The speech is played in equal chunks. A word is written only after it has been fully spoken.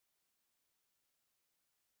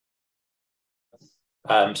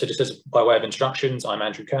So just as by way of introductions, I'm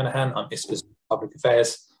Andrew Kernahan, I'm ISPA's Public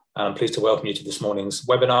Affairs, and I'm pleased to welcome you to this morning's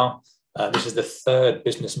webinar. This is the third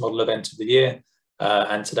business model event of the year,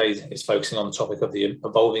 and today is focusing on the topic of the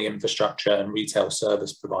evolving infrastructure and retail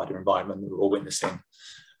service provider environment that we're all witnessing.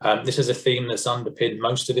 This is a theme that's underpinned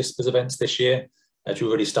most of ISPA's events this year, as we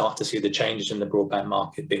already start to see the changes in the broadband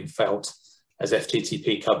market being felt as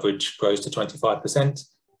FTTP coverage grows to 25%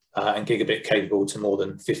 and gigabit capable to more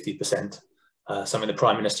than 50%, something the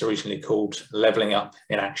Prime Minister recently called levelling up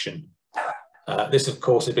in action. This, of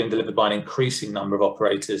course, has been delivered by an increasing number of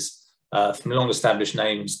operators, from long-established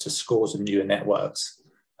names to scores of newer networks.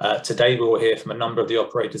 Today, we will hear from a number of the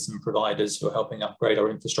operators and providers who are helping upgrade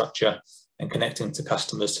our infrastructure and connecting to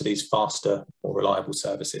customers to these faster, more reliable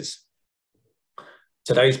services.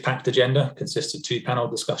 Today's packed agenda consists of 2 panel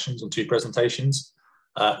discussions and 2 presentations.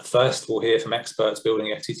 First, we'll hear from experts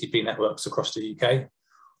building FTTP networks across the UK,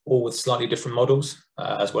 all with slightly different models,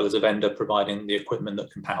 as well as a vendor providing the equipment that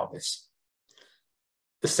can power this.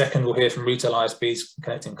 The second, we'll hear from retail ISPs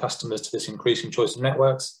connecting customers to this increasing choice of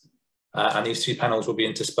networks. And these 2 panels will be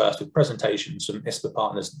interspersed with presentations from ISPA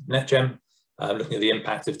partners Netgem, looking at the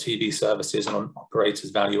impact of TV services on operators'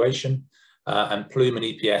 valuation, and Plume and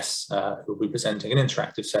EPS, who will be presenting an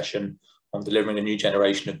interactive session on delivering a new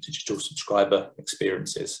generation of digital subscriber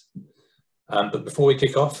experiences. But before we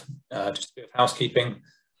kick off, just a bit of housekeeping.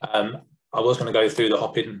 I was going to go through the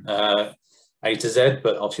hop-in A to Z,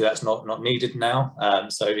 but obviously that's not needed now.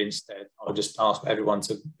 So instead, I'll just ask everyone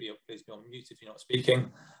to please be on mute if you're not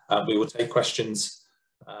speaking. We will take questions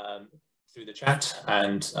through the chat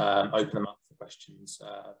and open them up for questions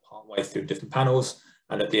partway through different panels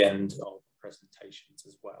and at the end of presentations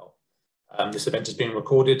as well. This event is being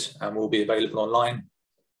recorded and will be available online,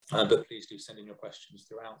 but please do send in your questions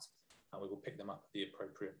throughout and we will pick them up at the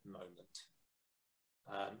appropriate moment.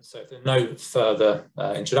 So if there are no further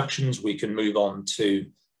introductions, we can move on to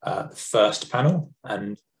the first panel.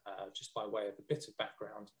 And just by way of a bit of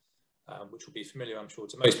background, which will be familiar, I'm sure,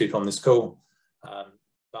 to most people on this call,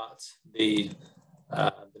 but the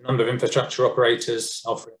number of infrastructure operators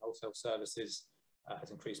offering wholesale services has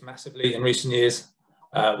increased massively in recent years.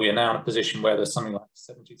 We are now in a position where there's something like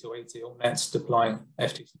 70 to 80 altnets deploying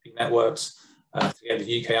FTTP networks to get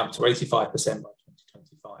the UK up to 85% by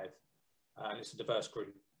 2025. And it's a diverse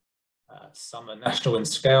group. Some are national in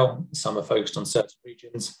scale, some are focused on certain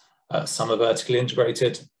regions, some are vertically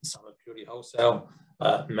integrated, some are purely wholesale,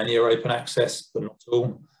 many are open access, but not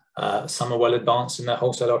all. Some are well advanced in their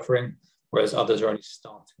wholesale offering, whereas others are only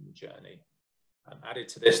starting the journey. Added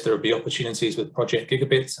to this, there will be opportunities with Project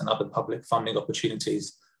Gigabit and other public funding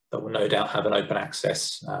opportunities that will no doubt have an open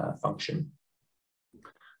access function.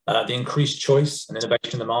 The increased choice and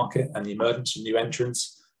innovation in the market and the emergence of new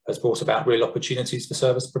entrants has brought about real opportunities for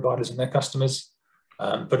service providers and their customers.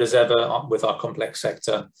 But as ever with our complex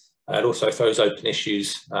sector, it also throws open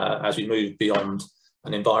issues as we move beyond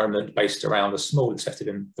an environment based around a small set of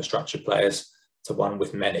infrastructure players to one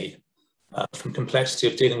with many. From complexity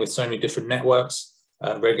of dealing with so many different networks,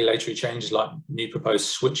 regulatory changes like new proposed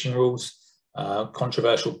switching rules,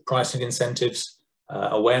 controversial pricing incentives,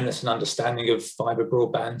 awareness and understanding of fibre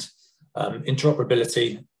broadband,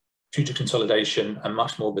 interoperability, future consolidation, and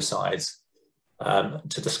much more besides.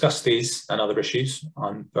 To discuss these and other issues,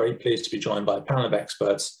 I'm very pleased to be joined by a panel of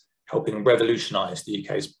experts helping revolutionise the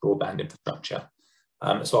UK's broadband infrastructure.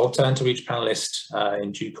 So I'll turn to each panellist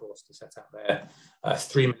in due course to set out their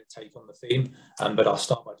 3-minute take on the theme, but I'll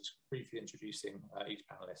start by just briefly introducing each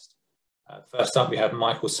panellist. First up, we have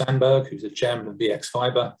Mikael Sandberg, who's the chairman of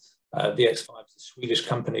VX-Fibre. VX-Fibre is a Swedish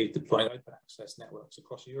company deploying open access networks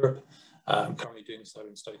across Europe, currently doing so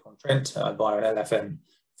in Stoke-on-Trent via an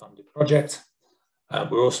LFN-funded project.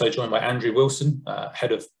 We're also joined by Andrew Wilson,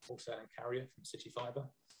 head of Wholesale and Carrier from CityFibre.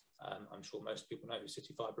 I'm sure most people know who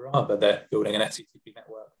CityFibre are, but they're building an FTTP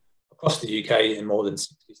network across the UK in more than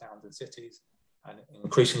 60 towns and cities, and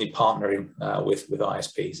increasingly partnering with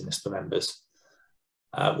ISPs and ISPA members.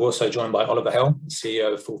 We're also joined by Oliver Helm,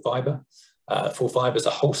 CEO of Fibre. Fibre is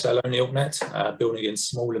a wholesale-only altnet, building in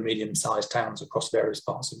small and medium-sized towns across various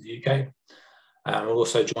parts of the UK. And we're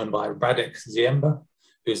also joined by Radek Ziemba,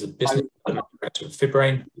 who is the business director of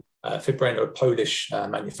Fibrain. Fibrain are a Polish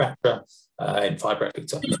manufacturer in fibre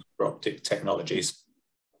optic technologies.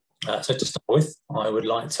 So to start with, I would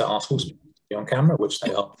like to ask all speakers to be on camera, which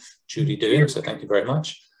they are duly doing, so thank you very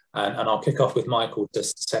much. And I'll kick off with Mikael to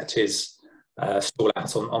set his stall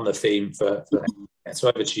out on the theme for the next minute. So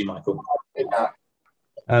over to you, Mikael.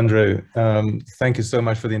 Andrew, thank you so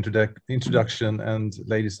much for the introduction, and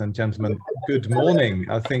ladies and gentlemen, good morning.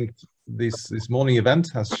 I think this morning event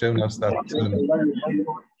has shown us that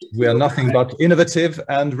we are nothing but innovative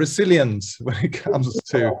and resilient when it comes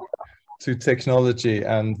to technology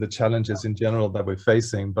and the challenges in general that we're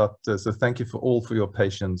facing. But so thank you for your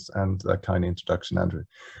patience and that kind introduction, Andrew.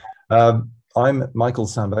 I'm Mikael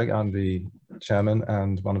Sandberg. I'm the chairman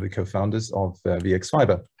and one of the co-founders of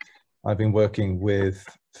VxFibre. I've been working with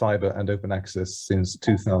fibre and open access since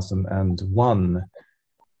 2001.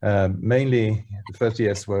 Mainly the first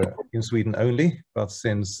years were in Sweden only, but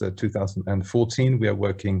since 2014 we are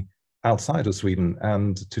working outside of Sweden,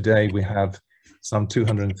 and today we have some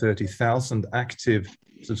 230,000 active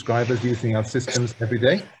subscribers using our systems every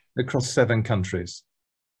day across 7 countries.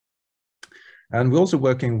 And we're also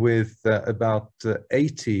working with about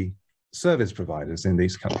 80 service providers in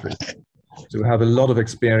these countries. So we have a lot of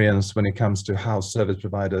experience when it comes to how service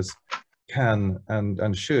providers can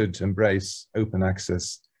and should embrace open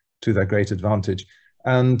access to their great advantage.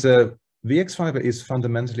 And VxFibre is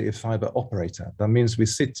fundamentally a fibre operator. That means we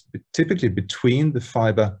sit typically between the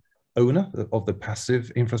fibre owner of the passive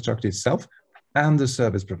infrastructure itself and the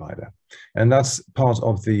service provider. And that's part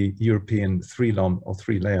of the European 3LON or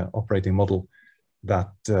 3-layer operating model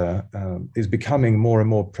that is becoming more and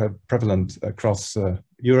more prevalent across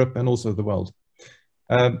Europe and also the world.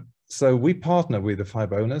 So we partner with the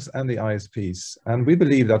fibre owners and the ISPs, and we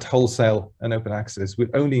believe that wholesale and open access will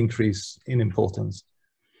only increase in importance.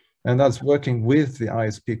 And that's working with the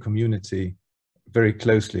ISP community very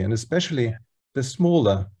closely, and especially the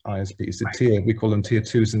smaller ISPs, we call them tier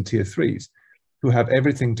 2s and tier 3s, who have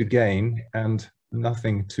everything to gain and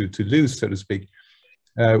nothing to lose, so to speak.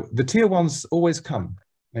 The tier 1s always come,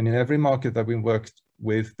 and in every market that we worked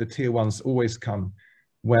with, the tier 1s always come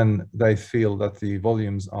when they feel that the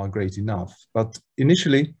volumes are great enough. But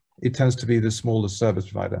initially, it tends to be the smaller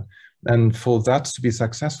service provider. And for that to be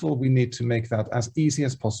successful, we need to make that as easy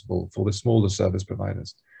as possible for the smaller service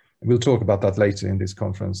providers. And we'll talk about that later in this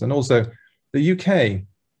conference. And also, the UK,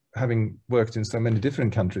 having worked in so many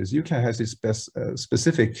different countries, UK has its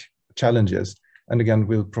specific challenges. And again,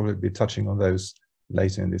 we'll probably be touching on those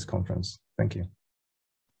later in this conference. Thank you.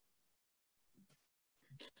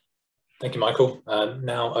 Thank you, Mikael.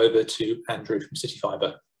 Now over to Andrew from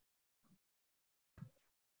CityFibre.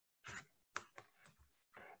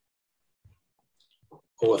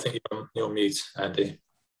 Oh, I think you're on mute, Andy.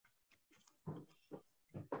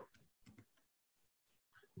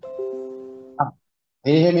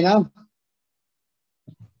 Can you hear me now?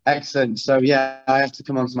 Excellent. So yeah, I have to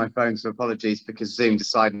come onto my phone, so apologies because Zoom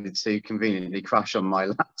decided to conveniently crash on my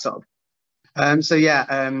laptop. So yeah,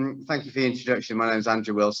 thank you for the introduction. My name is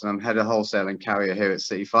Andrew Wilson. I'm head of wholesale and carrier here at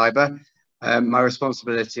CityFibre. My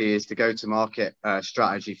responsibility is to go to market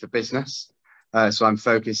strategy for business. So I'm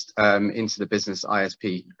focused into the business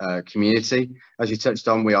ISP community. As you touched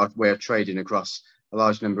on, we are trading across a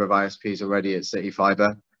large number of ISPs already at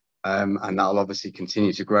CityFibre, and that'll obviously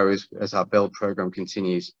continue to grow as our build program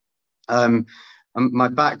continues. My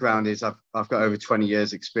background is I've got over 20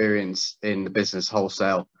 years experience in the business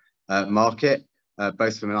wholesale market,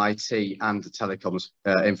 both from an IT and a telecoms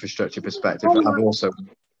infrastructure perspective. I've also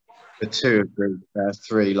the 2 of the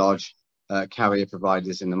 3 large carrier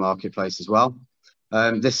providers in the marketplace as well.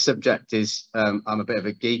 This subject is, I'm a bit of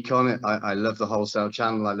a geek on it. I love the wholesale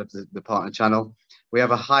channel. I love the partner channel. We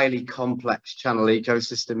have a highly complex channel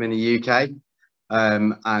ecosystem in the UK.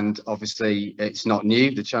 And obviously it's not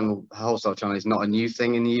new. The wholesale channel is not a new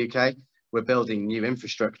thing in the UK. We're building new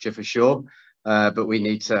infrastructure for sure. But we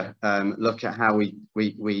need to look at how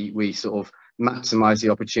we sort of maximize the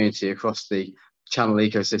opportunity across the channel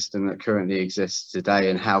ecosystem that currently exists today,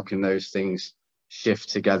 and how can those things shift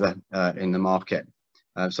together in the market.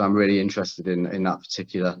 So I'm really interested in that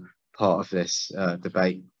particular part of this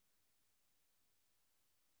debate.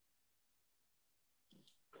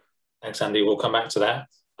 Thanks, Andy. We'll come back to that.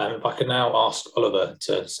 If I could now ask Oliver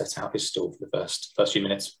to set out his stall for the first few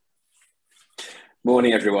minutes.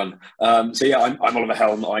 Morning, everyone. So yeah, I'm Oliver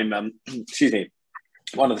Helm. I'm, excuse me,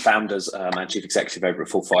 one of the founders and chief executive over at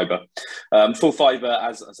FullFibre. FullFibre,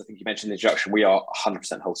 as I think you mentioned in the introduction, we are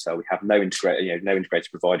 100% wholesale. We have no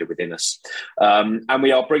integrated provider within us, and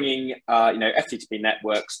we are bringing FTTP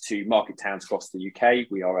networks to market towns across the UK.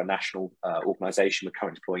 We are a national organisation. We're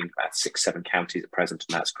currently deploying about 6-7 counties at present,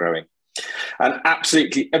 and that's growing. And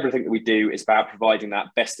absolutely everything that we do is about providing that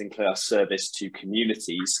best-in-class service to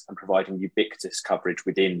communities and providing ubiquitous coverage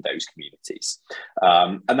within those communities.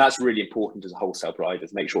 And that's really important as a wholesale provider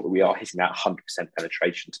to make sure that we are hitting that 100%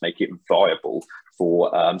 penetration to make it viable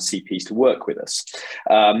for CPs to work with us.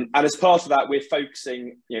 And as part of that, we're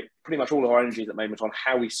focusing pretty much all of our energy at the moment on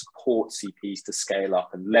how we support CPs to scale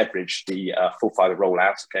up and leverage the full fibre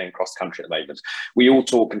rollout going across the country at the moment. We all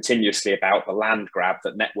talk continuously about the land grab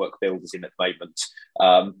that network build is in at the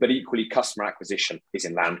moment, but equally customer acquisition is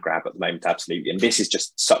in land grab at the moment, absolutely. And this is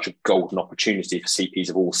just such a golden opportunity for CPs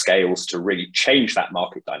of all scales to really change that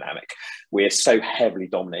market dynamic. We're so heavily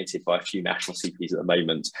dominated by a few national CPs at the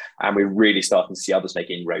moment, and we're really starting to see others make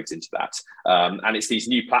inroads into that. And it's these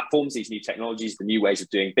new platforms, these new technologies, the new ways of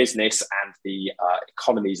doing business, and the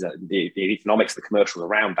economies, the economics, the commercials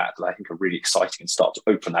around that I think are really exciting and start to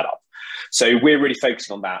open that up. So we're really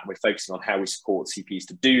focusing on that. We're focusing on how we support CPs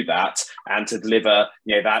to do that and to deliver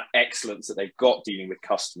that excellence that they've got dealing with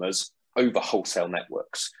customers over wholesale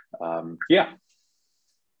networks. Yeah.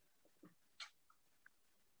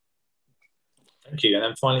 Thank you. And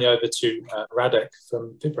then finally over to Radek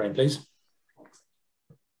from Fibrain, please.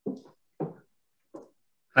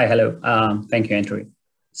 Hi, hello. Thank you, Andrew.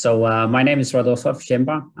 So my name is Radosław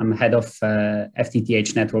Ziemba. I'm head of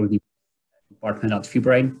FTTH network department at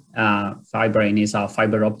Fibrain. Fibrain is a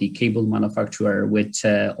fiber optic cable manufacturer with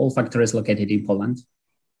all factories located in Poland.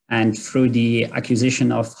 And through the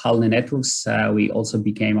acquisition of HighNet networks, we also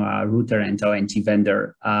became a router and ONT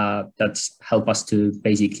vendor that help us to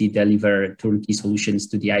basically deliver turnkey solutions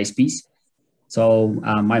to the ISPs. So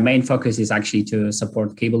my main focus is actually to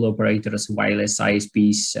support cable operators, wireless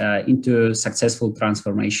ISPs into successful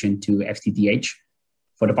transformation to FTTH.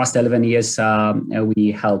 For the past 11 years,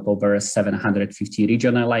 we help over 750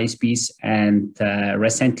 regional ISPs, and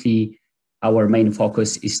recently our main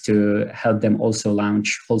focus is to help them also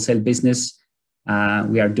launch wholesale business.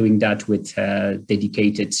 We are doing that with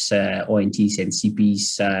dedicated ONTs and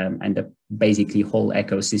CPs and the basically whole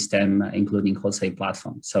ecosystem, including wholesale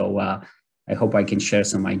platform. So I hope I can share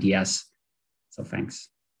some ideas. So thanks.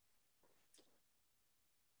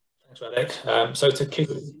 Thanks, Radek. So to kick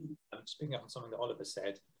speaking up on something that Oliver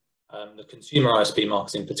said, the consumer ISP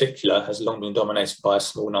market in particular has long been dominated by a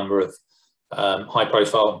small number of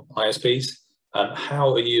high-profile ISPs.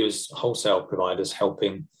 How are you as wholesale providers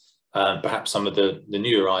helping perhaps some of the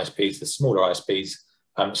newer ISPs, the smaller ISPs,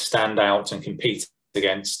 stand out and compete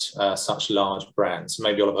against such large brands?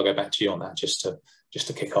 Maybe Oliver, I'll go back to you on that just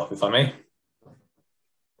to kick off, if I may.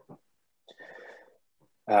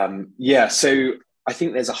 Yeah, so I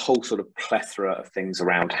think there's a whole sort of plethora of things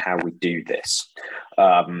around how we do this.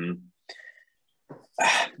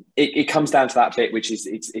 It comes down to that bit, which is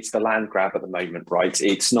it's the land grab at the moment, right?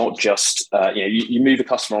 It's not just you move a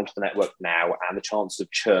customer onto the network now, and the chances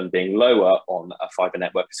of churn being lower on a fibre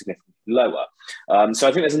network is significantly lower. So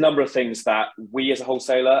I think there's a number of things that we as a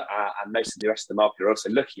wholesaler and most of the rest of the market are also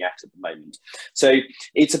looking at the moment. So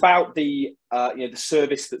it's about the the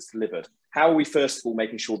service that's delivered. How are we first of all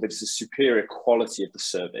making sure that it's a superior quality of the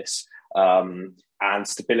service? And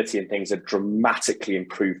stability and things are dramatically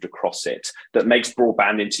improved across it. That makes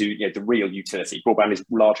broadband into the real utility. Broadband is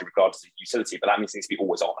largely regarded as a utility, but that means it needs to be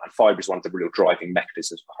always on. And fibre is one of the real driving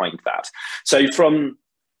mechanisms behind that. So from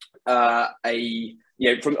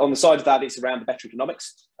on the side of that, it's around the better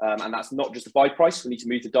economics, and that's not just a buy price. We need to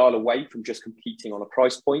move the dial away from just competing on a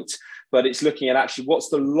price point, but it's looking at actually what's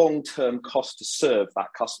the long-term cost to serve that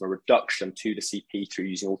customer reduction to the CP through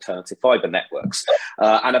using alternative fibre networks.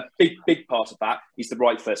 And a big part of that is the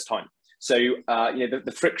right first time. So,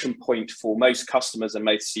 the friction point for most customers and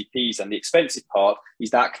most CPs, and the expensive part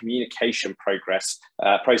is that communication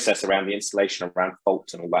process around the installation, around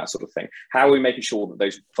faults and all that sort of thing. How are we making sure that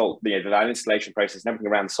those that installation process and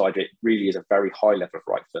everything around the side of it really is a very high level of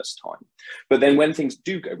right first time? But then when things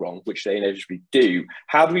do go wrong, which they inevitably do,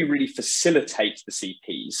 how do we really facilitate the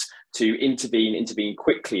CPs to intervene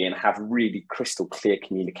quickly and have really crystal clear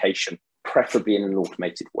communication, preferably in an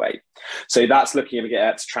automated way? So that's looking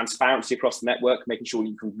at transparency across the network, making sure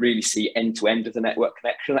you can really see end to end of the network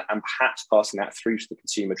connection and perhaps passing that through to the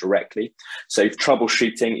consumer directly. So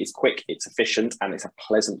troubleshooting is quick, it's efficient, and it's a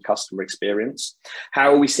pleasant customer experience.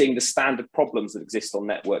 How are we seeing the standard problems that exist on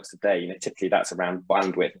networks today? Typically that's around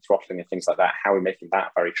bandwidth and throttling and things like that. How are we making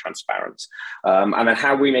that very transparent? And then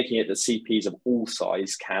how are we making it that CPs of all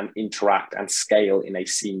size can interact and scale in a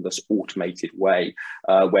seamless automated way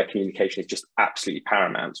where communication is just absolutely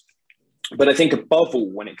paramount? But I think above all,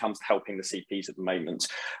 when it comes to helping the CPs at the moment,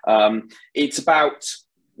 it's about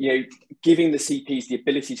giving the CPs the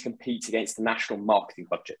ability to compete against the national marketing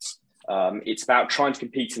budgets. It's about trying to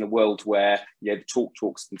compete in a world where the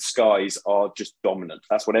talks and skies are just dominant.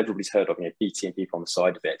 That's what everybody's heard of, BT and people on the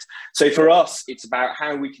side of it. So for us, it's about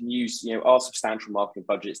how we can use our substantial marketing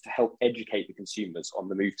budgets to help educate the consumers on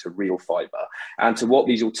the move to real fibre and to what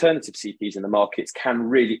these alternative CPs in the markets can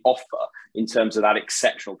really offer in terms of that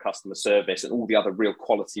exceptional customer service and all the other real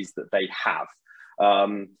qualities that they have.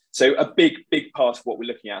 So a big part of what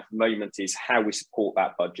we're looking at the moment is how we support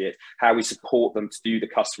that budget, how we support them to do the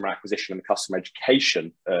customer acquisition and the customer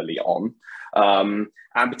education early on. And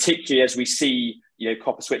particularly as we see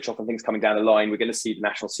copper switch off and things coming down the line, we're going to see the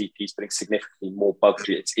national CPs putting significantly more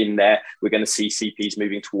budgets in there. We're going to see CPs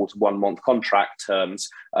moving towards 1 month contract terms,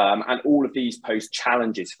 and all of these pose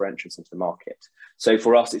challenges for entrance into the market. So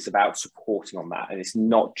for us, it's about supporting on that. And it's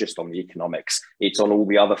not just on the economics, it's on all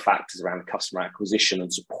the other factors around customer acquisition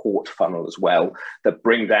and support funnel as well, that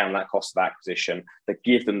bring down that cost of acquisition, that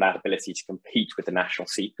give them that ability to compete with the national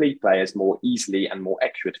CP players more easily and more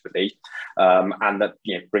equitably, and that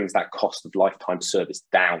brings that cost of lifetime service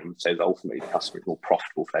down, so that ultimately the customer is more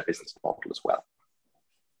profitable for their business model as well.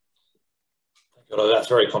 Thank you. That's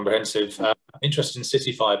very comprehensive. I'm interested in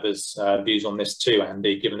CityFibre's views on this too,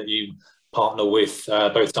 Andy, given that you partner with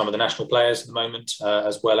both some of the national players at the moment,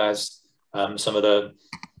 as well as some of the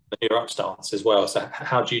newer upstarts as well. So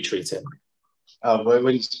how do you treat it? Well, it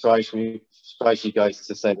wouldn't surprise you guys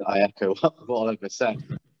to say that I echo what Oliver said.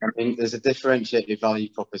 I mean, there's a differentiated value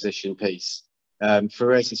proposition piece.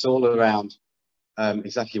 For us, it's all around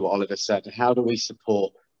exactly what Oliver said. How do we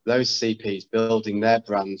support those CPs building their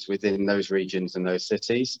brands within those regions and those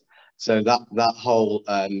cities? So that whole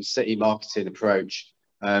city marketing approach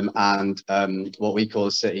and what we call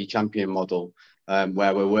a city champion model,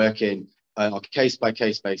 where we're working on a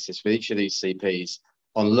case-by-case basis with each of these CPs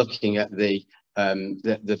on looking at the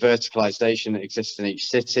verticalization that exists in each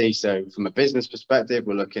city. So from a business perspective,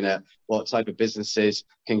 we're looking at what type of businesses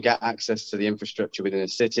can get access to the infrastructure within a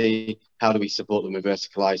city. How do we support them with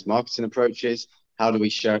verticalized marketing approaches? How do we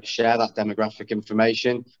share that demographic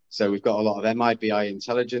information? So we've got a lot of MIBI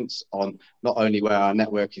intelligence on not only where our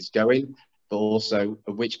network is going, but also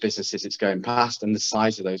which businesses it's going past and the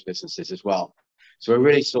size of those businesses as well. So we're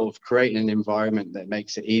really sort of creating an environment that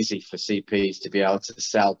makes it easy for CPs to be able to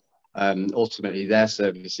sell ultimately their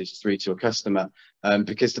services through to a customer,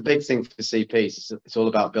 because the big thing for CPs is it's all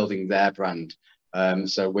about building their brand.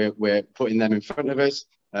 So we're putting them in front of us,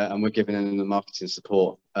 and we're giving them the marketing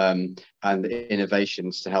support and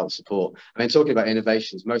innovations to help support. I mean, talking about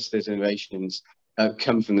innovations, most of those innovations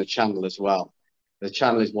come from the channel as well. The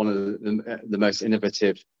channel is one of the most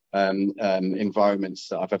innovative environments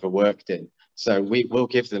that I've ever worked in. So we will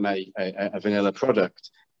give them a vanilla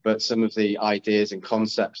product, but some of the ideas and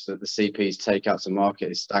concepts that the CPs take out to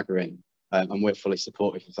market is staggering, and we're fully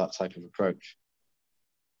supportive of that type of approach.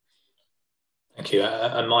 Thank you.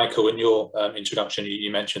 And Michael, in your introduction,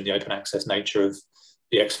 you mentioned the open access nature of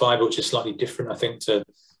the X-Fibre, which is slightly different, I think, to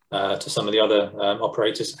some of the other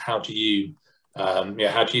operators. How do you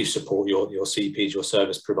support your CPs, your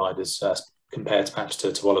service providers, compared to perhaps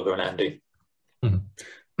to Oliver and Andy?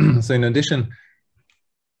 Mm-hmm. So in addition,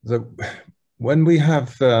 when we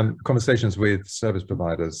have conversations with service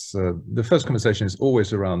providers, the first conversation is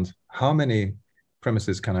always around how many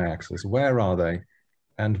premises can I access, where are they,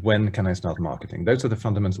 and when can I start marketing? Those are the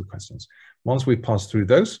fundamental questions. Once we pass through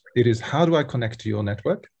those, it is how do I connect to your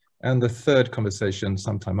network? And the third conversation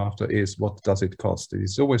sometime after is what does it cost?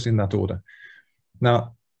 It's always in that order.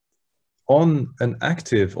 Now, on an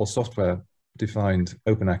active or software-defined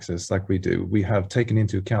open access like we do, we have taken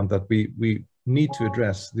into account that we need to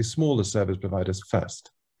address the smaller service providers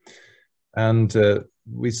first. And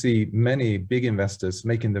we see many big investors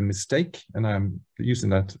making the mistake, and I'm using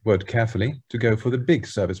that word carefully, to go for the big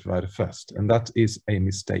service provider first. And that is a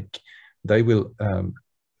mistake. They will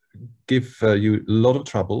give you a lot of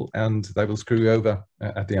trouble, and they will screw you over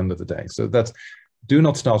at the end of the day. So do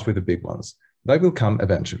not start with the big ones. They will come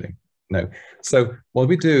eventually. No. So what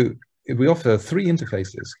we do, we offer 3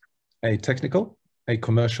 interfaces: a technical, a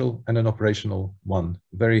commercial, and an operational one.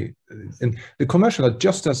 And the commercial are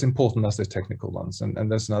just as important as the technical ones,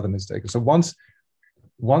 and that's another mistake. So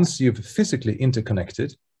once you've physically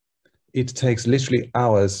interconnected, it takes literally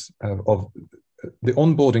hours of the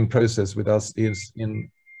onboarding process with us is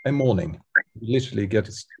in a morning. You literally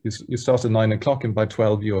you start at 9 o'clock, and by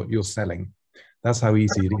 12 you're selling. That's how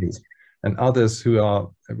easy it is. And others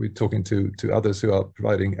we're talking to others who are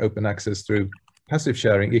providing open access through passive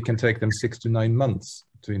sharing, it can take them 6 to 9 months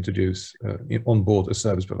to introduce onboard a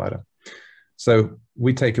service provider. So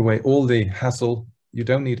we take away all the hassle. You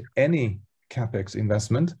don't need any CapEx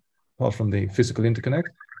investment apart from the physical interconnect,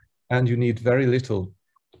 and you need very little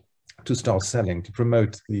to start selling, to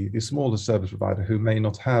promote the smaller service provider who may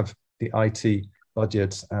not have the IT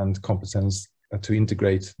budget and competence to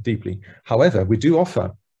integrate deeply. However, we do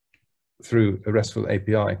offer, through a RESTful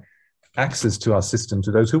API, access to our system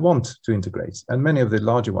to those who want to integrate. And many of the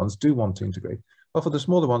larger ones do want to integrate. But for the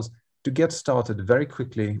smaller ones, to get started very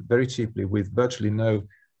quickly, very cheaply, with virtually no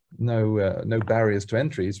barriers to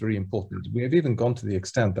entry is very important. We have even gone to the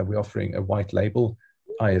extent that we're offering a white label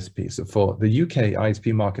ISP. So for the UK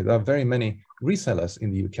ISP market, there are very many resellers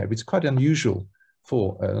in the UK, which is quite unusual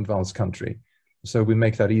for an advanced country. So we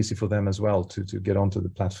make that easy for them as well to get onto the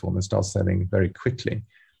platform and start selling very quickly.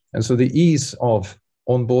 And so the ease of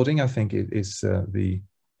onboarding, I think, is the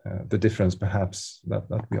difference perhaps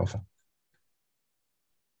that we offer.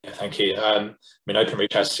 Yeah, thank you. I mean,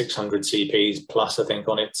 Openreach has 600 CPs plus, I think,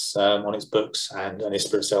 on its books, and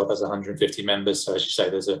ISPA itself has 150 members. So as you say,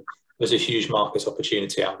 there's a huge market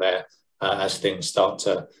opportunity out there as things start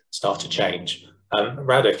to change.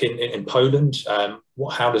 Radek, in Poland,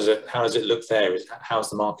 how does it look there? How's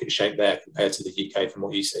the market shaped there compared to the UK from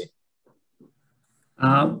what you see?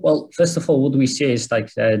 Well, first of all, what we see is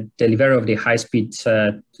like the delivery of the high speed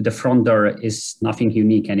to the front door is nothing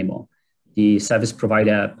unique anymore. The service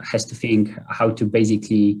provider has to think how to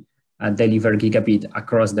basically deliver gigabit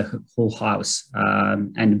across the whole house,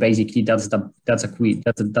 and basically that's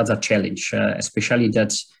a challenge, especially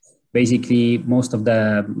that basically most of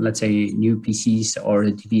the, let's say, new PCs or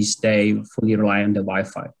the TVs, they fully rely on the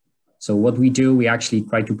Wi-Fi. So what we do, we actually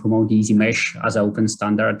try to promote the Easy Mesh as an open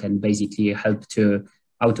standard and basically help to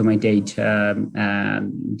automate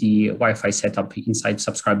the Wi-Fi setup inside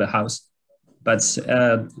subscriber house. But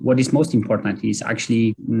what is most important is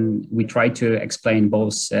actually we try to explain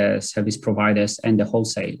both service providers and the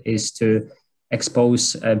wholesale is to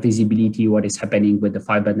expose visibility, what is happening with the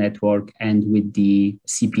fiber network and with the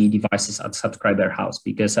CPE devices at subscriber house,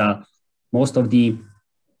 because most of the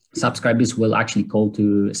subscribers will actually call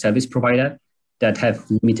to service provider that have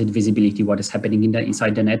limited visibility what is happening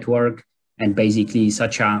inside the network, and basically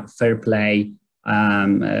such a fair play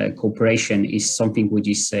cooperation is something which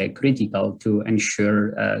is critical to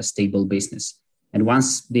ensure stable business. And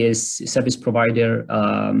once this service provider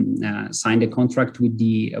signed a contract with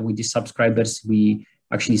the subscribers, we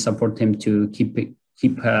actually support them to keep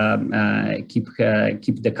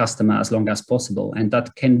the customer as long as possible, and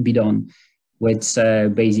that can be done with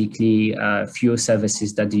basically few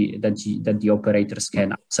services that the operators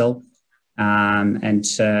can upsell. And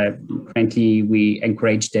currently, we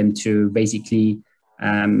encourage them to basically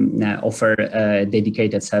offer a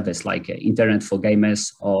dedicated service like internet for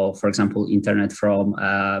gamers, or, for example, internet from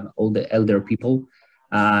all the elder people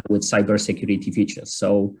with cybersecurity features.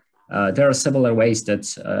 So there are several ways that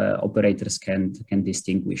operators can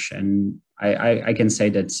distinguish, and I can say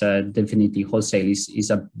that definitely wholesale is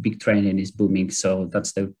a big trend and is booming. So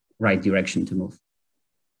that's the right direction to move.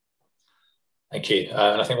 Thank you.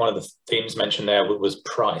 And I think one of the themes mentioned there was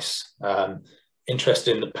price.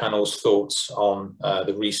 Interested in the panel's thoughts on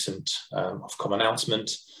the recent Ofcom announcement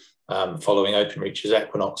following Openreach's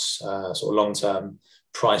Equinox sort of long-term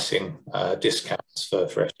pricing discounts for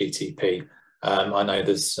FTTP. I know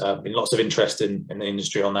there's been lots of interest in the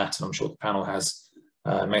industry on that, and I'm sure the panel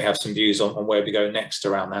may have some views on where we go next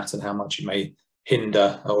around that and how much it may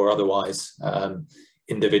hinder or otherwise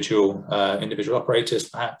individual operators,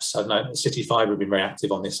 perhaps. I don't know, CityFibre have been very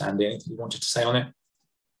active on this. Andy, anything you wanted to say on it?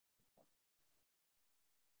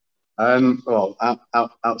 Well,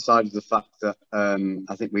 outside of the fact that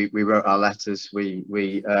I think we wrote our letters,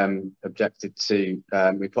 we objected to,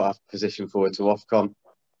 we put our position forward to Ofcom.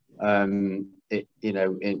 In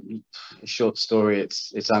a short story,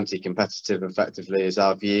 it's anti-competitive, effectively, is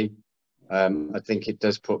our view. I think it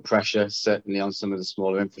does put pressure, certainly, on some of the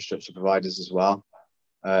smaller infrastructure providers as well,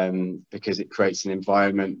 because it creates an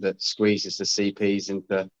environment that squeezes the CPs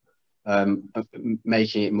into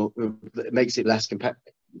makes it less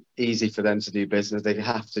easy for them to do business. They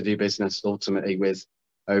have to do business ultimately with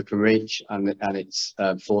Openreach, and it's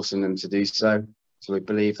forcing them to do so. So we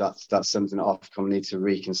believe that's something that Ofcom needs to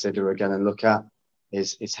reconsider again and look at,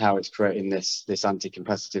 is how it's creating this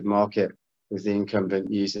anti-competitive market with the incumbent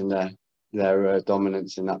using their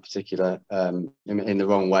dominance in that particular in the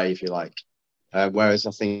wrong way, if you like. Whereas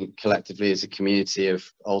I think collectively as a community of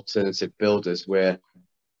alternative builders, we're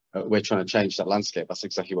trying to change that landscape. That's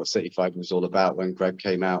exactly what CityFibre was all about when Greg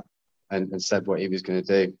came out and said what he was going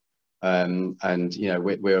to do. And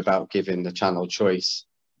we're about giving the channel choice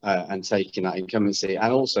and taking that incumbency,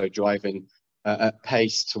 and also driving at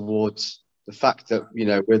pace towards the fact that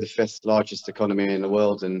we're the 5th largest economy in the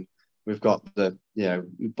world, and we've got the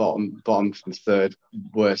bottom from 3rd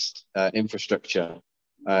worst infrastructure.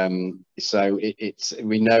 So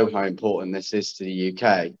we know how important this is to the UK.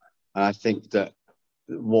 And I think that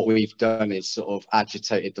what we've done is sort of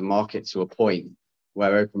agitated the market to a point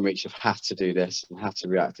where Openreach have had to do this and have to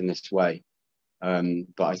react in this way.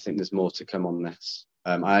 But I think there's more to come on this.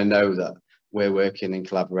 I know that we're working in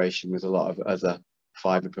collaboration with a lot of other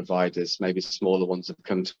fibre providers. Maybe smaller ones have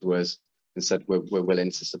come to us and said we're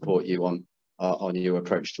willing to support you on your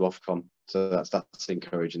approach to Ofcom. So that's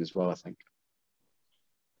encouraging as well, I think.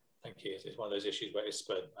 Thank you. It's one of those issues where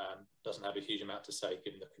ISPA doesn't have a huge amount to say,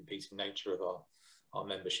 given the competing nature of our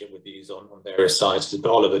membership with views on various sides.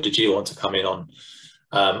 But Oliver, did you want to come in on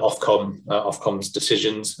Ofcom's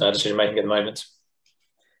decision making at the moment?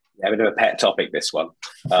 Yeah, a bit of a pet topic, this one.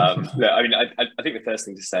 Look, I mean, I think the first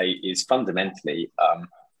thing to say is fundamentally,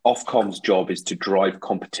 Ofcom's job is to drive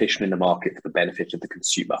competition in the market for the benefit of the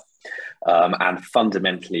consumer. And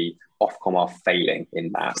fundamentally, Ofcom are failing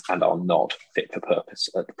in that and are not fit for purpose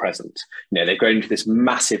at the present. You know, they've grown into this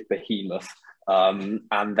massive behemoth,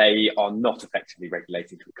 and they are not effectively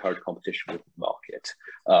regulating to encourage competition with the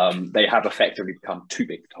market. They have effectively become too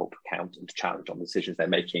big to hold account and to challenge on the decisions they're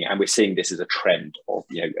making, and we're seeing this as a trend of,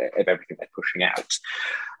 you know, of everything they're pushing out.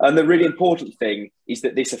 And the really important thing is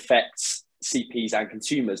that this affects CPs and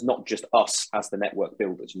consumers, not just us as the network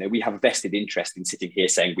builders. You know, we have a vested interest in sitting here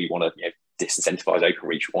saying we want to, you know, disincentivize Openreach,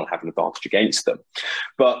 we want to have an advantage against them.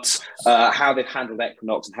 But how they've handled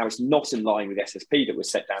Equinox and how it's not in line with SSP that was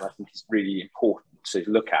set down, I think is really important to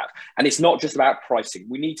look at. And it's not just about pricing.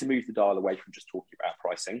 We need to move the dial away from just talking about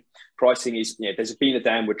pricing. Pricing is, you know, there's been a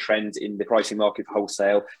downward trend in the pricing market for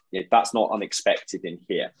wholesale. You know, that's not unexpected in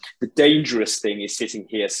here. The dangerous thing is sitting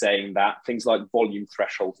here saying that things like volume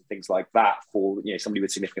thresholds and things like that for, you know, somebody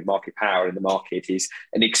with significant market power in the market is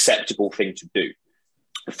an acceptable thing to do.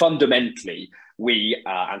 Fundamentally, we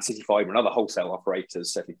and CityFibre and other wholesale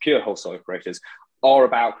operators, certainly pure wholesale operators, are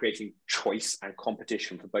about creating choice and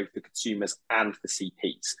competition for both the consumers and the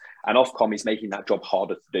CPs. And Ofcom is making that job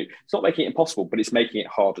harder to do. It's not making it impossible, but it's making it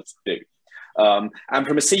harder to do. And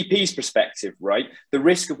from a CP's perspective, right, the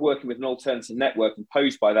risk of working with an alternative network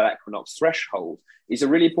imposed by that Equinox threshold is a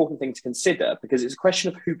really important thing to consider, because it's a question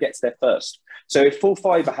of who gets there first. So if full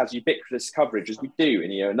fibre has ubiquitous coverage, as we do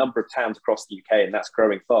in, you know, a number of towns across the UK, and that's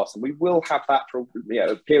growing fast, and we will have that for, you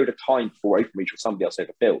know, a period of time before Openreach or somebody else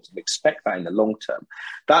overbuilds, and we expect that in the long term,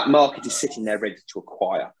 that market is sitting there ready to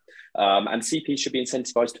acquire. And CPs should be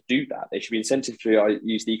incentivized to do that. They should be incentivized to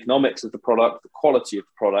use the economics of the product, the quality of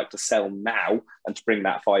the product to sell now and to bring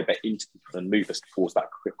that fibre into people and move us towards that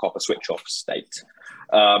copper switch off state.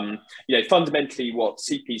 You know, fundamentally what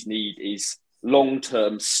CPs need is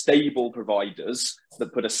long-term stable providers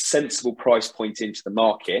that put a sensible price point into the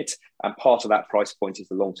market, and part of that price point is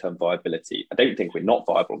the long-term viability. I don't think we're not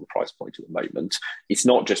viable on the price point at the moment. It's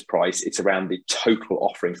not just price, it's around the total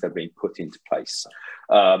offerings that are being put into place.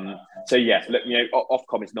 So yeah, look, you know,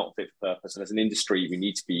 Ofcom is not fit for purpose, and as an industry we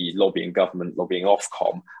need to be lobbying government, lobbying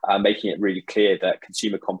Ofcom, making it really clear that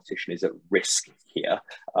consumer competition is at risk here,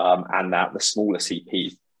 and that the smaller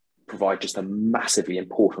CPs provide just a massively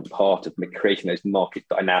important part of creating those market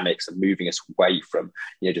dynamics and moving us away from,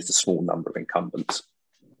 you know, just a small number of incumbents.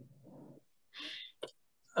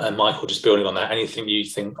 Michael, just building on that, anything you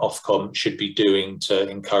think Ofcom should be doing to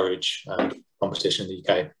encourage competition in the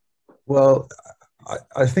UK? Well,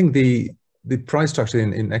 I think the price structure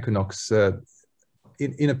in Equinox,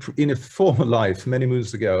 in a former life, many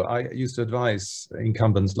moons ago, I used to advise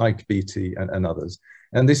incumbents like BT and others,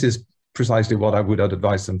 and this is precisely what I would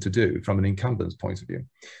advise them to do from an incumbent's point of view.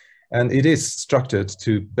 And it is structured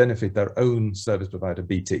to benefit their own service provider,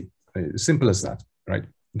 BT. Simple as that, right?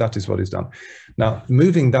 That is what is done. Now,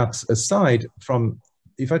 moving that aside from,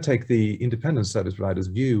 if I take the independent service provider's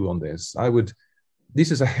view on this,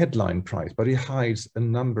 this is a headline price, but it hides a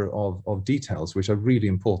number of details which are really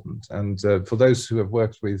important. And for those who have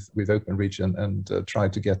worked with Openreach and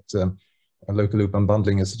tried to get a local loop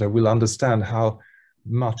unbundling, etc., will understand how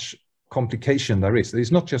much complication there is.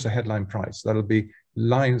 It's not just a headline price. That'll be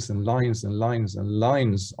lines and lines and lines and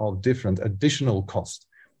lines of different additional costs.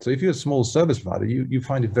 So if you're a small service provider, you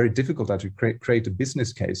find it very difficult to create a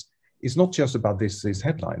business case. It's not just about this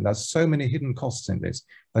headline. There's so many hidden costs in this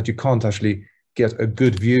that you can't actually get a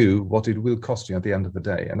good view what it will cost you at the end of the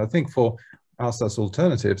day. And I think for us as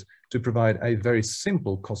alternatives to provide a very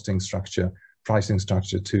simple costing structure, pricing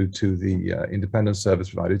structure to the independent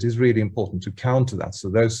service provider, it is really important to counter that. So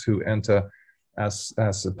those who enter as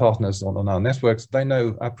partners on our networks, they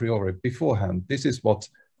know a priori beforehand, this is what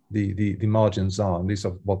the margins are, and these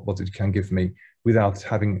are what it can give me, without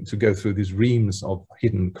having to go through these reams of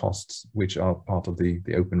hidden costs, which are part of the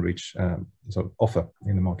Openreach sort of offer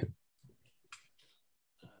in the market.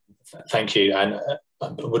 Thank you, and I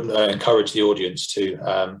would encourage the audience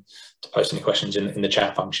to post any questions in the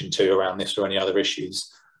chat function too around this or any other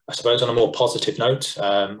issues. I suppose on a more positive note,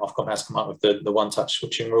 Ofcom has come up with the one-touch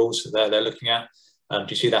switching rules that they're looking at. Do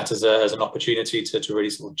you see that as an opportunity to really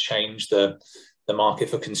sort of change the market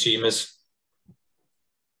for consumers?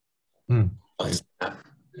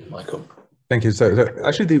 Michael. Thank you. So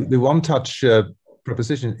actually, the one-touch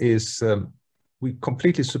proposition is we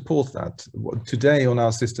completely support that. Today on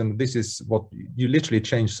our system, this is what you literally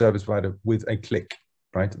change service provider with a click,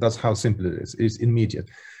 right? That's how simple it is. It's immediate,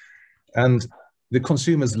 and the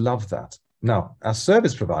consumers love that. Now, as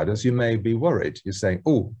service providers, you may be worried. You're saying,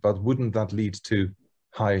 "Oh, but wouldn't that lead to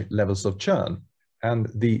high levels of churn?" And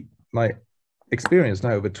my experience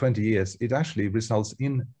now over 20 years, it actually results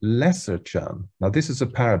in lesser churn. Now, this is a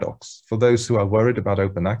paradox for those who are worried about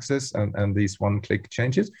open access and these one-click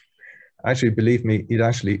changes. Actually, believe me, it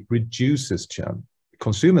actually reduces churn.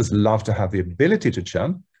 Consumers love to have the ability to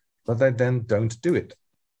churn, but they then don't do it.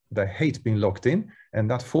 They hate being locked in, and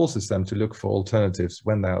that forces them to look for alternatives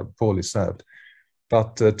when they are poorly served.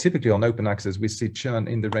 But typically on open access, we see churn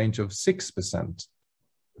in the range of 6%.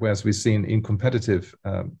 Whereas we've seen in competitive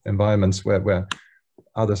environments where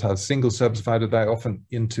others have single service provider, they're often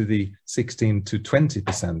into the 16 to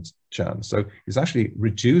 20% churn. So it's actually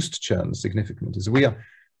reduced churn significantly. So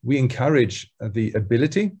we encourage the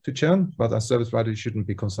ability to churn, but as service providers shouldn't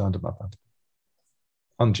be concerned about that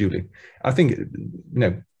unduly. I think,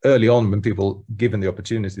 early on when people given the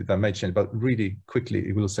opportunity, that may change, but really quickly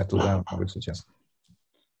it will settle down, I would suggest.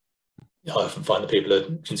 I often find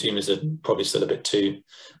that consumers are probably still a bit too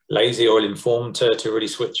lazy or ill-informed to really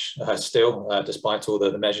switch still, despite all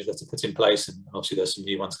the measures that are put in place, and obviously there's some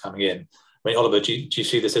new ones coming in. I mean, Oliver, do you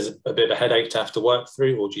see this as a bit of a headache to have to work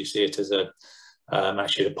through, or do you see it as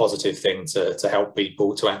actually a positive thing to help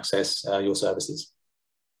people to access your services?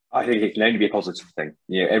 I think it can only be a positive thing.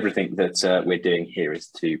 Everything that we're doing here is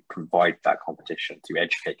to provide that competition, to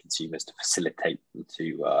educate consumers, to facilitate them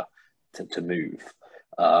to move.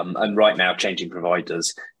 And right now, changing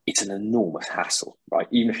providers, it's an enormous hassle, right?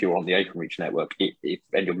 Even if you're on the Openreach network,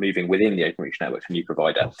 and you're moving within the Openreach network to a new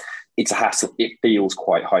provider, it's a hassle. It feels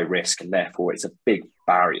quite high risk, and therefore it's a big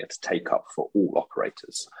barrier to take up for all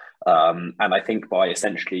operators. And I think by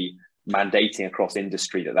essentially mandating across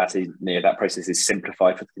industry that process is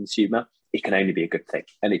simplified for the consumer, it can only be a good thing.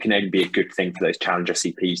 And it can only be a good thing for those challenger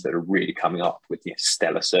CPs that are really coming up with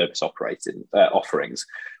stellar service offerings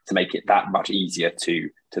to make it that much easier to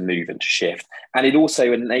move and to shift. And it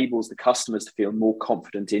also enables the customers to feel more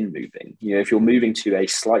confident in moving. If you're moving to a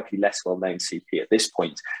slightly less well-known CP at this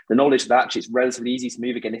point, the knowledge that actually it's relatively easy to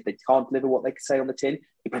move again if they can't deliver what they say on the tin,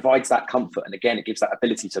 it provides that comfort. And again, it gives that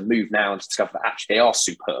ability to move now and to discover that actually they are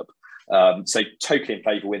superb. So totally in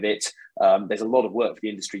favour with it. There's a lot of work for the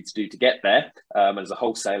industry to do to get there. And as a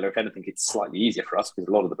wholesaler, if anything, it's slightly easier for us because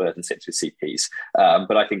a lot of the burden sits with CPs.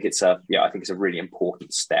 But I think it's a really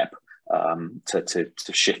important step to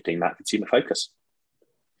shifting that consumer focus.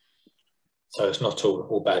 So it's not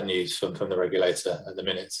all bad news from the regulator at the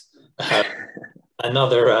minute.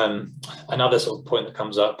 Another sort of point that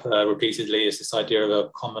comes up repeatedly is this idea of a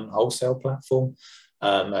common wholesale platform.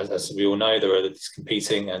 As we all know, there are these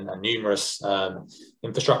competing and numerous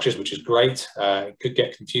infrastructures, which is great. It could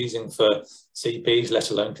get confusing for CPs, let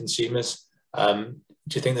alone consumers. Do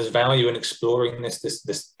you think there's value in exploring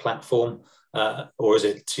this platform, or is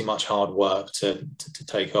it too much hard work to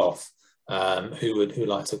take off? Who would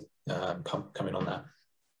like to come in on that?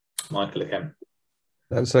 Michael again.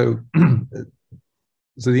 So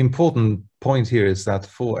the important point here is that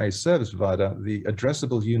for a service provider, the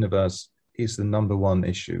addressable universe is the #1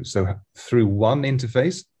 issue. So through one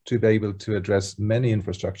interface to be able to address many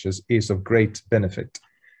infrastructures is of great benefit.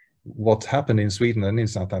 What happened in Sweden and in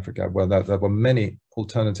South Africa, well, there were many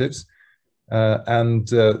alternatives, and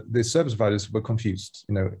the service providers were confused.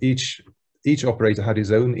 Each operator had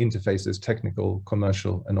his own interfaces, technical,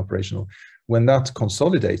 commercial, and operational. When that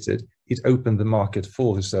consolidated, it opened the market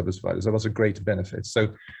for the service providers. That was a great benefit.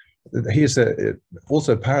 So here's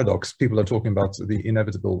also a paradox. People are talking about the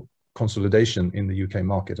inevitable consolidation in the UK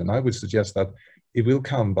market, and I would suggest that it will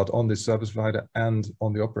come, but on the service provider and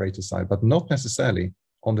on the operator side, but not necessarily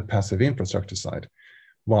on the passive infrastructure side.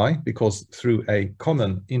 Why? Because through a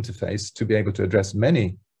common interface to be able to address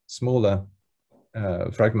many smaller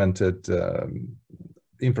fragmented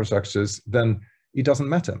infrastructures, then it doesn't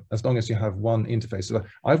matter as long as you have one interface. So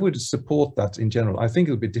I would support that in general. I think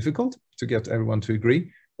it would be difficult to get everyone to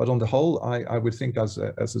agree, but on the whole, I would think as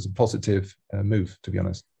a positive move, to be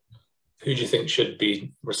honest. Who do you think should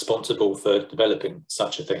be responsible for developing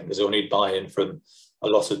such a thing? Does it all need buy-in from a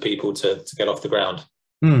lot of people to get off the ground?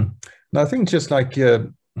 No, I think just like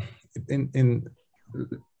in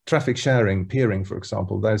traffic sharing, peering, for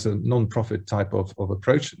example, there's a non-profit type of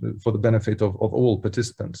approach for the benefit of all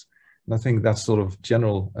participants. And I think that sort of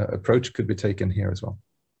general approach could be taken here as well.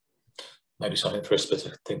 Maybe something for ISPA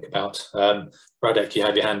to think about. Radek, you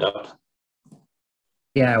have your hand up.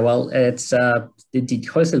 Yeah, well, it's the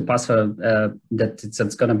wholesale password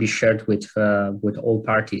that's going to be shared with all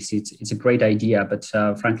parties. It's a great idea, but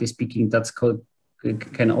frankly speaking,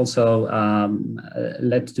 can also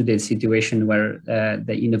lead to the situation where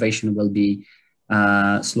the innovation will be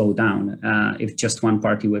slowed down if just one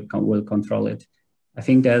party will control it. I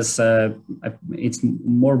think it's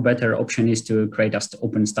more better option is to create an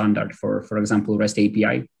open standard for example, REST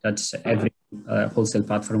API that every wholesale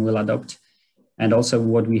platform will adopt. And also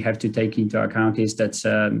what we have to take into account is that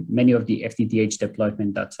many of the FTTH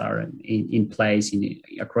deployment that are in place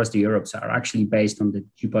across the Europe are actually based on the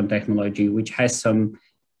GPON technology, which has some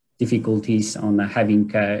difficulties on having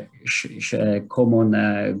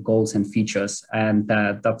common goals and features. And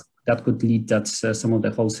that could lead that some of the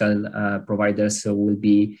wholesale providers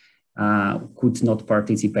could not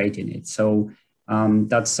participate in it. So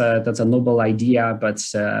that's a noble idea, but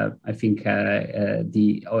I think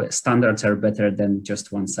the standards are better than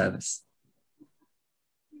just one service.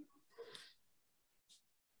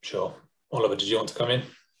 Sure. Oliver, did you want to come in?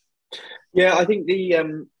 Yeah, I think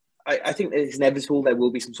I think it's inevitable there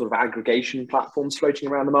will be some sort of aggregation platforms floating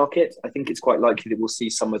around the market. I think it's quite likely that we'll see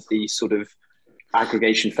some of the sort of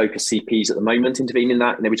aggregation-focused CPs at the moment intervene in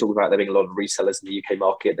that. You know, we talk about there being a lot of resellers in the UK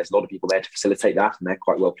market. There's a lot of people there to facilitate that, and they're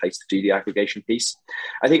quite well placed to do the aggregation piece.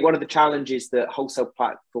 I think one of the challenges that wholesale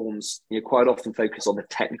platforms, quite often focus on the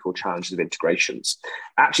technical challenges of integrations.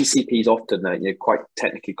 Actually, CPs often are quite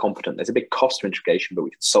technically competent. There's a big cost to integration, but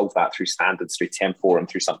we can solve that through standards, through TM4, and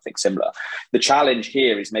through something similar. The challenge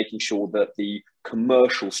here is making sure that the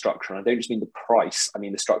commercial structure, and I don't just mean the price, I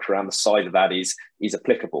mean the structure around the side of that is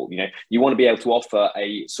applicable. You want to be able to offer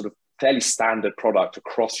a sort of fairly standard product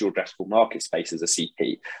across your addressable market space as a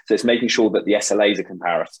CP. So it's making sure that the SLAs are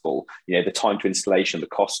comparable, the time to installation, the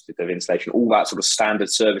cost of installation, all that sort of standard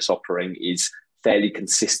service offering is fairly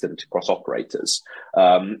consistent across operators.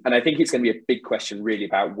 And I think it's going to be a big question really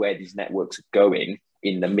about where these networks are going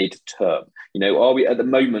in the mid-term. Are we at the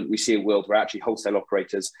moment, we see a world where actually wholesale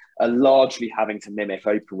operators are largely having to mimic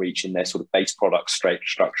OpenReach in their sort of base product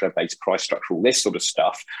structure, base price structure, all this sort of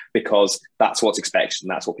stuff, because that's what's expected and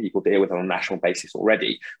that's what people deal with on a national basis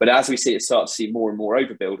already. But as we start to see more and more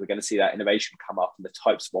overbuild, we're going to see that innovation come up and the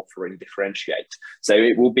types of offering differentiate. So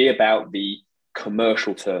it will be about the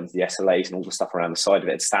commercial terms, the SLAs and all the stuff around the side of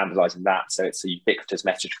it, standardizing that so it's a ubiquitous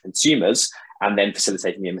message for consumers, and then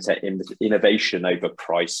facilitating the innovation over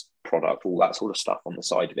price, product, all that sort of stuff on the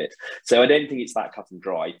side of it. So I don't think it's that cut and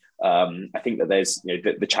dry. I think that there's,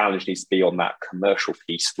 the challenge needs to be on that commercial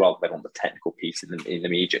piece rather than on the technical piece in the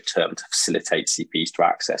immediate term to facilitate CPs to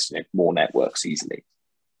access more networks easily.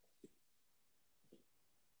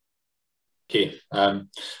 Thank you.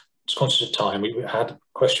 Just conscious of time, we had a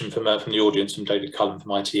question from the audience from David Cullen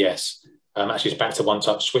from ITS. Actually, it's back to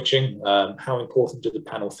one-touch switching. How important does the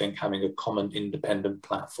panel think having a common independent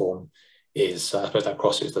platform is? I suppose that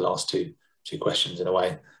crosses the last two questions in a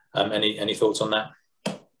way. Any thoughts on that?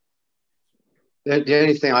 The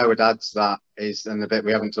only thing I would add to that is, and the bit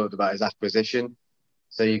we haven't talked about, is acquisition.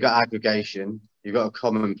 So you've got aggregation, you've got a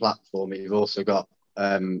common platform, but you've also got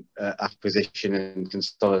acquisition and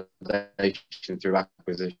consolidation through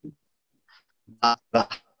acquisition. That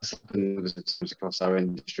has happened across our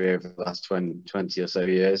industry over the last 20 or so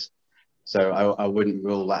years. So I wouldn't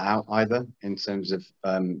rule that out either in terms of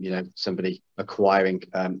somebody acquiring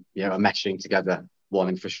a meshing together one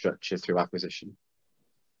infrastructure through acquisition.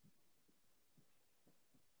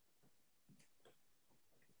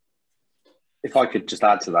 If I could just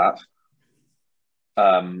add to that,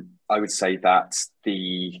 I would say that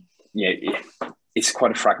it's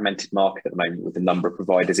quite a fragmented market at the moment with a number of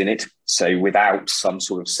providers in it. So without some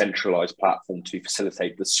sort of centralized platform to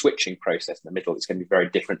facilitate the switching process in the middle, it's going to be very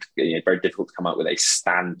different, very difficult to come up with a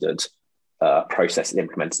standard process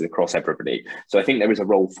implemented across everybody. So I think there is a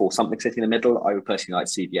role for something sitting in the middle. I would personally like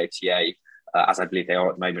to see the OTA, as I believe they are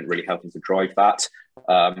at the moment, really helping to drive that.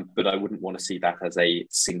 But I wouldn't want to see that as a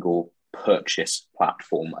single purchase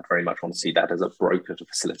platform. I'd very much want to see that as a broker to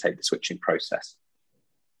facilitate the switching process.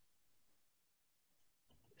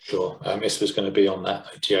 Sure. ISPA was going to be on that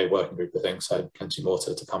OTA working group, I think, so plenty more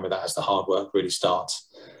to come with that as the hard work really starts.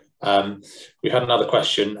 We had another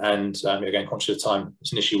question, and again, conscious of time,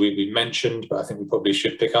 it's an issue we mentioned, but I think we probably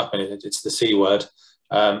should pick up, and it's the C word.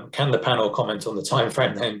 Can the panel comment on the time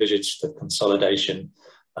frame they envisage the consolidation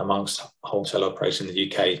amongst wholesale operators in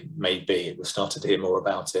the UK may be. We've started to hear more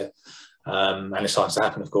about it. And it's starting to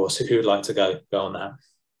happen, of course. Who would like to go on that?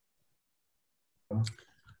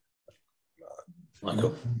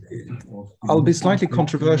 Michael. I'll be slightly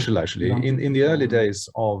controversial, actually. In the early days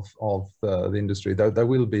of the industry, there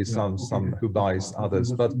will be some who buys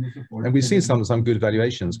others, and we've seen some good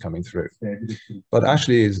valuations coming through. But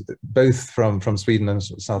actually, both from Sweden and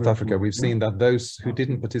South Africa, we've seen that those who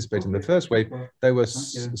didn't participate in the first wave, they were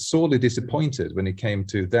sorely disappointed when it came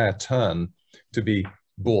to their turn to be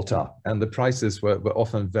bought up, and the prices were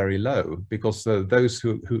often very low, because those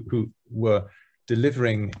who were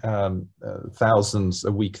delivering thousands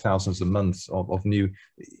a week, thousands a month of new,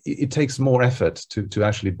 it takes more effort to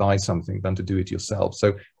actually buy something than to do it yourself.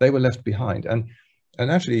 So they were left behind. And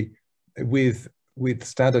actually, with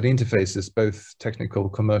standard interfaces, both technical,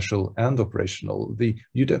 commercial, and operational,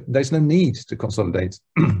 there's no need to consolidate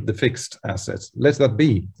the fixed assets. Let that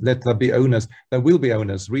be owners. There will be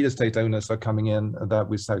owners. Real estate owners are coming in. That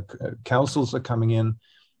we see councils are coming in.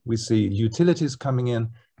 We see utilities coming in.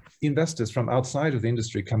 Investors from outside of the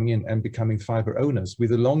industry coming in and becoming fiber owners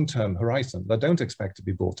with a long-term horizon that don't expect to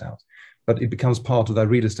be bought out, but it becomes part of their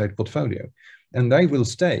real estate portfolio, and they will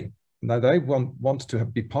stay. Now they want to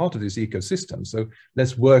be part of this ecosystem. So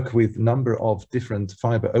let's work with a number of different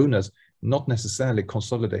fiber owners, not necessarily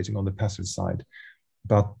consolidating on the passive side.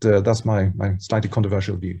 But that's my slightly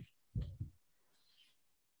controversial view.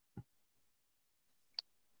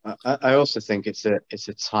 I also think it's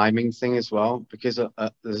a timing thing as well, because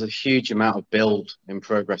there's a huge amount of build in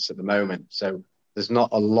progress at the moment. So there's not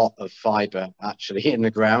a lot of fiber actually in the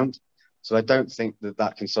ground. So I don't think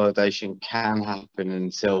that consolidation can happen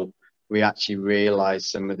until we actually realize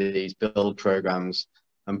some of these build programs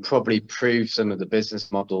and probably prove some of the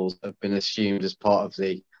business models have been assumed as part of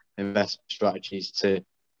the investment strategies to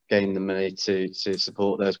gain the money to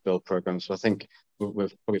support those build programs. So I think we're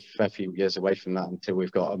probably a fair few years away from that until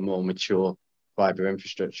we've got a more mature fibre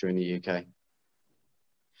infrastructure in the UK.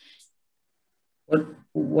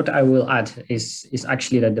 What I will add is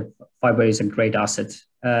actually that the fibre is a great asset,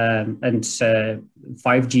 and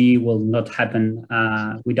 5G will not happen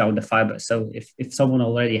without the fibre. So if someone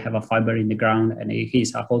already have a fibre in the ground and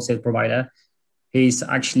he's a wholesale provider, he's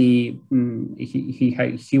actually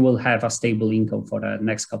he will have a stable income for the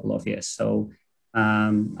next couple of years. So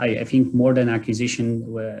I think more than acquisition,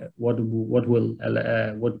 what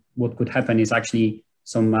could happen is actually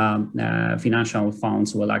some financial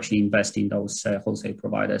funds will actually invest in those wholesale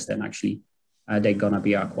providers. Then actually they're gonna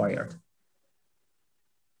be acquired.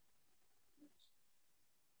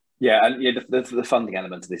 Yeah, and the funding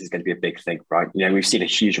element of this is going to be a big thing, right? We've seen a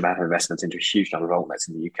huge amount of investment into a huge number of altnets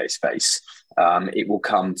in the UK space. It will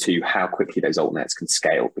come to how quickly those altnets can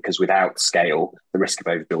scale, because without scale, the risk of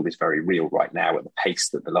overbuild is very real right now at the pace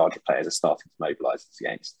that the larger players are starting to mobilise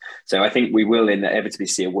against. So I think we will inevitably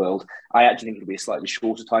see a world. I actually think it'll be a slightly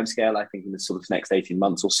shorter timescale. I think in the sort of next 18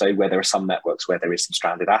 months or so, where there are some networks where there is some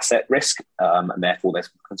stranded asset risk, and therefore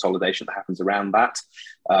there's consolidation that happens around that.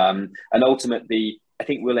 And ultimately, I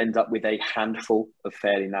think we'll end up with a handful of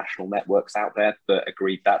fairly national networks out there, but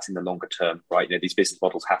agreed, that's in the longer term, right? These business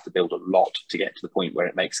models have to build a lot to get to the point where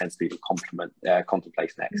it makes sense to even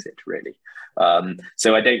contemplate an exit, really.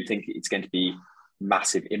 So I don't think it's going to be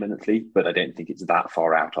massive imminently, but I don't think it's that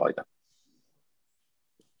far out either.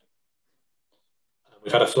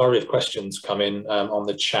 We've had a flurry of questions come in on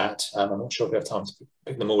the chat. I'm not sure if we have time to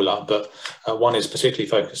pick them all up, but one is particularly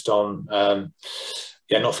focused on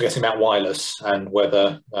not forgetting about wireless and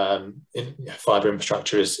whether fibre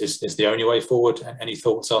infrastructure is the only way forward. Any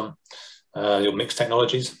thoughts on your mixed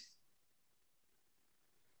technologies?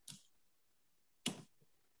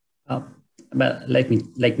 But let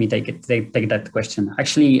me take that question.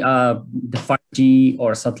 Actually, the 5G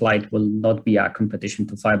or satellite will not be a competition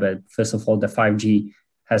to fibre. First of all, the 5G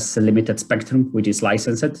has a limited spectrum, which is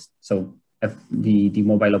licensed, so the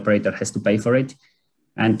mobile operator has to pay for it.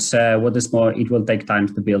 And what is more, it will take time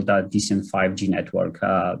to build a decent 5G network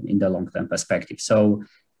in the long-term perspective. So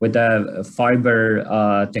with the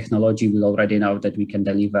fiber technology, we already know that we can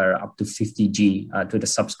deliver up to 50G to the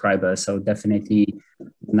subscriber. So definitely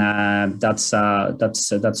that's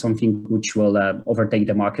something which will overtake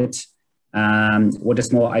the market. What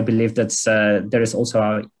is more, I believe that there is also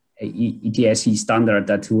a ETSE standard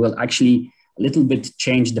that will actually a little bit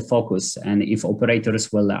change the focus, and if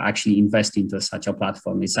operators will actually invest into such a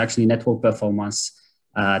platform, it's actually network performance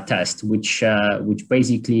test, which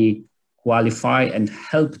basically qualify and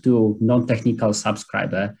help to non-technical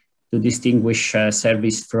subscriber to distinguish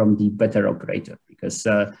service from the better operator, because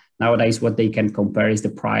nowadays what they can compare is the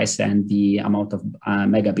price and the amount of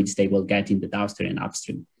megabits they will get in the downstream and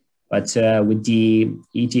upstream. But with the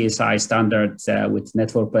ETSI standard, with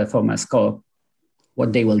network performance score,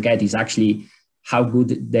 what they will get is actually how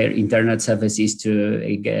good their internet service is to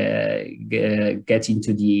get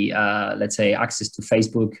into the, let's say, access to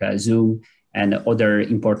Facebook, Zoom, and other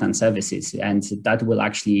important services. And that will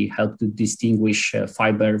actually help to distinguish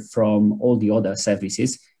fiber from all the other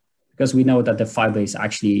services, because we know that the fiber is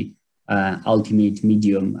actually ultimate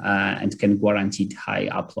medium and can guarantee high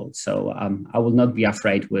upload. So I will not be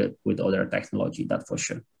afraid with other technology, that for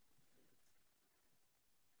sure.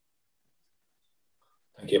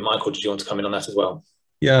 Thank you. Michael, did you want to come in on that as well?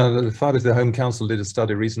 Yeah, the Fibre to the Home Council did a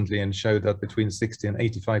study recently and showed that between 60 and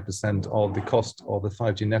 85% of the cost of the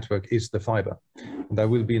 5G network is the fiber. And there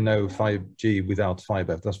will be no 5G without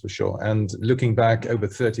fiber, that's for sure. And looking back over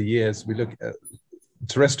 30 years, we look at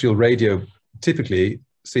terrestrial radio typically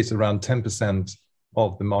sits around 10%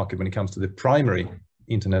 of the market when it comes to the primary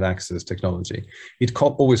internet access technology. It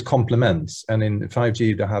always complements, and in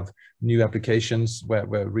 5G they have new applications where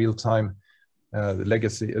real-time the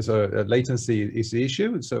legacy is latency is the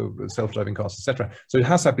issue, so self-driving cars, etc. So it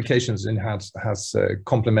has applications and has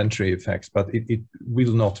complementary effects, but it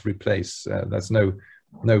will not replace. There's no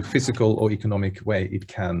physical or economic way it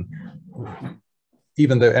can.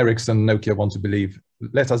 Even though Ericsson, Nokia want to believe,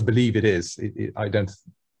 let us believe it is. I don't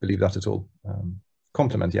believe that at all.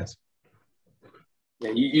 Complement, yes.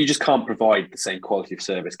 Yeah, you just can't provide the same quality of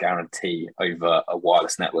service guarantee over a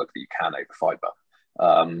wireless network that you can over fiber.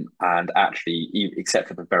 And actually, except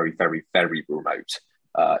for the very, very, very remote,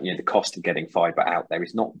 the cost of getting fiber out there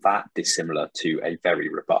is not that dissimilar to a very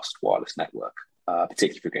robust wireless network,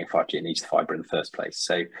 particularly if you're going 5G and needs the fiber in the first place.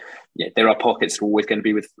 So, yeah, there are pockets that are always going to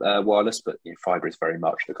be with wireless, but fiber is very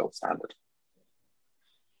much the gold standard.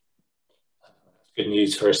 Good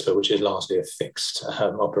news for ISPA, which is largely a fixed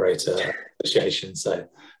operator association. So,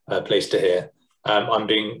 pleased to hear. I'm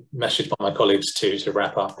being messaged by my colleagues to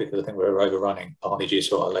wrap up because I think we're overrunning, partly due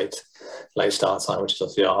to our late start time, which is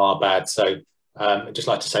obviously our bad. So I'd just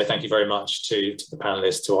like to say thank you very much to the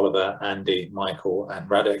panelists, to Oliver, Andy, Michael and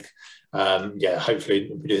Radek. Yeah, hopefully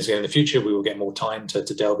if we do this again in the future, we will get more time to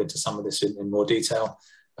delve into some of this in more detail.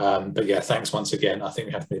 But yeah, thanks once again. I think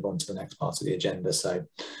we have to move on to the next part of the agenda. So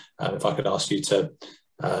if I could ask you to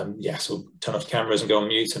so turn off the cameras and go on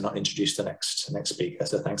mute and not introduce the next speaker.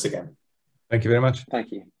 So thanks again. Thank you very much.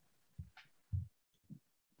 Thank you.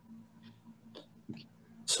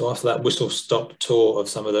 So after that whistle-stop tour of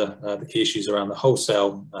some of the key issues around the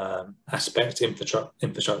wholesale aspect,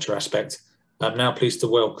 infrastructure aspect, I'm now pleased to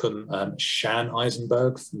welcome Shan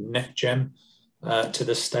Eisenberg from Netgem to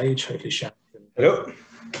the stage. Hopefully, Shan. Hello.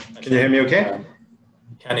 Can you hear me okay?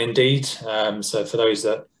 Can indeed. So for those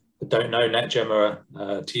that don't know, Netgem are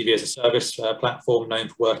a TV as a service platform known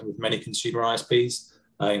for working with many consumer ISPs,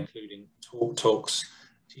 including TalkTalk's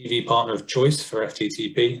TV partner of choice for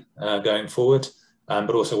FTTP going forward,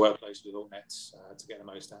 but also work closely with altnets to get the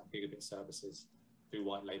most out of gigabit services through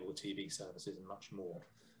white label TV services and much more.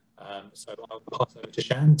 So I'll pass over to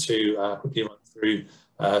Shan to quickly run through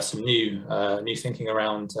some new thinking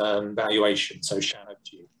around valuation. So Shan, over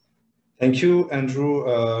to you. Thank you,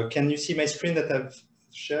 Andrew. Can you see my screen that I've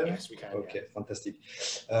shared? Yes, we can. Okay, yeah. Fantastic.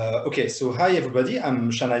 Okay, so hi everybody,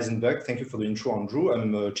 I'm Shan Eisenberg. Thank you for the intro, Andrew.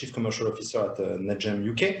 I'm a Chief Commercial Officer at Netgem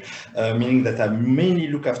UK, meaning that I mainly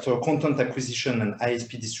look after content acquisition and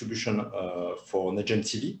ISP distribution for Netgem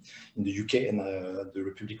TV in the UK and the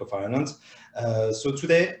Republic of Ireland. So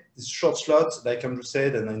today, this short slot, like Andrew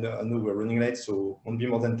said, and I know we're running late, so won't be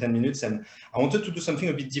more than 10 minutes. And I wanted to do something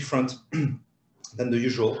a bit different than the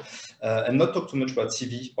usual, and not talk too much about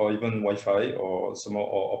TV or even Wi-Fi or some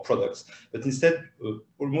or products, but instead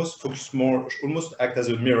almost act as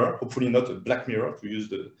a mirror, hopefully not a black mirror, to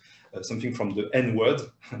use something from the N word,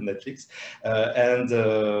 Netflix, and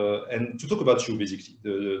to talk about you basically,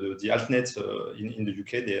 the Altnet in the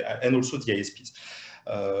UK, and also the ISPs.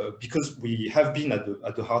 Because we have been at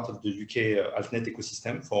the heart of the UK Altnet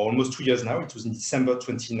ecosystem for almost 2 years now. It was in December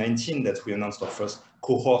 2019 that we announced our first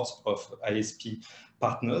cohort of ISP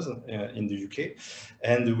partners in the UK.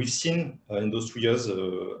 And we've seen in those 2 years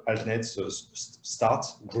Altnets start,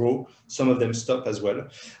 grow, some of them stop as well.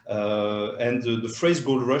 And the phrase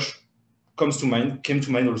gold rush came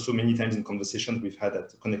to mind also many times in conversations we've had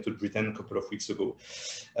at Connected Britain a couple of weeks ago.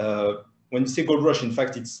 when you say gold rush, in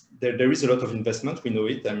fact, there is a lot of investment. We know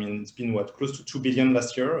it. I mean, it's been what, close to 2 billion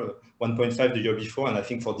last year, 1.5 the year before, and I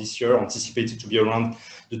think for this year anticipated to be around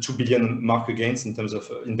the 2 billion mark again in terms of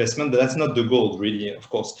investment. But that's not the goal, really. Of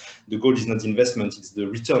course, the goal is not the investment; it's the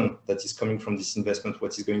return that is coming from this investment.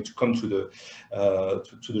 What is going to come to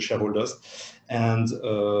the shareholders, and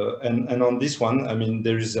on this one, I mean,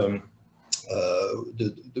 there is.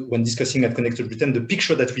 When discussing at Connected Britain, the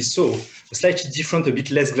picture that we saw was slightly different, a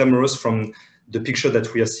bit less glamorous from the picture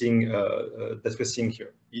that we are seeing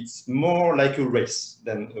here. It's more like a race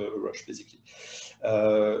than a rush, basically.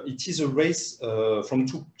 It is a race from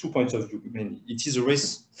two points of view, mainly. It is a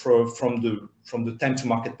race from the time to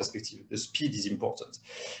market perspective. The speed is important.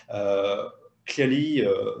 Clearly,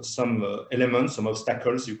 some elements, some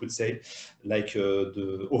obstacles, you could say, like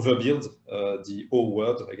the overbuild, the O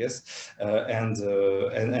word, I guess, and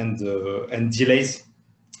delays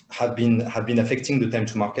have been affecting the time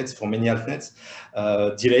to market for many altnets.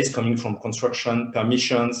 Delays coming from construction,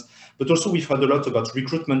 permissions, but also we've heard a lot about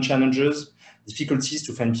recruitment challenges, difficulties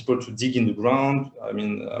to find people to dig in the ground. I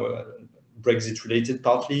mean, Brexit related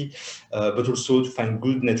partly, but also to find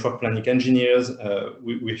good network planning engineers.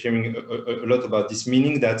 We're hearing a lot about this,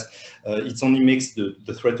 meaning that it only makes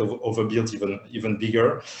the threat of overbuild even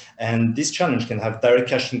bigger. And this challenge can have direct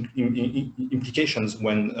cash implications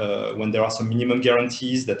when there are some minimum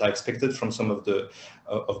guarantees that are expected from some of the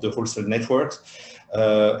wholesale networks.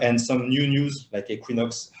 And some new news like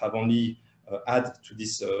Equinox have only add to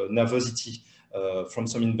this nervosity from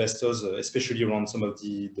some investors, especially around some of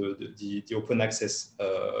the open access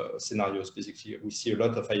scenarios. Basically, we see a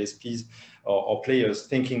lot of ISPs or players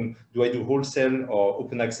thinking, do I do wholesale or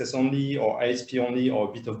open access only, or ISP only, or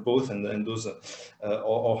a bit of both, and those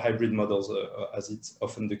or hybrid models, as it's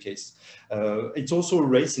often the case. It's also a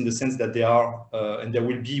race in the sense that there are and there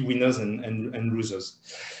will be winners and losers.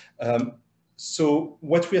 So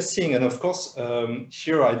what we are seeing, and of course,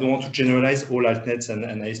 here I don't want to generalize all altnets and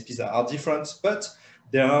ISPs are different, but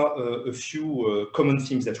there are a few common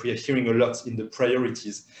themes that we are hearing a lot in the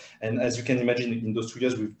priorities. And as you can imagine, in those 2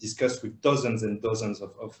 years, we've discussed with dozens and dozens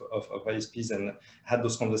of ISPs and had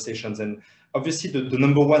those conversations. And obviously, the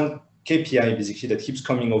number one KPI basically that keeps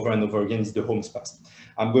coming over and over again is the homes passed.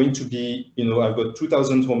 I'm going to be, I've got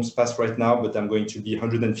 2,000 homes passed right now, but I'm going to be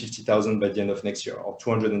 150,000 by the end of next year, or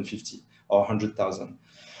 250 or 100,000.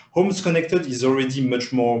 Homes connected is already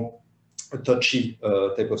much more a touchy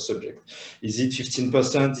type of subject. Is it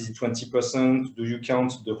 15%? Is it 20%? Do you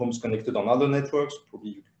count the homes connected on other networks?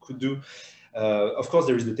 Probably you could do. Of course,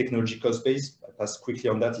 there is the technology cost base. I pass quickly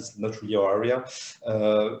on that. It's not really our area.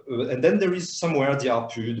 And then there is somewhere the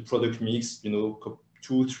ARPU, the product mix,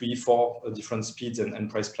 2, 3, 4 different speeds and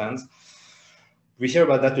price plans. We hear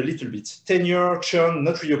about that a little bit. 10-year churn,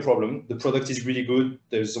 not really a problem. The product is really good.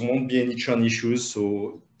 There won't be any churn issues.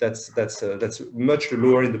 So that's much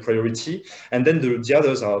lower in the priority. And then the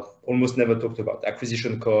others are almost never talked about.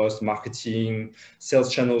 Acquisition cost, marketing,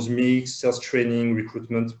 sales channels mix, sales training,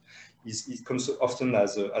 recruitment. It comes often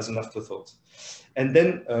as an afterthought. And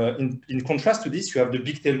then in contrast to this, you have the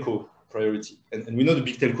big telco priority. And we know the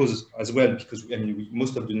big telcos as well, because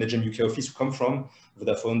most of the Netgem UK office come from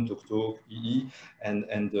Vodafone, TalkTalk, EE, and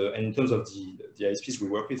in terms of the ISPs we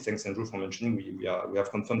work with, thanks Andrew for mentioning, we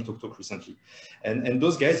have confirmed TalkTalk recently. And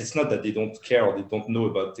those guys, it's not that they don't care or they don't know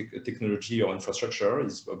about technology or infrastructure.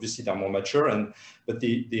 It's obviously they're more mature, but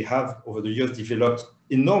they have over the years developed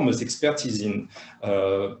enormous expertise in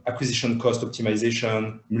acquisition cost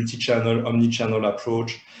optimization, multi-channel, omni-channel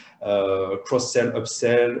approach, cross-sell,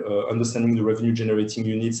 upsell, understanding the revenue generating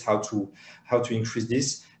units, how to increase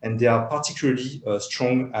this. And they are particularly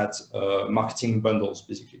strong at marketing bundles,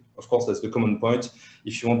 basically. Of course, that's the common point.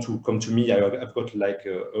 If you want to come to me, I've got like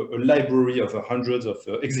a library of hundreds of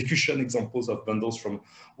execution examples of bundles from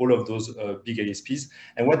all of those big ISPs.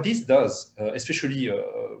 And what this does, especially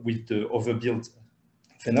with the overbuild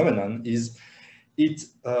phenomenon, is it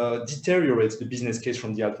deteriorates the business case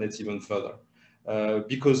from the altnet even further.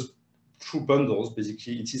 Because through bundles,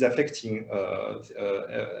 basically, it is affecting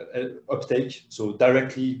uptake. So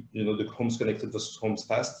directly, the homes connected versus homes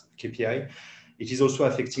passed KPI. It is also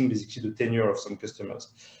affecting basically the tenure of some customers.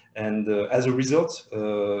 And as a result,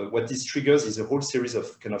 what this triggers is a whole series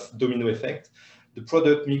of kind of domino effect. The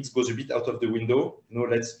product mix goes a bit out of the window.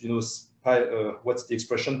 What's the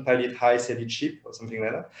expression? Pile it high, sell it cheap, or something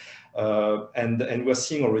like that. And we're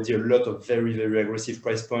seeing already a lot of very, very aggressive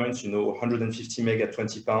price points. 150 meg at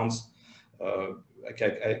 £20. I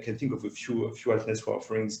can think of a few altnets who are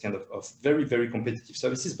offering this kind of very, very competitive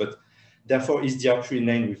services. But therefore, is the ARPU in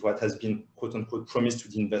line with what has been quote unquote promised to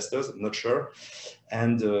the investors? I'm not sure.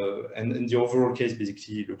 And the overall case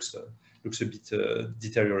basically looks looks a bit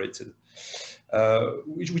deteriorated.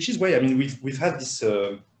 Which is why, I mean, we've had this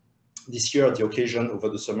this year the occasion over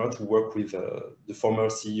the summer to work with the former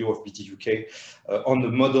CEO of BT UK on the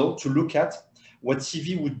model to look at what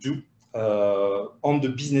TV would do on the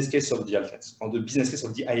business case of the Alldritt, on the business case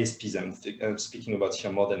of the ISPs. I'm speaking about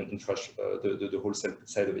here more than the wholesale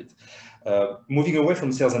side of it. Moving away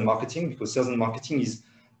from sales and marketing, because sales and marketing is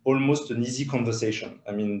almost an easy conversation.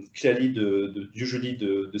 I mean, clearly, usually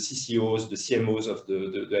the CCOs, the CMOs of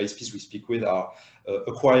the ISPs we speak with are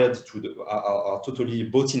acquired are totally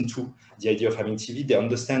bought into the idea of having TV. They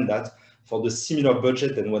understand that for the similar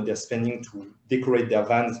budget than what they're spending to decorate their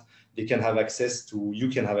vans, they can have access to, you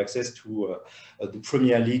can have access to the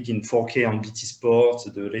Premier League in 4K on BT Sport,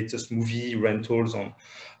 the latest movie rentals on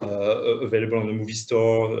available on the movie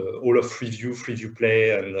store, all of Freeview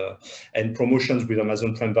Play, and promotions with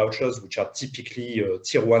Amazon Prime vouchers, which are typically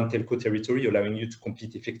tier 1 telco territory, allowing you to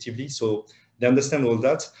compete effectively. So they understand all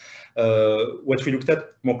that. What we looked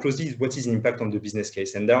at more closely is what is the impact on the business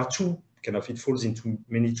case. And there are two, kind of, it falls into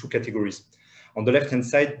two categories. On the left-hand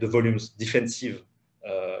side, the volumes, defensive.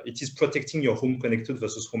 It is protecting your home connected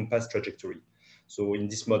versus home pass trajectory. So in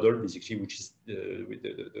this model, basically, which is with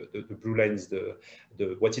the blue line is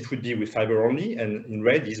what it would be with fiber only, and in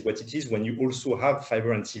red is what it is when you also have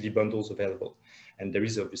fiber and TV bundles available. And there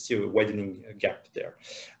is obviously a widening gap there.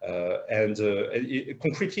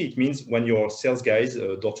 Concretely, it means when your sales guys,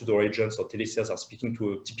 door-to-door agents or telesales are speaking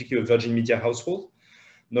to typically a Virgin Media household,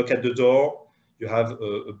 knock at the door, you have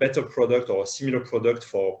a better product or a similar product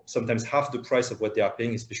for sometimes half the price of what they are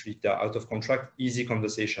paying, especially if they're out of contract, easy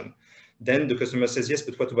conversation. Then the customer says, yes,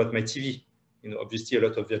 but what about my TV? You know, obviously a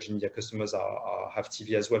lot of Virgin Media customers have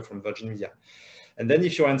TV as well from Virgin Media. And then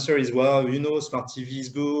if your answer is, well, you know, smart TV is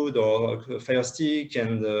good or Fire Stick,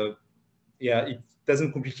 and yeah, it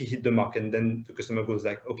doesn't completely hit the mark. And then the customer goes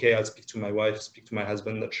like, okay, I'll speak to my wife, speak to my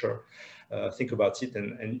husband, not sure. Think about it.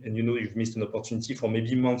 And you know, you've missed an opportunity for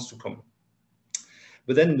maybe months to come.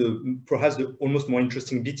 But then perhaps the almost more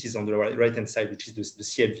interesting bit is on the right-hand side, which is the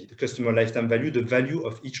CLV, the customer lifetime value, the value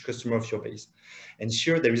of each customer of your base. And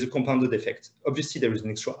here there is a compounded effect. Obviously, there is an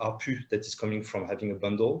extra ARPU that is coming from having a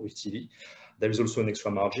bundle with TV. There is also an extra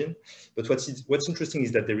margin. But what's interesting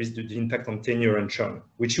is that there is the impact on tenure and churn,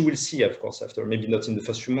 which you will see, of course, after, maybe not in the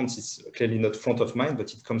first few months. It's clearly not front of mind,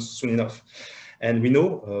 but it comes soon enough. And we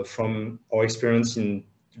know from our experience in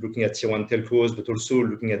looking at tier 1 telcos, but also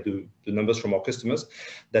looking at the numbers from our customers,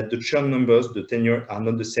 that the churn numbers, the tenure are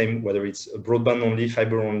not the same, whether it's a broadband only,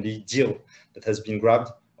 fiber only deal that has been grabbed,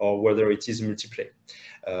 or whether it is multi-play.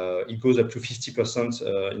 It goes up to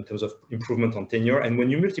 50% in terms of improvement on tenure. And when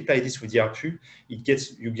you multiply this with the ARPU,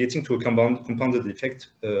 you're getting to a compounded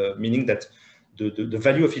effect, meaning that the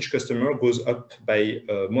value of each customer goes up by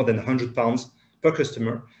more than £100 per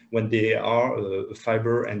customer when they are a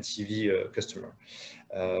fiber and TV customer.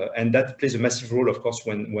 And that plays a massive role, of course,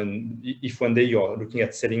 if one day you're looking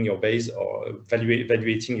at selling your base or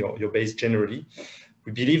evaluating your base generally.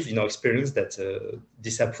 We believe in our experience that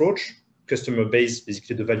this approach, customer base,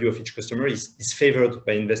 basically the value of each customer, is favored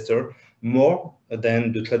by investor more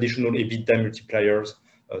than the traditional EBITDA multipliers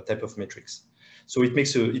type of metrics. So it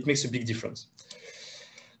makes a big difference.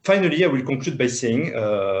 Finally, I will conclude by saying,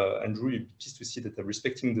 Andrew, you're pleased to see that I'm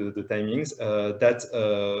respecting the timings,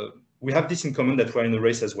 that we have this in common, that we're in a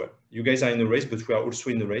race as well. You guys are in a race, but we are also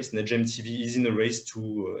in a race. Netgem TV is in a race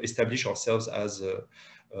to establish ourselves as a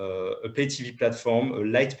pay TV platform, a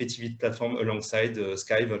light pay TV platform alongside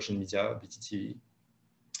Sky, Virgin Media, BT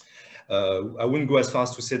TV. I wouldn't go as far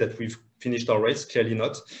as to say that we've finished our race, clearly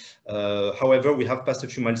not. However, we have passed a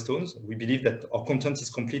few milestones. We believe that our content is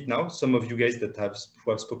complete now. Some of you guys who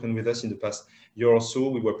have spoken with us in the past year or so,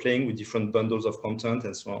 we were playing with different bundles of content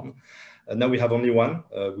and so on. Now we have only one,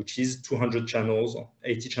 which is 200 channels,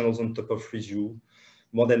 80 channels on top of Freeview,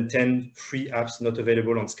 more than 10 free apps not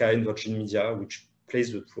available on Sky and Virgin Media, which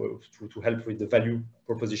plays to help with the value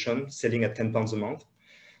proposition, selling at £10 a month.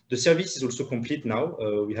 The service is also complete now.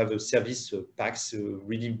 We have a service packs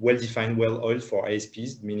really well-defined, well-oiled for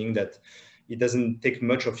ISPs, meaning that it doesn't take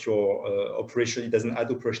much of your operation. It doesn't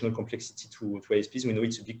add operational complexity to ISPs. We know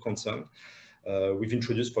it's a big concern. We've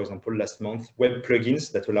introduced, for example, last month, web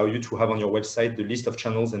plugins that allow you to have on your website the list of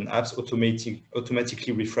channels and apps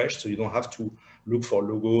automatically refreshed, so you don't have to look for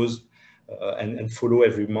logos and follow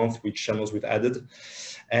every month which channels we've added.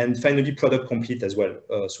 And finally, product complete as well.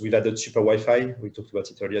 So we've added super Wi-Fi. We talked about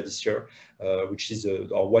it earlier this year, which is our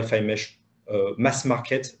Wi-Fi mesh mass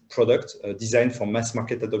market product designed for mass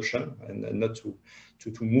market adoption and not to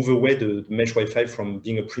move away the mesh Wi-Fi from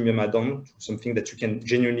being a premium add-on to something that you can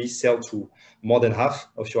genuinely sell to more than half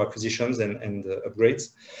of your acquisitions and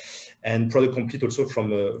upgrades. and product complete also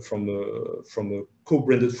from a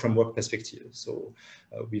co-branded framework perspective. So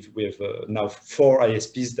we have now 4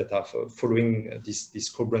 ISPs that are following this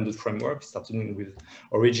co-branded framework, starting with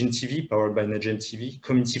Origin TV, powered by Netgem TV,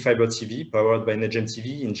 Community Fibre TV, powered by Netgem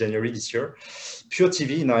TV in January this year, Pure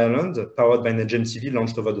TV in Ireland, powered by Netgem TV,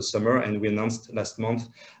 launched over the summer, and we announced last month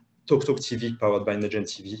TalkTalk TV, powered by Netgem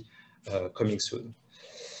TV, coming soon.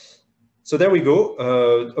 So there we go.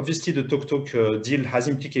 Obviously, the TalkTalk deal has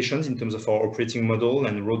implications in terms of our operating model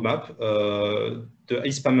and roadmap. The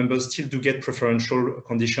ISPA members still do get preferential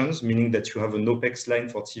conditions, meaning that you have an OPEX line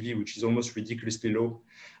for TV, which is almost ridiculously low,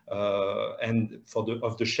 and for the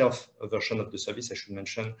off-the-shelf version of the service, I should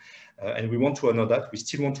mention. And we want to honor that. We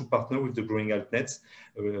still want to partner with the growing altnets.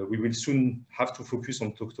 We will soon have to focus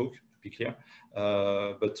on TalkTalk, to be clear,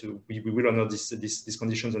 but we will honor these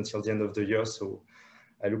conditions until the end of the year. So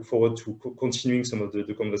I look forward to continuing some of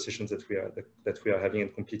the conversations that we are having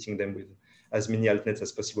and completing them with as many altnets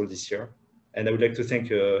as possible this year. And I would like to thank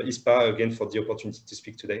ISPA again for the opportunity to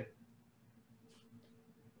speak today.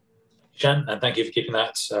 Shan, and thank you for keeping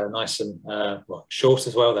that nice and well, short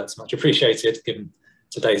as well. That's much appreciated given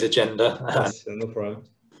today's agenda. Yes, no problem.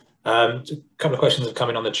 A couple of questions have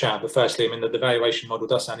come in on the chat, but firstly, I mean, the valuation model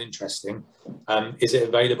does sound interesting. Is it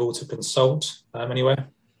available to consult anywhere?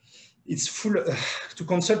 It's full to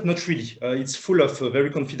consult, not really. It's full of very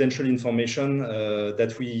confidential information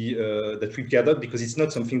that we've gathered, because it's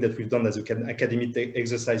not something that we've done as an academic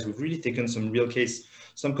exercise. We've really taken some real case,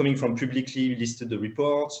 some coming from publicly listed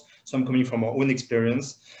reports, some coming from our own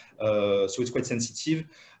experience. So it's quite sensitive.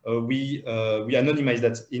 We anonymize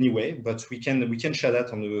that anyway, but we can share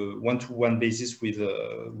that on a one-to-one basis with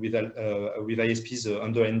ISPs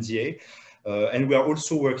under NDA. And we are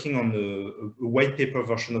also working on a white paper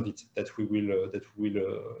version of it that we will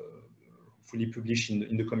fully publish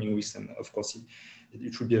in the coming weeks, and of course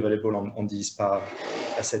it will be available on the ISPA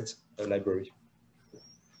asset library.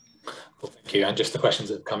 Well, thank you. And just the questions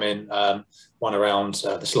that have come in, one around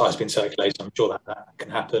the slides being circulated, I'm sure that can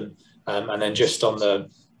happen, and then just on the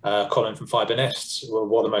column from Fibre Nests,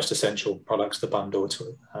 what are the most essential products to bundle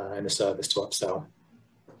in the service to upsell?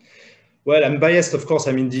 Well, I'm biased, of course.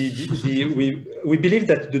 I mean, we believe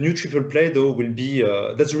that the new triple play, though, will be,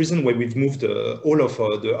 that's the reason why we've moved all of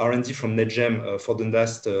the R&D from Netgem for the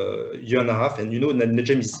last year and a half. And you know,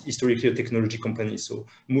 Netgem is historically a technology company, so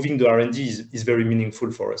moving the R&D is very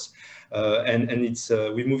meaningful for us. And it's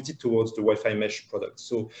we moved it towards the Wi-Fi mesh product.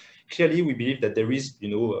 So clearly, we believe that there is, you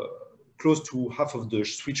know, close to half of the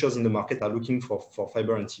switchers in the market are looking for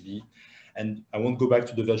fiber and TV. And I won't go back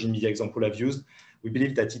to the Virgin Media example I've used. We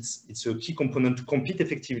believe that it's a key component to compete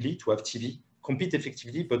effectively, to have TV, compete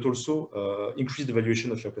effectively, but also increase the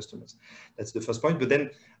valuation of your customers. That's the first point. But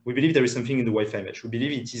then we believe there is something in the Wi-Fi mesh. We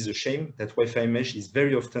believe it is a shame that Wi-Fi mesh is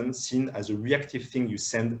very often seen as a reactive thing. You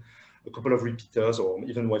send a couple of repeaters or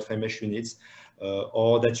even Wi-Fi mesh units,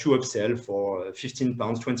 or that you upsell for 15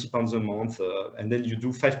 pounds, 20 pounds a month, and then you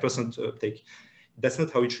do 5% uptake. That's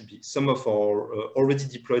not how it should be. Some of our already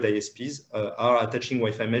deployed ISPs are attaching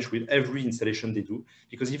Wi-Fi mesh with every installation they do,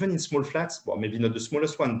 because even in small flats, well, maybe not the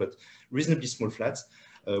smallest one, but reasonably small flats,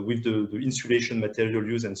 with the insulation material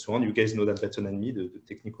used and so on, you guys know that better than me, the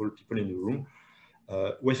technical people in the room,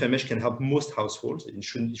 Wi-Fi mesh can help most households. It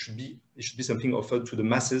should be something offered to the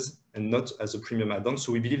masses and not as a premium add-on.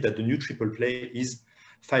 So we believe that the new triple play is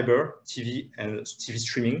fiber, TV, and TV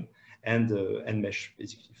streaming, and mesh,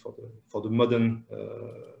 basically, for the modern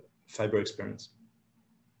fiber experience.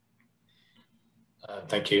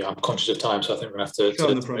 Thank you. I'm conscious of time, so I think we're going to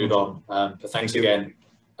have to move on. But thanks again.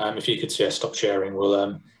 If you could stop sharing,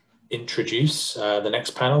 we'll introduce the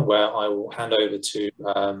next panel, where I will hand over to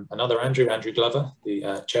another Andrew Glover,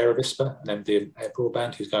 the chair of ISPA, and then the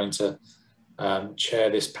broadband, who's going to chair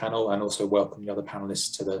this panel and also welcome the other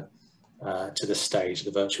panelists to the stage, the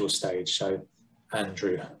virtual stage. So,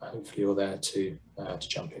 Andrew, hopefully you're there to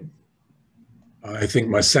jump in. I think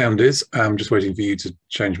my sound is. I'm just waiting for you to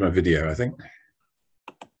change my video, I think.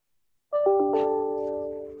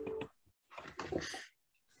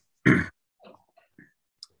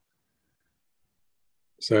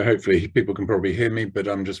 So hopefully people can probably hear me, but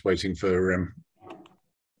I'm just waiting for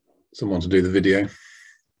someone to do the video.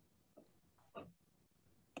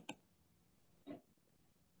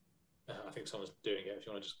 I think someone's doing it. If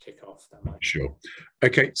you want to just kick off, that might. Sure.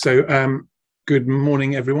 Okay, so good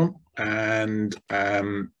morning, everyone. And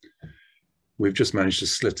we've just managed to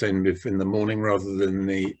slit in the morning rather than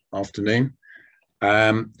the afternoon.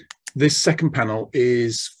 This second panel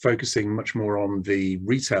is focusing much more on the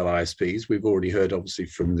retail ISPs. We've already heard, obviously,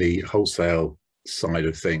 from the wholesale side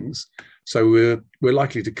of things. So we're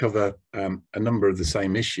likely to cover a number of the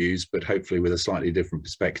same issues, but hopefully with a slightly different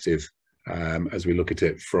perspective as we look at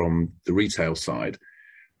it from the retail side.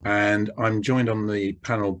 And I'm joined on the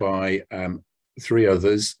panel by three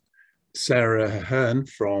others: Sarah Ahern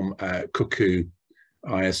from Cuckoo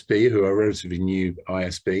ISP, who are a relatively new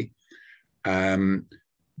ISP,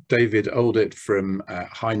 David Alldritt from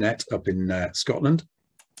HighNet up in Scotland,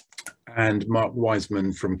 and Mark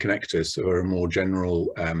Wiseman from Connectus, who are a more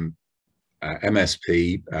general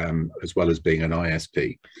MSP, as well as being an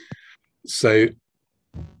ISP. So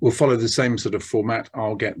we'll follow the same sort of format.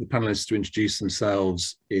 I'll get the panelists to introduce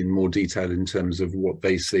themselves in more detail in terms of what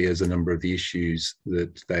they see as a number of the issues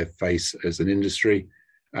that they face as an industry.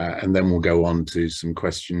 And then we'll go on to some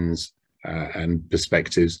questions and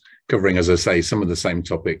perspectives, covering, as I say, some of the same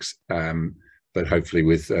topics, but hopefully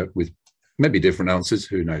with maybe different answers.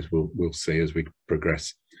 Who knows? We'll see as we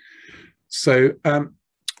progress. So,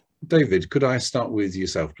 David, could I start with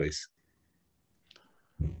yourself, please?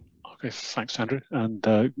 Okay, thanks, Andrew, and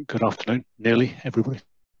good afternoon, nearly everybody.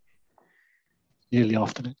 Nearly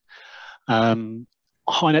afternoon.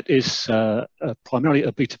 HighNet is primarily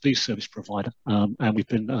a B2B service provider, and we've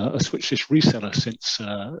been a switchlist reseller since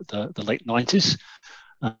the late 90s.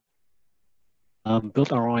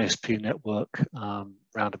 Built our ISP network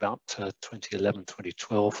around about 2011,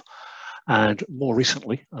 2012. And more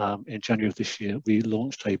recently, in January of this year, we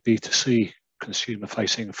launched a B2C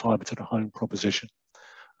consumer-facing fibre to the home proposition.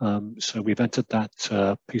 So we've entered that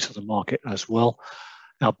piece of the market as well.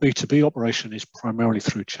 Our B2B operation is primarily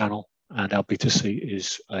through channel, and our B2C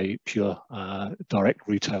is a pure direct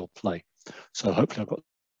retail play. So hopefully I've got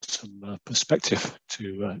some perspective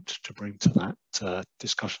to bring to that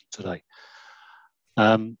discussion today.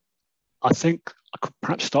 I think I could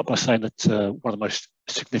perhaps start by saying that one of the most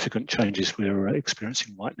significant changes we're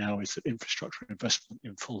experiencing right now is that infrastructure investment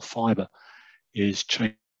in full fibre is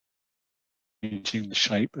changing the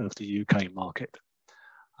shape of the UK market.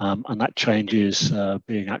 And that change is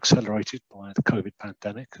being accelerated by the COVID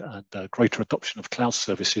pandemic and greater adoption of cloud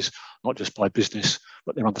services, not just by business,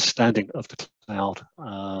 but their understanding of the cloud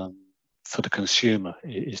for the consumer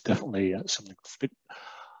is definitely something that's been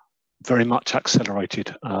very much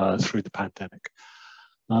accelerated through the pandemic.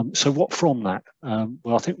 So what from that?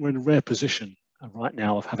 Well, I think we're in a rare position right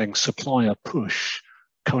now of having supplier push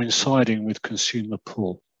coinciding with consumer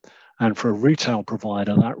pull. And for a retail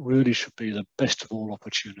provider, that really should be the best of all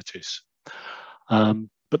opportunities.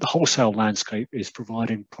 But the wholesale landscape is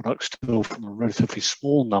providing products still from a relatively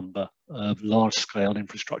small number of large-scale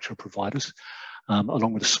infrastructure providers,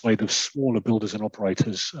 along with a swathe of smaller builders and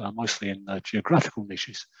operators, mostly in geographical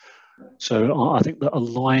niches. So I think that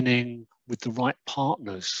aligning with the right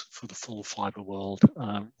partners for the full fibre world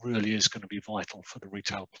really is going to be vital for the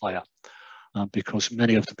retail player. Because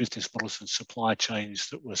many of the business models and supply chains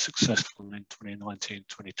that were successful in 2019,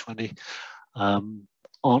 2020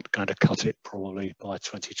 aren't going to cut it probably by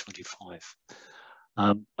 2025.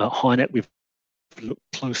 At HighNet, we've looked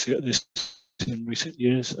closely at this in recent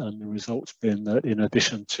years, and the result's been that in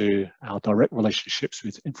addition to our direct relationships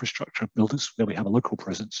with infrastructure builders, where we have a local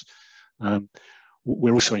presence,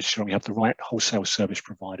 we're also ensuring we have the right wholesale service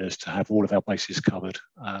providers to have all of our bases covered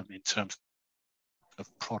in terms of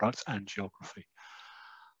product and geography.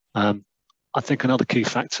 I think another key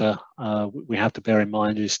factor we have to bear in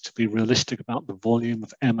mind is to be realistic about the volume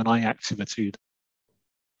of M&A activity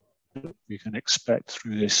that we can expect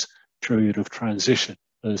through this period of transition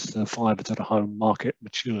as the fibre to the home market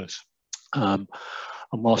matures. And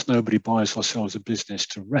whilst nobody buys or sells a business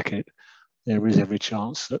to wreck it, there is every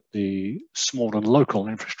chance that the small and local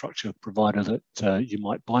infrastructure provider that you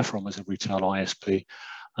might buy from as a retail ISP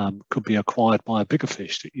could be acquired by a bigger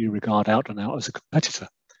fish that you regard out and out as a competitor.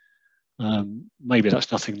 Maybe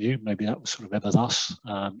that's nothing new. Maybe that was sort of ever thus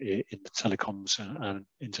in the telecoms and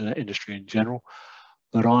internet industry in general.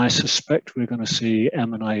 But I suspect we're going to see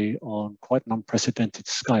M&A on quite an unprecedented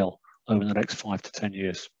scale over the next 5 to 10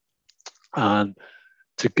 years. And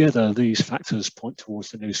together, these factors point towards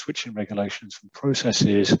the new switching regulations and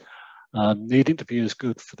processes needing to be as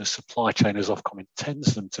good for the supply chain as Ofcom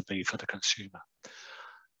intends them to be for the consumer.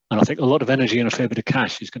 And I think a lot of energy and a fair bit of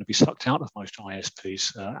cash is going to be sucked out of most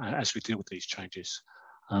ISPs as we deal with these changes.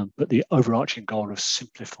 But the overarching goal of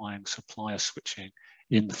simplifying supplier switching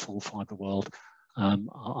in the full fibre world,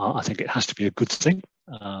 I think it has to be a good thing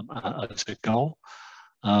as a goal,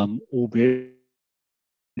 albeit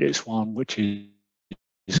it's one which is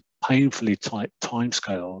painfully tight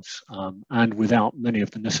timescales and without many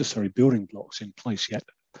of the necessary building blocks in place yet.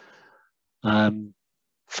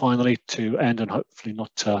 Finally, to end and hopefully not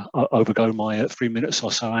overgo my 3 minutes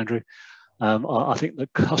or so, Andrew, I think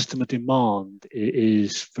that customer demand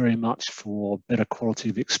is very much for better quality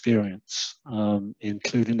of experience,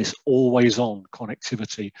 including this always-on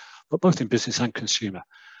connectivity, but both in business and consumer.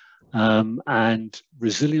 And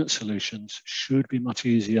resilient solutions should be much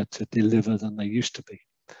easier to deliver than they used to be.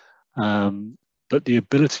 But the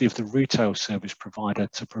ability of the retail service provider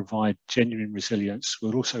to provide genuine resilience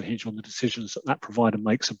will also hinge on the decisions that that provider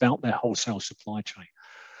makes about their wholesale supply chain.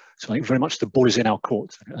 So I think very much the ball is in our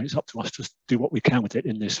court, and it's up to us to do what we can with it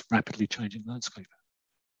in this rapidly changing landscape.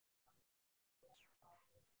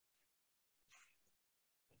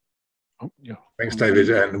 Oh, yeah. Thanks,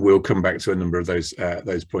 David, and we'll come back to a number of those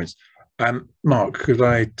points. Mark, could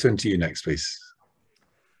I turn to you next, please?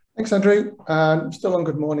 Thanks, Andrew. Still on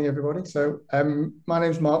good morning, everybody. So my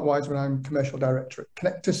name is Mark Wiseman. I'm Commercial Director at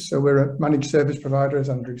Connectus. So we're a managed service provider, as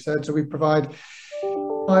Andrew said. So we provide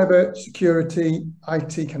fibre, security,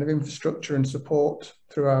 IT kind of infrastructure and support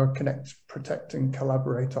through our Connect, Protect and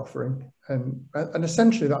Collaborate offering. And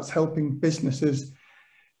essentially that's helping businesses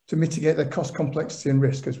to mitigate their cost complexity and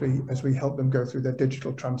risk as we help them go through their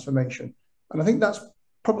digital transformation. And I think that's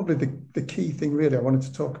probably the key thing really I wanted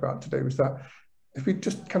to talk about today, was that if we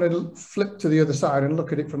just kind of flip to the other side and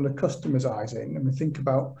look at it from the customer's eyes in, and we think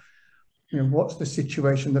about, what's the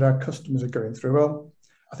situation that our customers are going through? Well,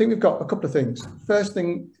 I think we've got a couple of things. First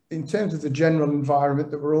thing, in terms of the general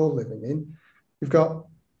environment that we're all living in, we've got,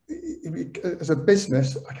 as a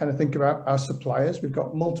business, I kind of think about our suppliers. We've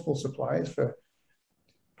got multiple suppliers for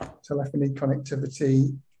telephony,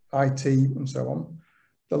 connectivity, IT, and so on.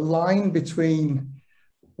 The line between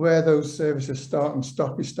where those services start and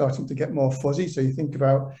stop is starting to get more fuzzy. So you think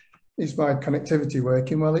about, is my connectivity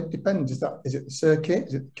working? Well, it depends. Is it the circuit?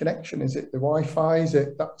 Is it the connection? Is it the Wi-Fi? Is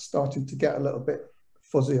it that's starting to get a little bit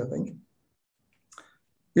fuzzy, I think.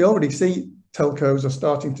 We already see telcos are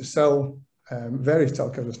starting to sell, various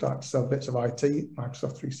telcos are starting to sell bits of IT,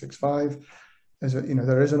 Microsoft 365.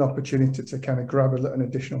 There is an opportunity to kind of grab an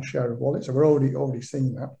additional share of wallet. So we're already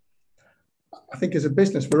seeing that. I think as a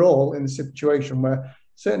business, we're all in a situation where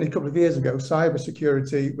certainly a couple of years ago,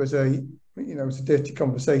 cybersecurity was it was a dirty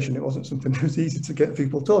conversation. It wasn't something that was easy to get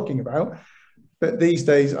people talking about. But these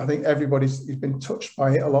days, I think everybody's been touched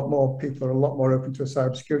by it a lot more. People are a lot more open to a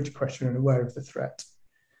cybersecurity question and aware of the threat.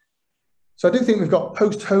 So I do think we've got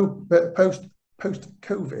post-COVID,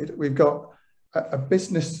 we've got a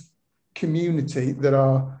business community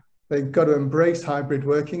they've got to embrace hybrid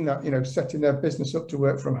working, that setting their business up to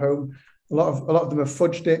work from home. A lot of them have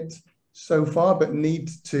fudged it so far, but need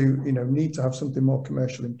to have something more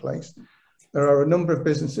commercial in place. There are a number of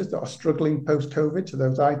businesses that are struggling post-COVID, so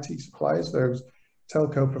those IT suppliers, those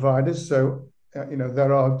telco providers. So,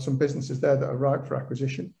 there are some businesses there that are ripe for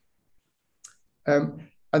acquisition. And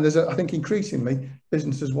I think increasingly,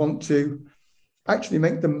 businesses want to actually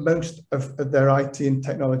make the most of their IT and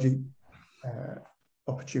technology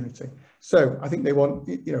opportunity. So I think they want,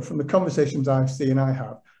 from the conversations I've seen I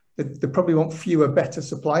have, they probably want fewer, better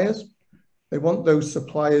suppliers. They want those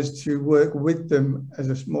suppliers to work with them as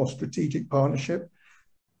a more strategic partnership,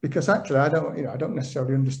 because actually I don't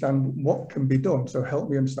necessarily understand what can be done. So help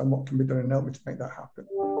me understand what can be done and help me to make that happen.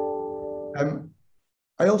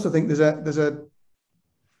 I also think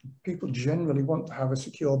people generally want to have a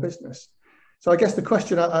secure business. So I guess the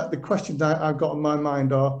questions I've got on my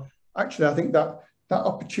mind are, actually, I think that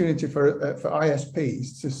opportunity for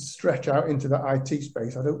ISPs to stretch out into the IT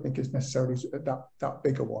space, I don't think is necessarily that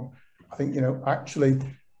big a one. I think, actually,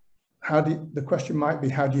 the question might be,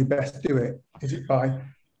 how do you best do it? Is it by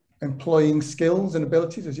employing skills and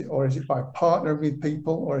abilities, or is it by partnering with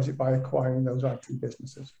people, or is it by acquiring those IT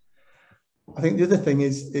businesses? I think the other thing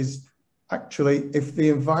is actually, if the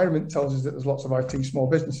environment tells us that there's lots of IT small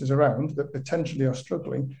businesses around that potentially are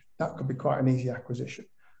struggling, that could be quite an easy acquisition.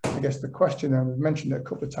 I guess the question, and we've mentioned it a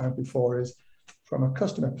couple of times before, is from a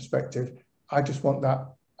customer perspective, I just want that.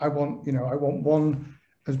 I want one,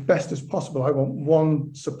 as best as possible, I want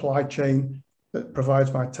one supply chain that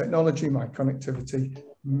provides my technology, my connectivity,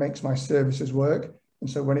 makes my services work. And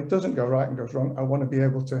so when it doesn't go right and goes wrong, I want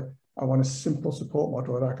a simple support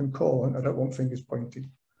model that I can call, and I don't want fingers pointed.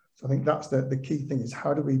 So I think that's the key thing, is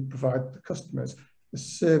how do we provide the customers the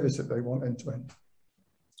service that they want end to end?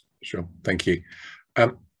 Sure, thank you.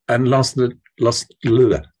 And last but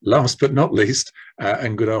not least,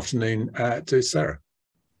 and good afternoon to Sarah.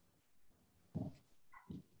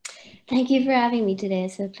 Thank you for having me today.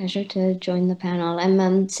 It's a pleasure to join the panel.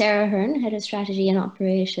 I'm Sarah Ahern, Head of Strategy and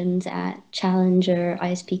Operations at Challenger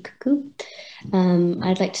ISP Cuckoo.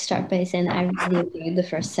 I'd like to start by saying that I really enjoyed the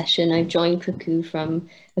first session. I joined Cuckoo from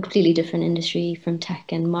a completely different industry, from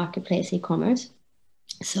tech and marketplace e-commerce.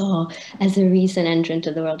 So as a recent entrant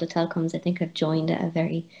to the world of telecoms, I think I've joined at a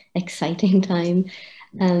very exciting time.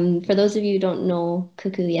 For those of you who don't know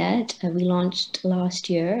Cuckoo yet, we launched last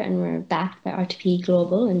year and we're backed by RTP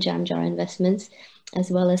Global and Jamjar Investments,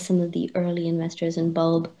 as well as some of the early investors in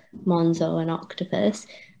Bulb, Monzo and Octopus.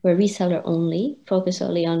 We're reseller only, focused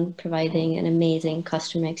solely on providing an amazing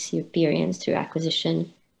customer experience through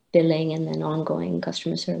acquisition, billing, and then ongoing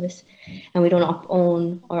customer service. And we don't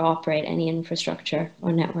own or operate any infrastructure or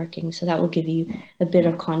networking. So that will give you a bit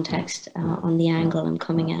of context on the angle I'm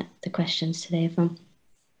coming at the questions today from.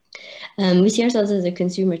 We see ourselves as a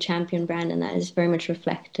consumer champion brand, and that is very much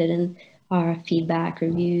reflected in our feedback,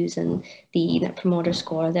 reviews, and the Net Promoter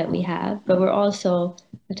Score that we have. But we're also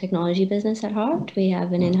a technology business at heart. We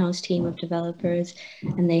have an in-house team of developers,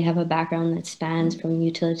 and they have a background that spans from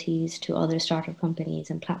utilities to other startup companies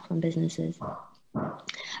and platform businesses.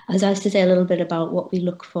 I was asked to say a little bit about what we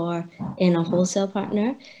look for in a wholesale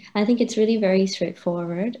partner. I think it's really very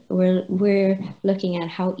straightforward. We're looking at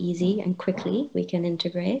how easy and quickly we can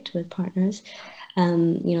integrate with partners.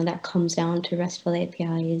 That comes down to RESTful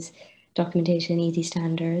APIs, documentation, easy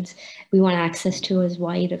standards. We want access to as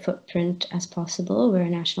wide a footprint as possible. We're a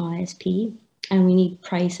national ISP, and we need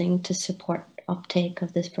pricing to support uptake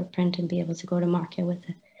of this footprint and be able to go to market with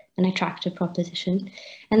an attractive proposition.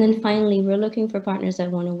 And then finally, we're looking for partners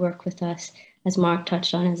that want to work with us, as Mark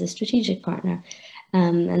touched on, as a strategic partner.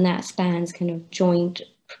 And that spans kind of joint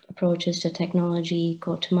approaches to technology,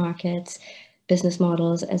 go-to-markets, business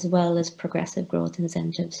models, as well as progressive growth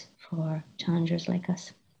incentives for challengers like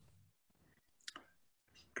us.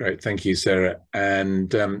 Great, thank you, Sarah. And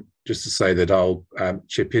just to say that I'll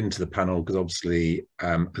chip into the panel, because obviously,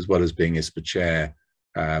 as well as being ISPA chair,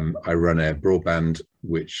 I run a broadband,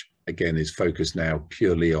 which again is focused now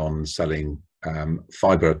purely on selling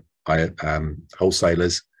fibre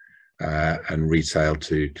wholesalers and retail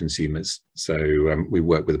to consumers. So we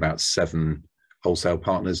work with about 7 wholesale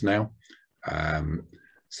partners now.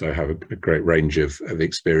 So I have a great range of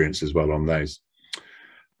experience as well on those.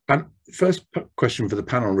 First question for the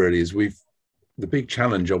panel really is the big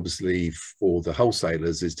challenge obviously for the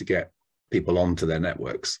wholesalers is to get people onto their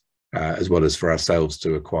networks, as well as for ourselves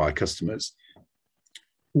to acquire customers.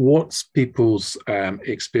 What's people's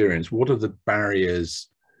experience? What are the barriers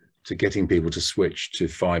to getting people to switch to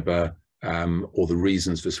fibre, or the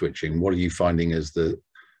reasons for switching? What are you finding as the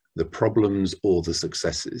problems or the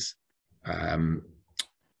successes?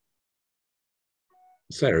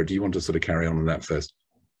 Sarah, do you want to sort of carry on that first?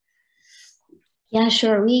 Yeah,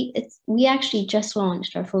 sure. We actually just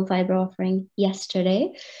launched our full fibre offering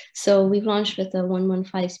yesterday. So we've launched with a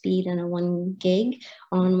 115 speed and a 1 gig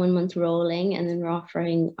on 1 month rolling, and then we're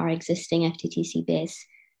offering our existing FTTC base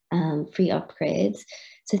free upgrades.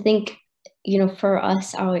 So I think, for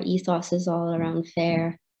us, our ethos is all around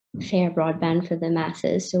fair broadband for the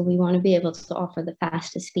masses. So we want to be able to offer the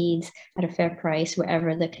fastest speeds at a fair price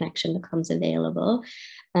wherever the connection becomes available.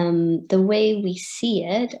 The way we see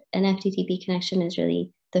it, an FTTP connection is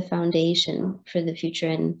really the foundation for the future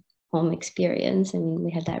in-home experience. I mean,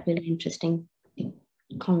 we had that really interesting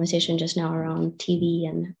conversation just now around TV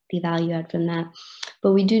and the value add from that.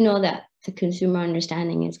 But we do know that the consumer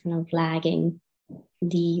understanding is kind of lagging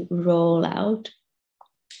the rollout,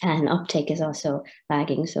 and uptake is also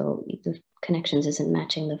lagging. So the connections isn't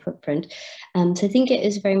matching the footprint. So I think it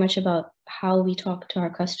is very much about how we talk to our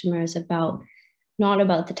customers about, not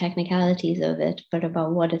about the technicalities of it, but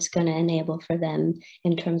about what it's going to enable for them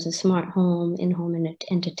in terms of smart home, in-home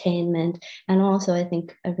entertainment. And also, I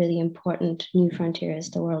think a really important new frontier is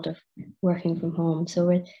the world of working from home. So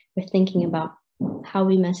we're thinking about how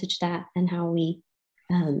we message that and how we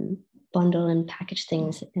bundle and package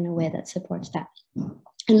things in a way that supports that.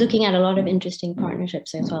 And looking at a lot of interesting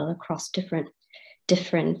partnerships as well across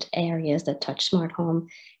different areas that touch smart home,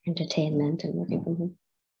 entertainment, and working from home.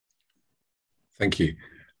 Thank you.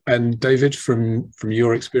 And David, from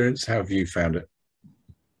your experience, how have you found it?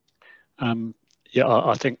 Yeah,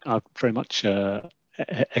 I think I very much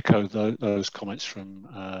echo those comments from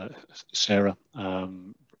Sarah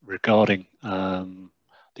regarding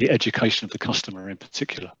the education of the customer in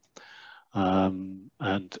particular.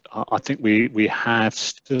 And I think we have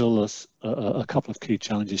still a couple of key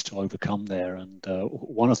challenges to overcome there. And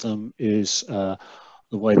one of them is the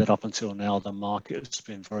way that up until now the market has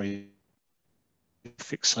been very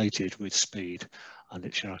fixated with speed, and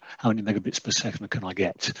it's how many megabits per second can I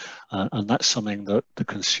get, and that's something that the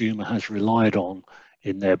consumer has relied on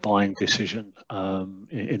in their buying decision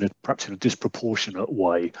perhaps in a disproportionate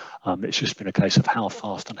way. It's just been a case of how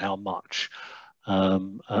fast and how much,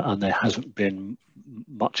 and there hasn't been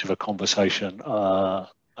much of a conversation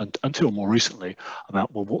until more recently,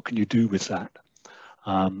 about, well, what can you do with that?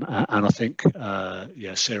 And I think,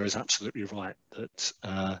 yeah, Sarah's absolutely right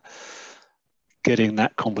that getting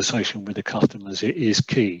that conversation with the customers is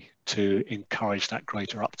key to encourage that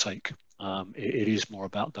greater uptake. It is more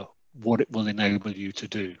about what it will enable you to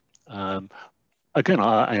do. Again,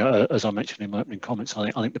 as I mentioned in my opening comments,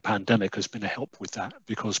 I think the pandemic has been a help with that,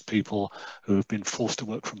 because people who have been forced to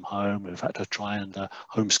work from home, who've had to try and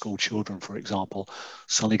homeschool children, for example,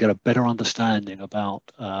 suddenly get a better understanding about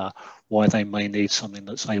why they may need something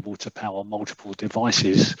that's able to power multiple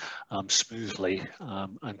devices smoothly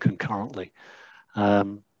and concurrently. I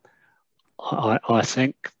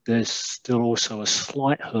think there's still also a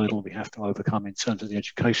slight hurdle we have to overcome in terms of the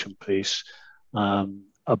education piece,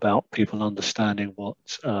 about people understanding what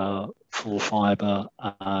full fibre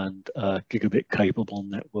and gigabit capable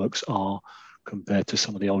networks are compared to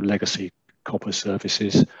some of the old legacy copper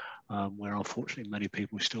services, where unfortunately many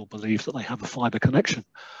people still believe that they have a fibre connection.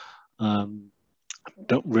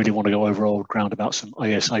 Don't really want to go over old ground about some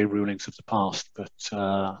ASA rulings of the past, but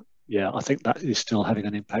yeah, I think that is still having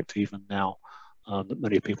an impact even now, that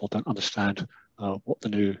many people don't understand what the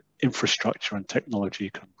new infrastructure and technology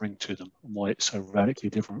can bring to them, and why it's so radically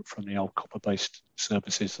different from the old copper-based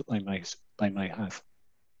services that they may have.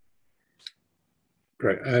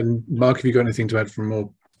 Great. And Mark, have you got anything to add from a more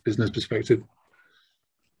business perspective?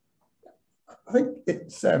 I think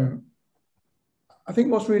it's. I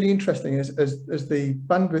think what's really interesting is as the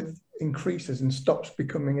bandwidth increases and stops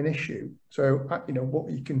becoming an issue. So you know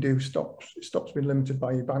what you can do stops being limited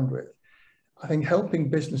by your bandwidth. I think helping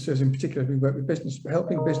businesses, in particular, we work with business, but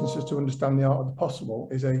helping businesses to understand the art of the possible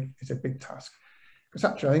is a big task. Because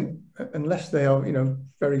actually, I think unless they are, you know,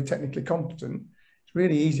 very technically competent, it's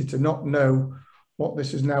really easy to not know what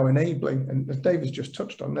this is now enabling. And as David's just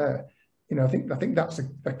touched on there, you know, I think that's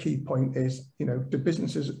a key point is, you know, do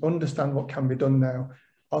businesses understand what can be done now?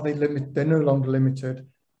 Are they limited? They're no longer limited.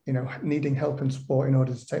 You know, needing help and support in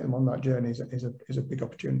order to take them on that journey is a big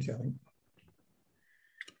opportunity, I think.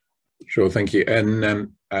 Sure, thank you. And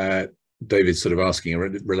David's sort of asking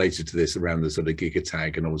related to this around the sort of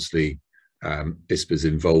gigatag, and obviously ISPA's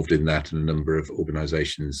involved in that, and a number of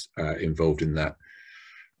organisations involved in that,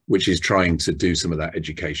 which is trying to do some of that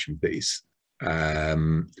education piece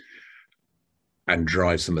and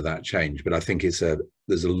drive some of that change. But I think there's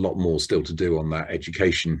a lot more still to do on that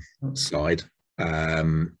education side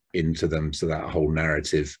into them, so that whole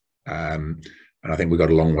narrative. And I think we've got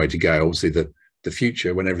a long way to go. Obviously, the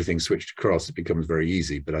future, when everything's switched across, it becomes very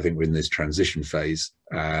easy. But I think we're in this transition phase.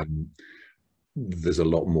 There's a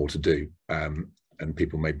lot more to do, and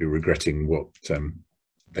people may be regretting what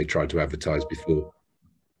they tried to advertise before.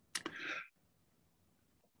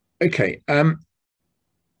 Okay. The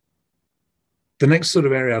next sort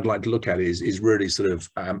of area I'd like to look at is really sort of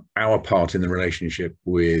our part in the relationship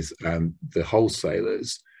with the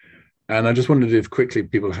wholesalers. And I just wondered if quickly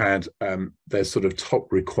people had their sort of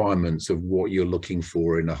top requirements of what you're looking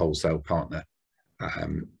for in a wholesale partner.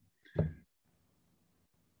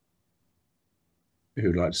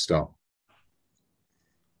 Who'd like to start?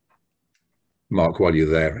 Mark, while you're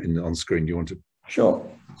there on screen, do you want to? Sure.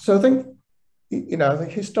 So I think, you know, I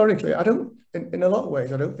think historically, in a lot of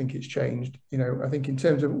ways, I don't think it's changed. You know, I think in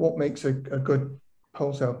terms of what makes a good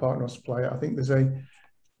wholesale partner or supplier, I think there's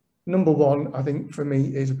number one, I think for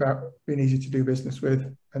me, is about being easy to do business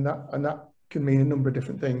with, and that can mean a number of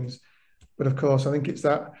different things. But of course, I think it's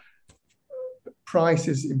that price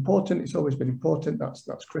is important. It's always been important.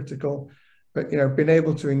 That's critical. But you know, being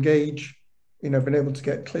able to engage, you know, being able to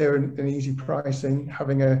get clear and easy pricing,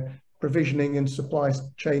 having a provisioning and supply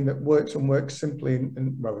chain that works simply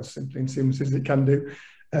and well, as simply and seamlessly as it can do,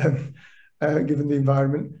 given the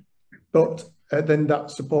environment. But then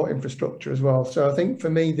that support infrastructure as well. So I think for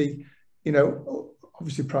me, you know,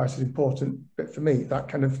 obviously price is important, but for me, that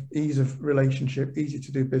kind of ease of relationship, easy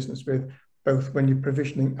to do business with, both when you're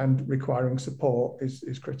provisioning and requiring support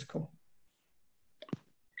is critical.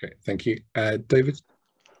 Okay, thank you. David?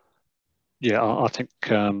 Yeah, I think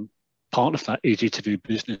part of that easy to do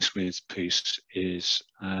business with piece is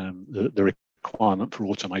the requirement for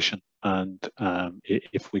automation. And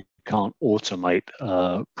if we can't automate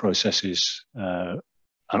processes, and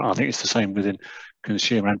I think it's the same within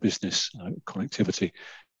consumer and business connectivity,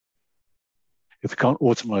 if we can't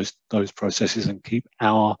automate those processes and keep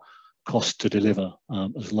our cost to deliver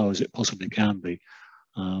as low as it possibly can be,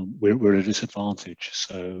 we're at a disadvantage.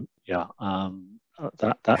 So yeah,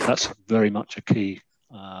 that's very much a key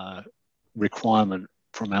requirement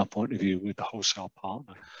from our point of view with the wholesale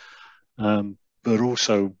partner. But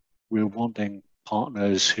also we're wanting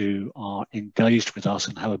partners who are engaged with us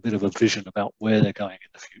and have a bit of a vision about where they're going in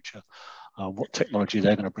the future, what technology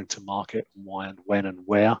they're going to bring to market, and why and when and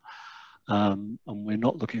where. And we're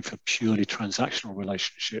not looking for purely transactional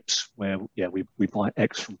relationships where, yeah, we buy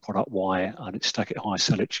X from product Y and it's stack it high,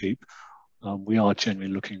 sell it cheap. We are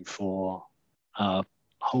generally looking for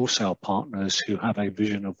wholesale partners who have a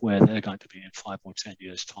vision of where they're going to be in 5 or 10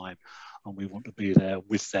 years' time, and we want to be there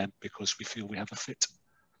with them because we feel we have a fit.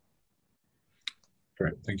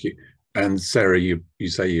 Great, thank you. And Sarah, you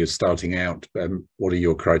say you're starting out. What are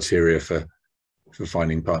your criteria for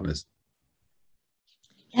finding partners?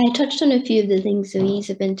 I touched on a few of the things, so ease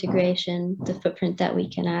of integration, the footprint that we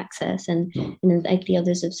can access, and like the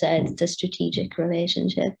others have said, the strategic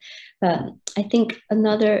relationship. But I think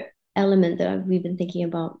another element that we've been thinking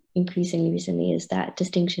about increasingly recently is that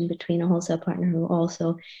distinction between a wholesale partner who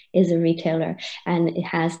also is a retailer, and it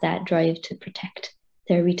has that drive to protect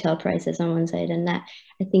their retail prices on one side. And that,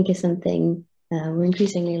 I think, is something we're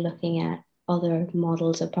increasingly looking at, other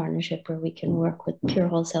models of partnership where we can work with pure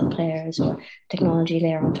wholesale players or technology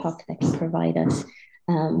layer on top that can provide us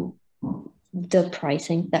the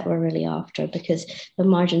pricing that we're really after, because the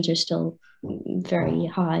margins are still very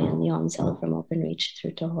high on the on-sell from Openreach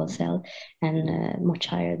through to wholesale, and much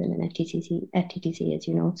higher than an FTTC, as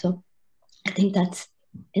you know. So I think that's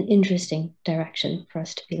an interesting direction for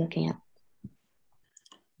us to be looking at.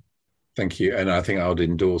 Thank you. And I think I would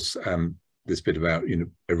endorse this bit about,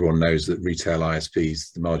 everyone knows that retail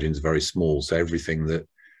ISPs, the margins are very small. So everything that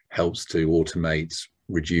helps to automate,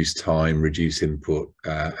 reduce time, reduce input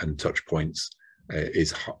and touch points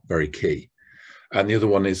is very key. And the other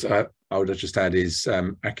one is, I would just add, is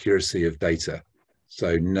accuracy of data.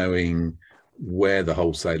 So knowing where the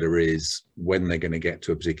wholesaler is, when they're going to get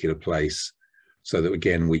to a particular place, so that,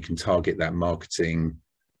 again, we can target that marketing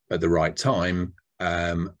at the right time.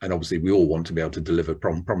 And obviously we all want to be able to deliver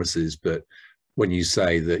promises, but when you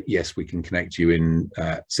say that, yes, we can connect you in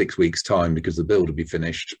 6 weeks' time because the build will be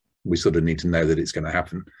finished, we sort of need to know that it's going to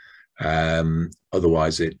happen.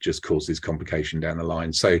 Otherwise it just causes complication down the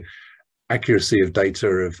line. So accuracy of data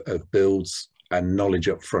of builds and knowledge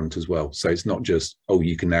up front as well. So it's not just, oh,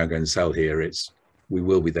 you can now go and sell here. It's, we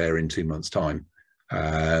will be there in 2 months' time,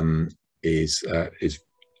 is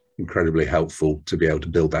incredibly helpful to be able to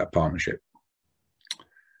build that partnership.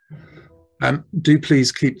 Do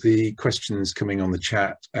please keep the questions coming on the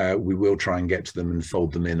chat. We will try and get to them and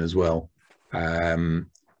fold them in as well.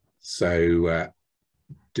 So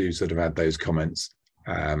do sort of add those comments.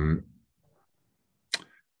 And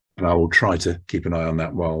I will try to keep an eye on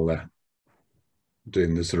that while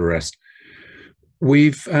doing the sort of rest.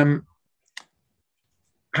 We've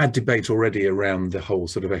had debate already around the whole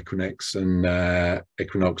sort of Equinox and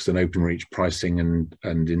Openreach pricing and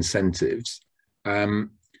incentives.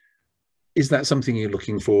 Is that something you're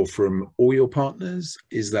looking for from all your partners?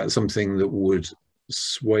 Is that something that would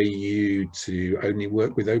sway you to only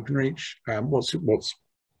work with Openreach? What's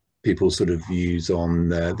people's sort of views on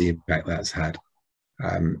the impact that's had?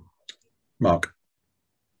 Mark.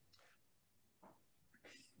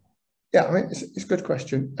 Yeah, I mean, it's a good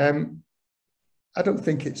question. I don't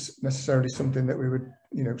think it's necessarily something that we would,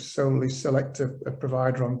 solely select a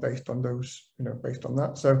provider on based on those, based on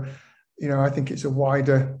that. So, I think it's a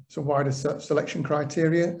wider selection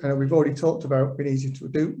criteria. We've already talked about being easy to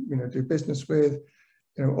do business with,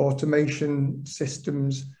 automation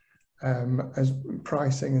systems, as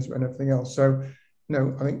pricing and everything else. So,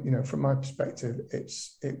 no, I think, from my perspective,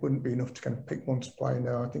 it wouldn't be enough to kind of pick one supplier.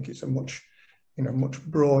 No, I think it's a much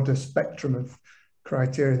broader spectrum of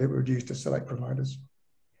criteria that we would use to select providers.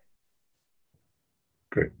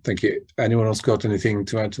 Great, thank you. Anyone else got anything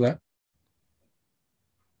to add to that?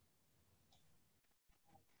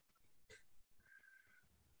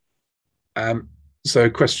 So a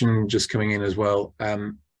question just coming in as well,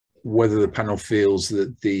 whether the panel feels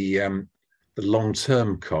that the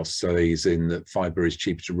long-term costs, so as in that fibre is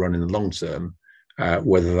cheaper to run in the long term,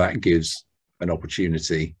 whether that gives an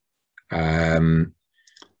opportunity.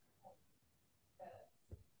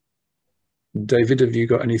 David, have you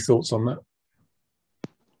got any thoughts on that?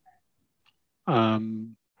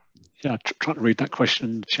 Yeah, trying to read that question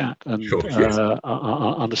in the chat and sure, yes.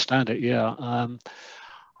 I understand it. Yeah.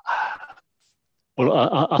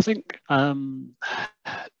 Well, I think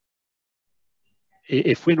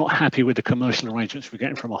if we're not happy with the commercial arrangements we're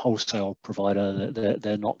getting from a wholesale provider,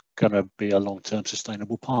 they're not going to be a long-term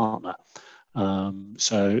sustainable partner.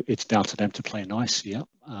 So it's down to them to play nice. Yeah,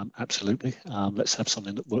 absolutely. Let's have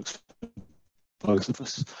something that works for both of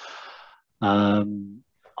us.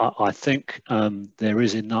 I think there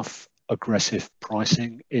is enough aggressive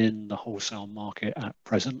pricing in the wholesale market at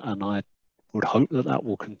present, and I would hope that that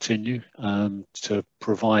will continue to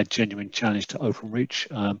provide genuine challenge to Openreach.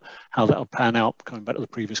 How that will pan out, coming back to the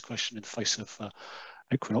previous question, in the face of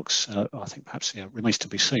Equinox, I think perhaps remains to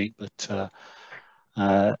be seen. But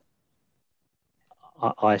I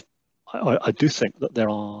do think that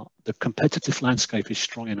the competitive landscape is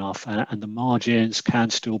strong enough, and the margins can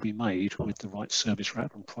still be made with the right service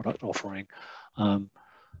wrap and product offering.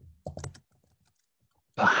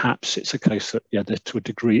 Perhaps it's a case that, to a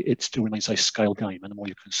degree, it still remains a scale game, and the more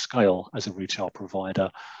you can scale as a retail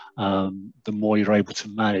provider, the more you're able to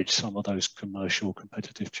manage some of those commercial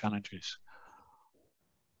competitive challenges.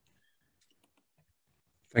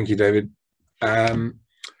 Thank you, David. I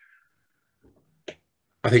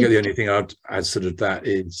think the only thing I'd add sort of that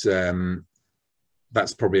is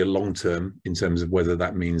that's probably a long term in terms of whether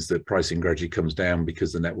that means that pricing gradually comes down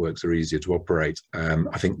because the networks are easier to operate.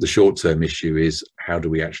 I think the short term issue is how do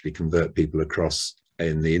we actually convert people across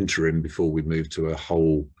in the interim before we move to a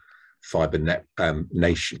whole fibre net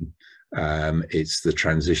nation. It's the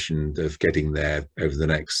transition of getting there over the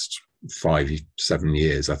next 5-7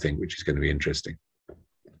 years, I think, which is going to be interesting.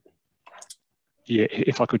 Yeah,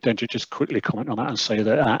 if I could then just quickly comment on that and say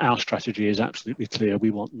that our strategy is absolutely clear. We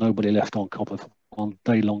want nobody left on copper for 1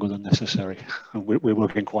 day longer than necessary. And we're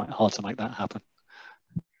working quite hard to make that happen.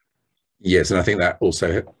 Yes, and I think that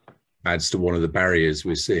also adds to one of the barriers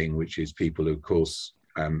we're seeing, which is people, of course,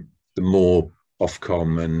 the more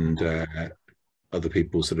Ofcom and other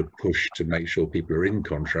people sort of push to make sure people are in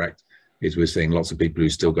contract, is we're seeing lots of people who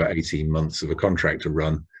still got 18 months of a contract to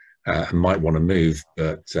run. And might want to move,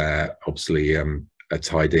 but obviously are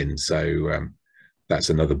tied in. So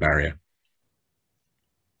that's another barrier.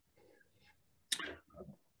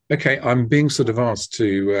 Okay, I'm being sort of asked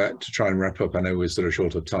to try and wrap up. I know we're sort of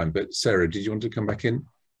short of time, but Sarah, did you want to come back in?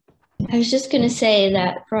 I was just going to say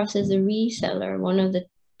that for us as a reseller, one of the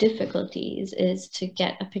difficulties is to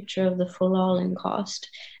get a picture of the full all-in cost,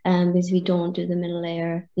 because we don't do the middle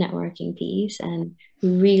layer networking piece, and we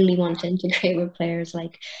really want to integrate with players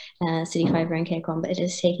like CityFibre and KCOM, but it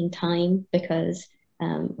is taking time because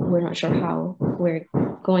we're not sure how we're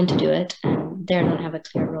going to do it, and they don't have a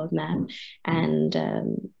clear roadmap, and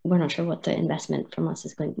we're not sure what the investment from us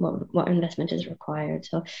is going, what investment is required.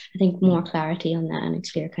 So I think more clarity on that and a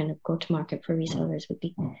clear kind of go-to-market for resellers would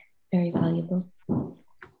be very valuable.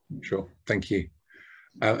 Sure, thank you.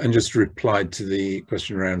 And just replied to the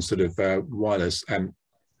question around sort of wireless, and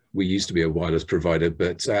we used to be a wireless provider,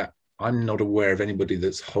 but I'm not aware of anybody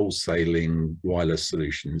that's wholesaling wireless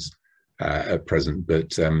solutions at present,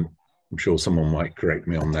 but I'm sure someone might correct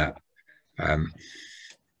me on that.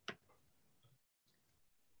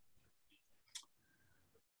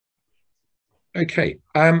 Okay,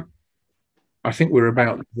 I think we're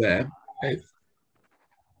about there.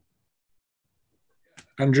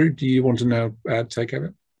 Andrew, do you want to now take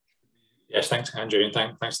over? Yes, thanks, Andrew, and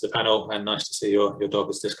thanks to the panel, and nice to see your dog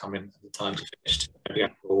has just come in at the time to finish maybe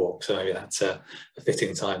out for a walk, so maybe that's a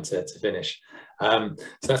fitting time to finish. So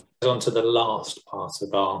that's on to the last part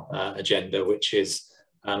of our agenda, which is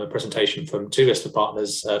a presentation from two listed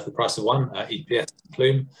partners for the price of one, EPS and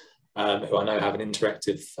Plume, who I know have an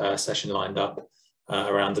interactive session lined up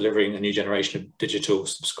around delivering a new generation of digital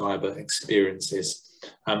subscriber experiences.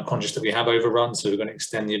 I'm conscious that we have overrun, so we're going to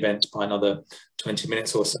extend the event by another 20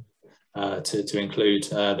 minutes or so to include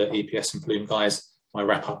the EPS and Plume guys. My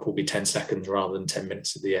wrap up will be 10 seconds rather than 10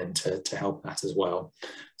 minutes at the end to help that as well.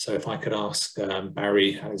 So if I could ask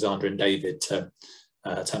Barry, Aleksander and David to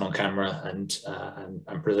turn on camera and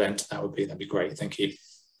present, that'd be great. Thank you.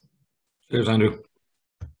 Cheers, Andrew.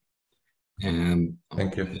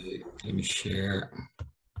 Thank you. Let me share.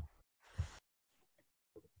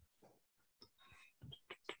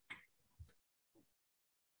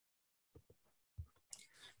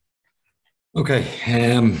 Okay,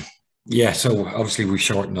 yeah, so obviously we've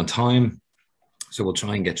shortened on time, so we'll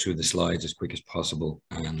try and get through the slides as quick as possible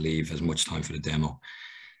and leave as much time for the demo.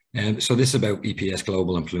 So this is about EPS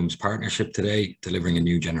Global and Plume's partnership today, delivering a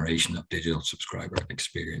new generation of digital subscriber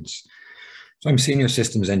experience. So I'm Senior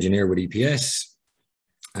Systems Engineer with EPS,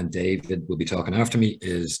 and David will be talking after me,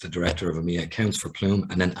 is the Director of EMEA Accounts for Plume,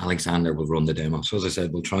 and then Aleksander will run the demo. So as I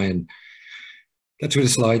said, we'll try and get through the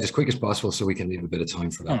slides as quick as possible so we can leave a bit of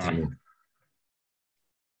time for that demo.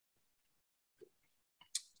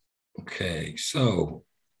 Okay, so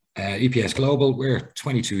EPS Global, we're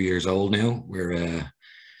 22 years old now. We're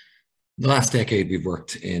the last decade we've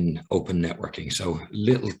worked in open networking. So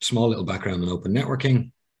small little background in open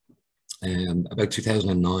networking. About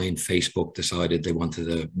 2009, Facebook decided they wanted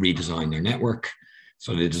to redesign their network.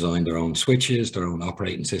 So they designed their own switches, their own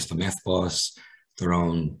operating system, FBOSS, their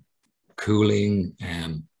own cooling,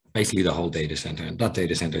 basically the whole data center. And that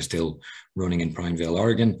data center is still running in Prineville,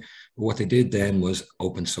 Oregon. But what they did then was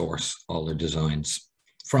open source all their designs.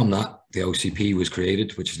 From that, the OCP was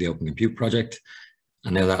created, which is the Open Compute Project.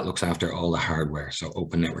 And now that looks after all the hardware, so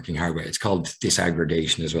open networking hardware. It's called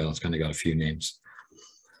disaggregation as well. It's kind of got a few names.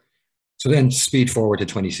 So then speed forward to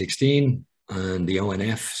 2016, and the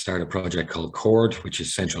ONF started a project called CORD, which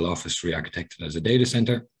is Central Office Re-architected as a data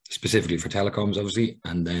center, specifically for telecoms, obviously,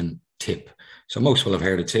 and then TIP. So most will have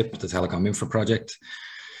heard of TIP, the Telecom Infra Project.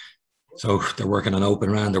 So they're working on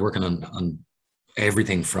Open RAN, they're working on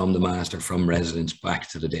everything from the master, from residence back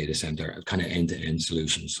to the data center, kind of end-to-end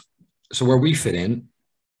solutions. So where we fit in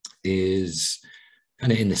is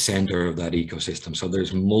kind of in the center of that ecosystem. So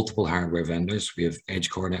there's multiple hardware vendors. We have Edge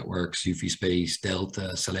Core Networks, UFI Space,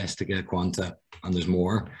 Delta, Celestica, Quanta, and there's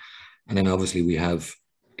more. And then obviously we have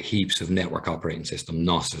heaps of network operating system,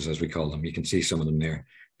 NOSs as we call them. You can see some of them there,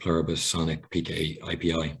 Pluribus, Sonic, PK,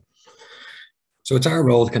 IPI. So it's our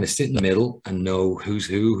role to kind of sit in the middle and know who's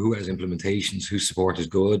who has implementations, whose support is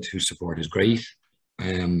good, whose support is great.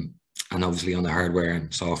 And obviously on the hardware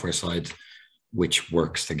and software side, which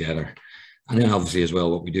works together. And then obviously as well,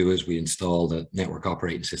 what we do is we install the network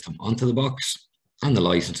operating system onto the box and the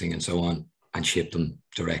licensing and so on, and ship them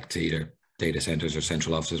direct to either data centers or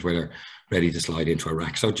central offices where they're ready to slide into a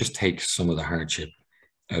rack. So it just takes some of the hardship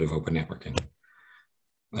out of open networking.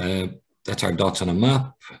 That's our dots on a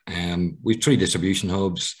map. We've 3 distribution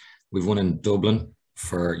hubs. We've one in Dublin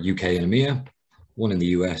for UK and EMEA, one in the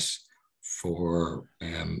US for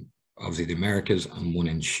obviously the Americas, and one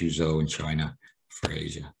in Suzhou in China for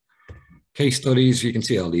Asia. Case studies, you can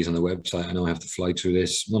see all these on the website. I know I have to fly through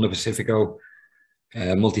this. Mundo Pacifico,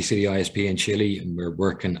 multi-city ISP in Chile, and we're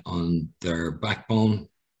working on their backbone.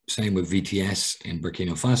 Same with VTS in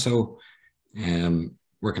Burkina Faso,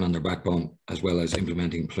 working on their backbone as well as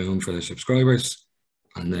implementing Plume for their subscribers.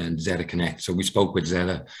 And then Zeta Connect. So we spoke with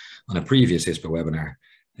Zeta on a previous ISPA webinar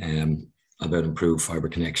about improved fiber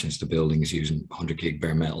connections to buildings using 100 gig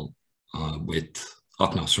bare metal with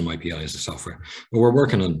Ocnos from IPI as the software. But we're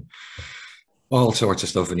working on all sorts of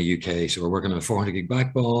stuff in the UK. So we're working on a 400 gig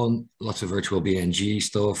backbone, lots of virtual BNG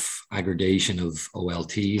stuff, aggregation of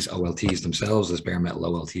OLTs themselves, there's bare metal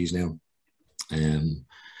OLTs now,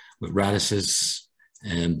 with radiuses,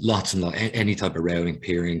 lots and lots, any type of routing,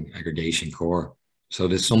 peering, aggregation, core. So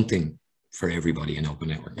there's something for everybody in open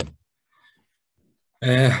networking.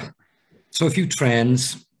 So a few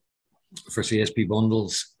trends for CSP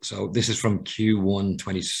bundles. So this is from Q1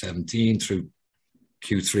 2017 through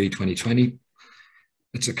Q3 2020.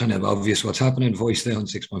 It's a kind of obvious what's happening. Voice down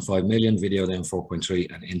 6.5 million, video down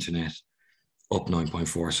 4.3, and internet up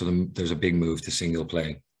 9.4. So there's a big move to single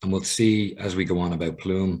play. And we'll see as we go on about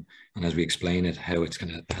Plume and as we explain it, how it's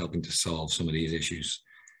kind of helping to solve some of these issues.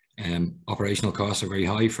 Operational costs are very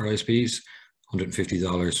high for ISPs,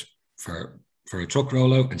 $150 for a truck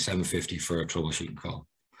rollout and $750 for a troubleshooting call.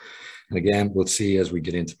 And again, we'll see as we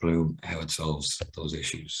get into Plume how it solves those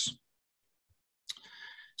issues.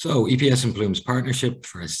 So EPS and Plume's partnership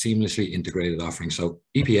for a seamlessly integrated offering. So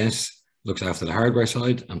EPS looks after the hardware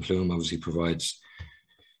side, and Plume obviously provides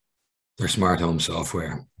their smart home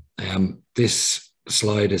software. This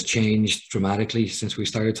slide has changed dramatically since we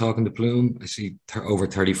started talking to Plume. I see over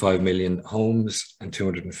 35 million homes and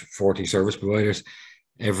 240 service providers.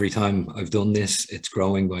 Every time I've done this, it's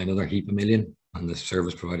growing by another heap of million, on the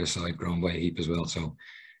service provider side growing by a heap as well. So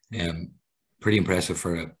pretty impressive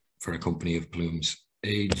for a company of Plume's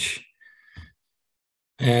age.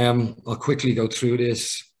 I'll quickly go through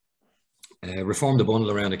this. Reform the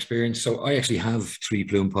bundle around experience. So I actually have 3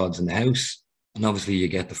 Plume pods in the house, and obviously you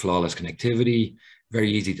get the flawless connectivity, very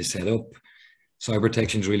easy to set up. Cyber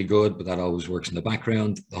protection is really good, but that always works in the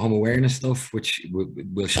background. The home awareness stuff, which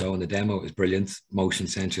we'll show in the demo, is brilliant. Motion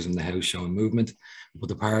sensors in the house showing movement. But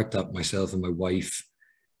the part that myself and my wife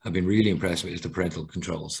have been really impressed with is the parental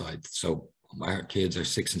control side. So our kids are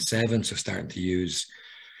 6 and 7, so starting to use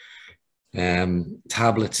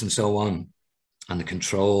tablets and so on. And the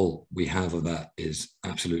control we have of that is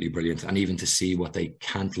absolutely brilliant. And even to see what they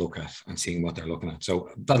can't look at and seeing what they're looking at. So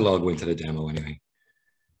that'll all go into the demo anyway.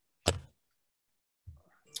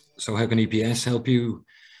 So how can EPS help you?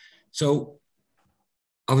 So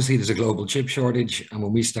obviously there's a global chip shortage. And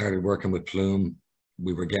when we started working with Plume,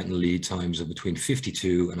 we were getting lead times of between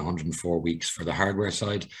 52 and 104 weeks for the hardware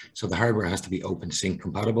side. So the hardware has to be OpenSync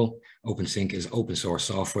compatible. OpenSync is open source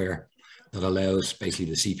software that allows basically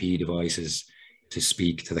the CPE devices to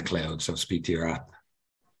speak to the cloud, so speak to your app.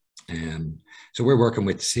 So we're working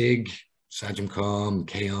with SIG, Sagicom,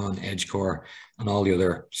 Keon, EdgeCore, and all the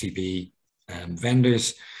other CPE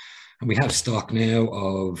vendors. And we have stock now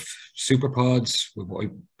of SuperPods.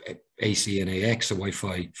 AC and AX, so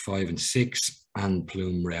Wi-Fi 5 and 6, and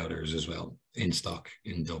Plume routers as well in stock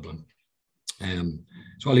in Dublin.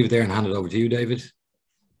 So I'll leave it there and hand it over to you, David.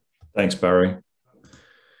 Thanks, Barry.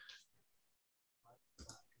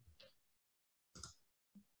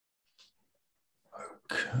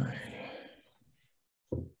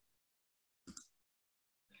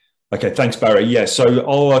 Okay, thanks, Barry. Yeah, so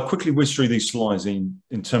I'll quickly whiz through these slides. In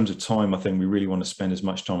terms of time, I think we really want to spend as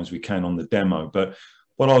much time as we can on the demo. But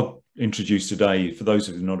what I'll introduce today, for those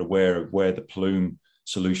of you not aware of where the Plume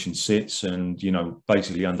solution sits, and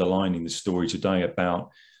basically underlining the story today about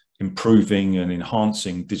improving and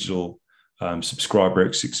enhancing digital subscriber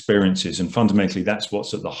experiences. And fundamentally, that's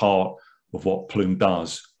what's at the heart of what Plume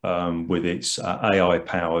does with its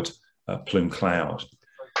AI-powered Plume Cloud.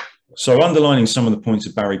 So underlining some of the points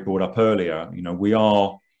that Barry brought up earlier, we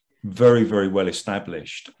are very, very well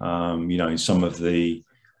established, in some of the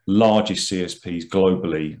largest CSPs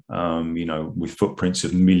globally, with footprints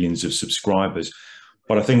of millions of subscribers.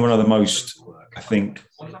 But I think one of the most,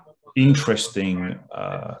 interesting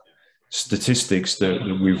statistics that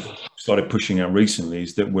we've started pushing out recently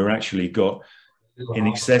is that we're actually got in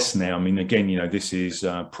excess now. I mean, again, this is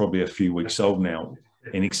probably a few weeks old now,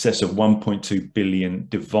 in excess of 1.2 billion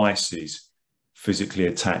devices physically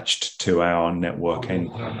attached to our network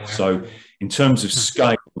endpoint. So in terms of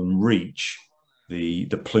scale and reach, the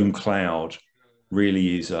Plume Cloud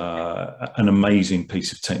really is an amazing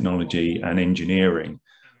piece of technology and engineering.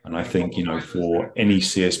 And I think, for any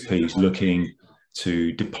CSPs looking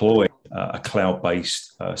to deploy a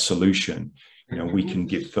cloud-based solution, we can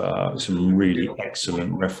give some really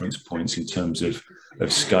excellent reference points in terms of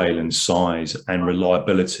scale and size and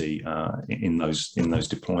reliability in those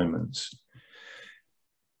deployments.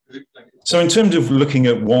 So in terms of looking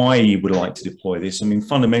at why you would like to deploy this, I mean,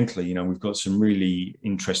 fundamentally, we've got some really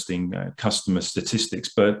interesting customer statistics,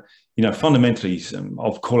 but, fundamentally,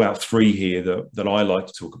 I'll call out three here that I like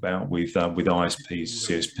to talk about with ISPs,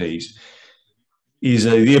 CSPs, is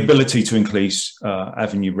the ability to increase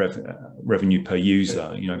revenue per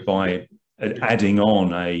user, by adding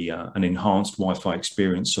on an enhanced Wi-Fi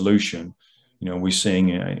experience solution. We're seeing,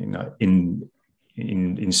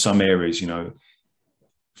 in some areas,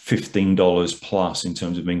 $15 plus in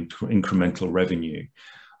terms of incremental revenue.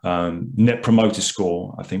 Net Promoter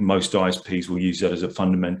Score, I think most ISPs will use that as a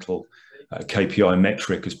fundamental KPI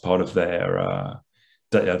metric as part of their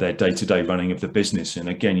day-to-day running of the business. And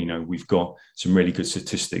again, we've got some really good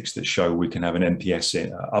statistics that show we can have an NPS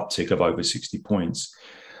uptick of over 60 points.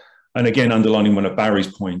 And again, underlining one of Barry's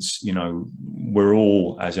points, we're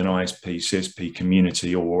all, as an ISP, CSP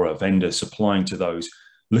community or a vendor supplying to those,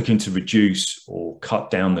 looking to reduce or cut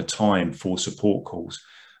down the time for support calls.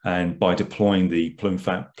 And by deploying the Plume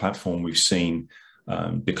platform, we've seen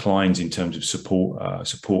declines in terms of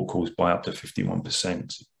support calls by up to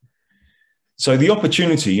 51%. So the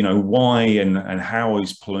opportunity, why and how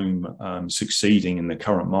is Plume succeeding in the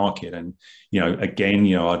current market? And, again,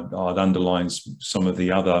 I'd underline some of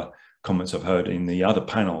the other comments I've heard in the other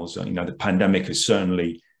panels. The pandemic has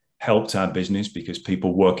certainly helped our business because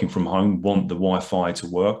people working from home want the Wi-Fi to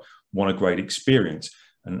work, want a great experience,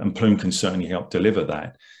 and Plume can certainly help deliver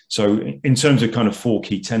that. So in terms of kind of four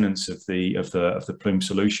key tenets of the Plume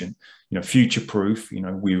solution, future-proof,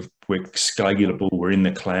 we're scalable, we're in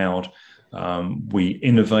the cloud. We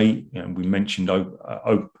innovate, and we mentioned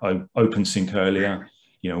OpenSync earlier.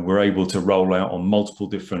 We're able to roll out on multiple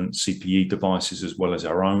different CPE devices as well as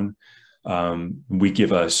our own. We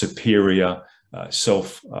give a superior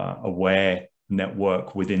self-aware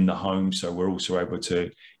network within the home, so we're also able to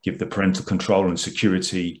give the parental control and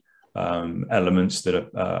security elements that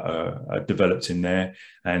are developed in there.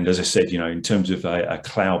 And as I said, in terms of a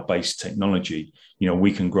cloud-based technology,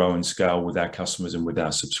 we can grow and scale with our customers and with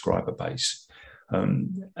our subscriber base.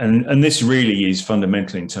 And this really is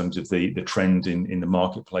fundamentally in terms of the trend in the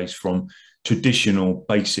marketplace from traditional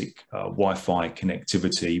basic Wi-Fi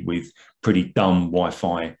connectivity with pretty dumb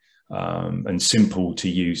Wi-Fi and simple to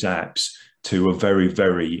use apps to a very,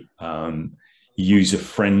 very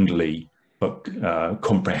user-friendly but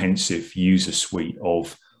comprehensive user suite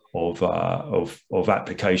of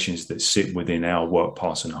applications that sit within our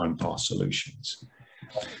WorkPass and HomePass solutions.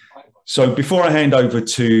 So before I hand over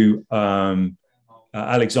to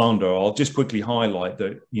Aleksander, I'll just quickly highlight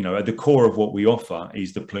that, at the core of what we offer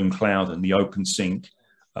is the Plume Cloud and the OpenSync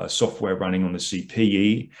software running on the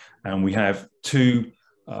CPE. And we have two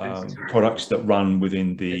products that run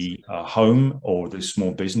within the home or the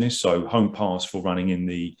small business. So HomePass for running in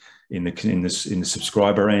the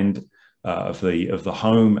subscriber end of the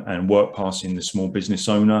home, and WorkPass in the small business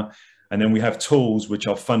owner. And then we have tools, which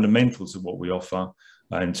are fundamentals of what we offer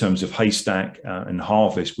in terms of Haystack and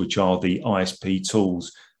Harvest, which are the ISP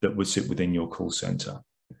tools that would sit within your call center.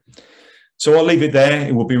 So I'll leave it there.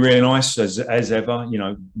 It will be really nice as ever. You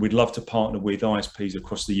know, we'd love to partner with ISPs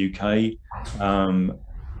across the UK.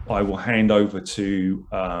 I will hand over to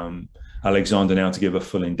Aleksander now to give a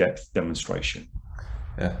full in-depth demonstration.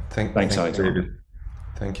 Yeah, thanks, Aleksander. David.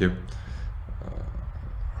 Thank you.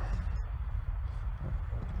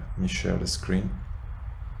 Let me share the screen.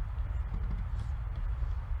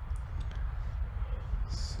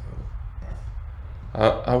 So,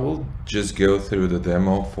 I will just go through the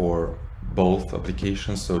demo for both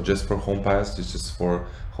applications. So just for HomePass, this is for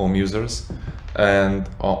home users, and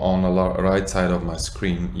on the right side of my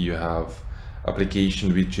screen you have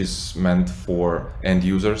application which is meant for end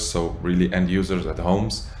users, so really end users at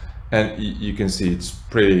homes, and you can see it's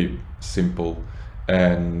pretty simple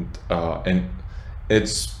and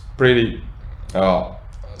it's pretty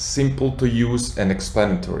simple to use and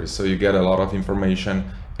explanatory, so you get a lot of information,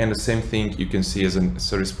 and the same thing you can see as a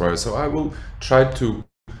service provider. So I will try to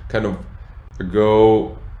kind of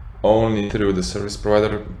go only through the service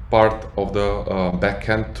provider part of the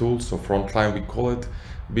backend tool, so frontline we call it,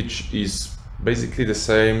 which is basically the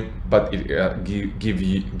same, but it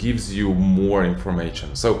gives you more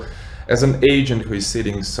information. So as an agent who is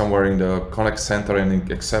sitting somewhere in the contact center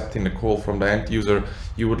and accepting a call from the end user,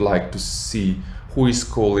 you would like to see who is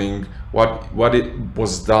calling, what it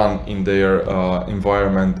was done in their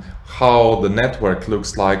environment, how the network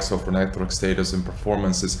looks like, so for network status and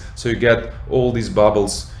performances. So you get all these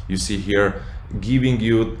bubbles you see here, giving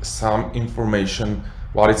you some information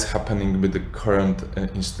what is happening with the current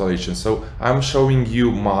installation. So I'm showing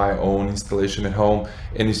you my own installation at home,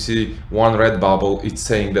 and you see one red bubble. It's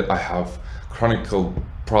saying that I have chronic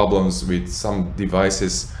problems with some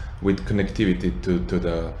devices with connectivity to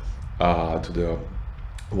the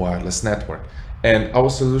wireless network. And our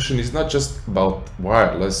solution is not just about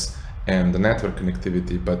wireless and the network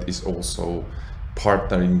connectivity, but is also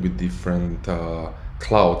partnering with different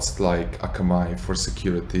clouds like Akamai for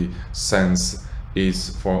security, Sense is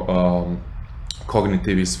for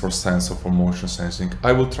cognitive is for sense or for motion sensing.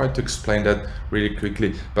 I will try to explain that really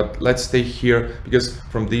quickly, but let's stay here because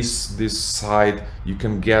from this side you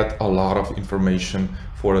can get a lot of information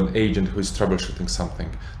for an agent who is troubleshooting something.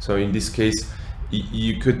 So in this case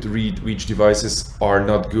you could read which devices are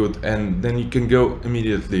not good, and then you can go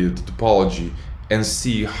immediately to topology and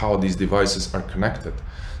see how these devices are connected.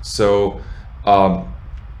 So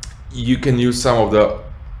you can use some of the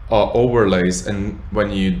overlays, and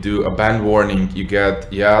when you do a band warning you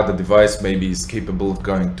get, yeah, the device maybe is capable of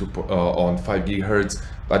going to on 5 GHz,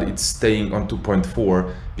 but it's staying on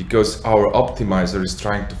 2.4 because our optimizer is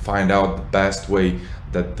trying to find out the best way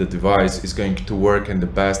that the device is going to work and the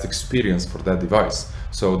best experience for that device,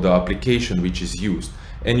 so the application which is used.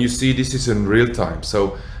 And you see this is in real time,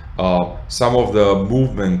 so some of the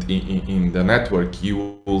movement in the network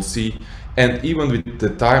you will see. And even with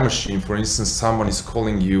the time machine, for instance, someone is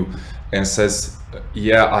calling you and says,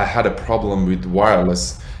 yeah, I had a problem with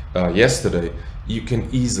wireless yesterday, you can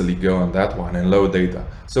easily go on that one and load data.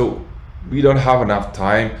 So we don't have enough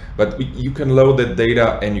time, but you can load that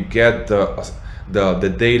data and you get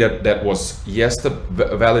the data that was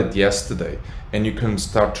valid yesterday, and you can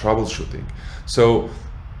start troubleshooting. So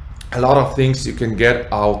a lot of things you can get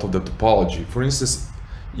out of the topology. For instance,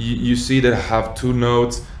 you see that I have 2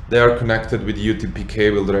 nodes. They are connected with UTP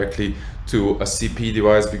cable directly to a CP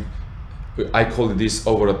device. I call this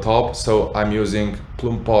over the top, so I'm using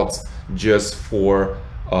Plume pods just for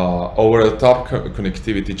over the top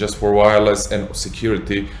connectivity, just for wireless and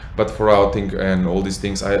security, but for routing and all these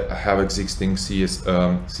things I have existing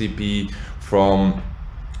CP from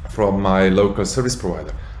my local service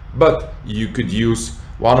provider. But you could use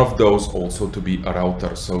one of those also to be a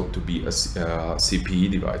router, so to be a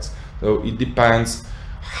CPE device. So it depends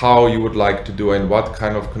how you would like to do and what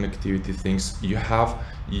kind of connectivity things you have.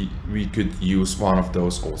 We could use one of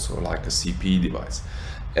those also, like a CPE device.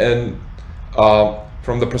 And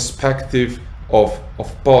from the perspective of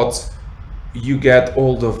pods, you get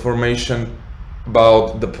all the information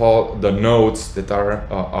about the nodes that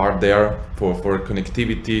are there for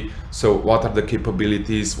connectivity. So what are the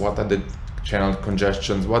capabilities, what are the channel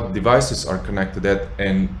congestions, what devices are connected at,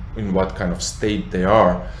 and in what kind of state they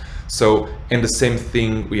are. So, and the same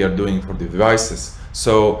thing we are doing for the devices.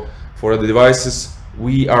 So for the devices,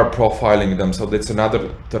 we are profiling them. So that's another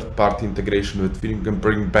third-party integration with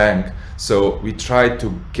Fingerprint Bank. So we try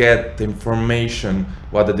to get the information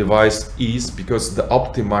what the device is, because the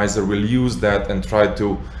optimizer will use that and try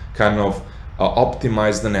to kind of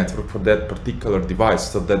optimize the network for that particular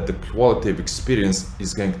device so that the quality of experience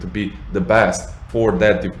is going to be the best for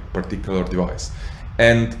that particular device.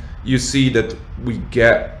 And you see that we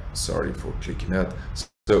get, sorry for clicking that,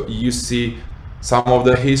 so you see some of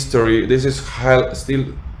the history. This is still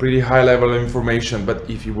pretty high level information, but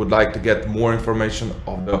if you would like to get more information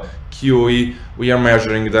of the QoE, we are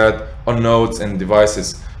measuring that on nodes and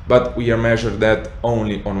devices, but we are measuring that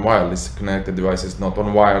only on wireless connected devices, not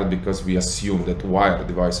on wired, because we assume that wired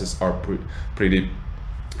devices are pretty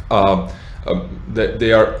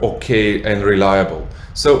they are okay and reliable.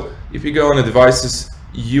 So if you go on the devices,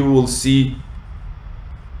 you will see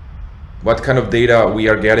what kind of data we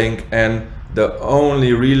are getting, and the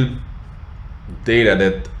only real data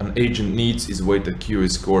that an agent needs is weighted QoE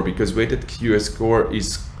score, because weighted QoE score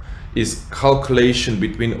is calculation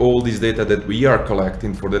between all this data that we are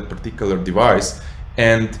collecting for that particular device,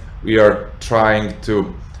 and we are trying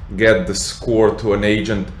to get the score to an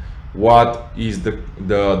agent. What is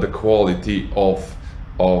the quality of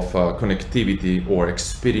connectivity or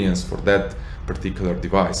experience for that particular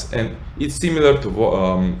device? And it's similar to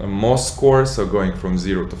a MOS score, so going from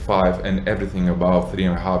 0 to 5, and everything above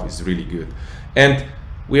 3.5 is really good. And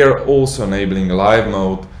we are also enabling live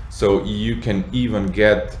mode, so you can even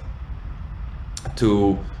get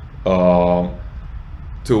to a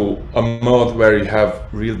mode where you have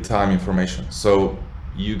real-time information. So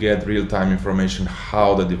you get real-time information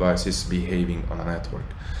how the device is behaving on a network.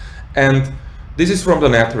 And this is from the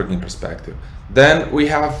networking perspective. Then we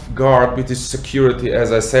have guard, which is security.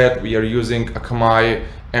 As I said, we are using Akamai,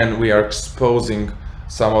 and we are exposing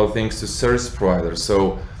some of the things to service providers.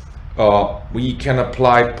 So we can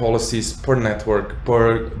apply policies per network,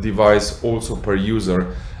 per device, also per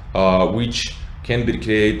user, which can be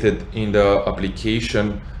created in the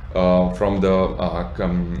application from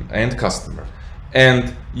the end customer.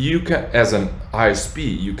 And you can, as an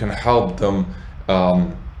ISP, you can help them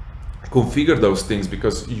configure those things,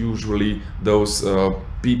 because usually those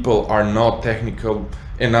people are not technical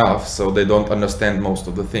enough, so they don't understand most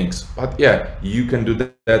of the things. But yeah, you can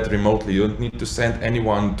do that remotely. You don't need to send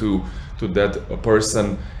anyone to that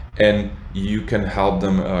person, and you can help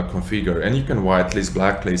them configure, and you can whitelist,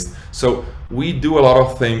 blacklist. So we do a lot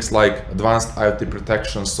of things like advanced IoT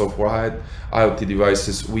protection. So for IoT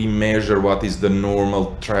devices, we measure what is the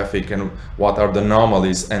normal traffic and what are the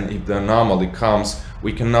anomalies, and if the anomaly comes,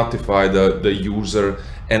 we can notify the user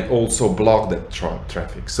and also block that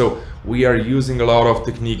traffic. So we are using a lot of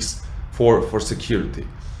techniques for security.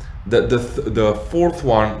 The fourth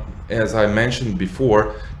one, as I mentioned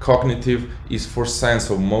before, cognitive, is for sense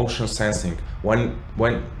of motion sensing. When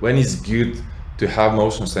it's good to have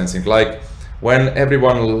motion sensing, like when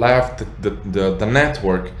everyone left the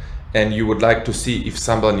network and you would like to see if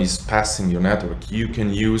someone is passing your network, you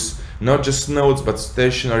can use not just nodes but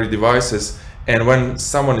stationary devices, and when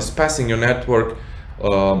someone is passing your network,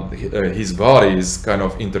 his body is kind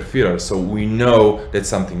of interfere, so we know that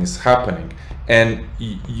something is happening. And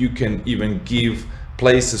you can even give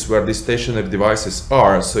places where the stationary devices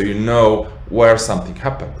are, so you know where something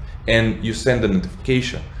happened, and you send a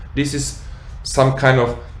notification. This is some kind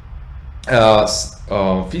of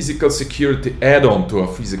physical security add-on to a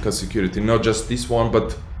physical security, not just this one,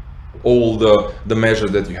 but all the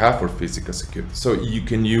measures that you have for physical security. So you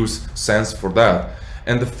can use Sense for that.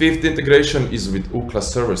 And the fifth integration is with Ookla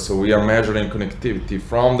servers. So we are measuring connectivity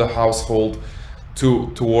from the household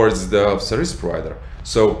towards the service provider.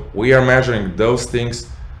 So we are measuring those things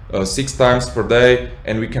 6 times per day,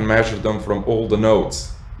 and we can measure them from all the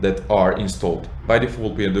nodes that are installed. By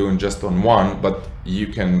default, we are doing just on one, but you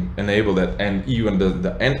can enable that, and even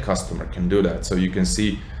the end customer can do that. So you can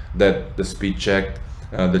see that the speed checked,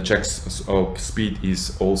 the checks of speed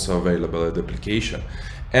is also available at the application.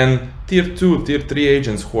 And tier 2, tier 3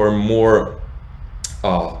 agents who are more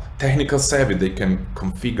technical savvy, they can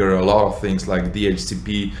configure a lot of things like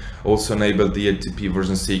DHCP, also enable DHCP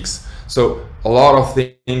version 6. So a lot of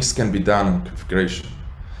things can be done in configuration.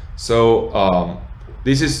 So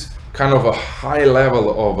this is kind of a high level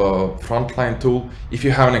of a frontline tool. If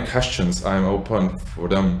you have any questions, I'm open for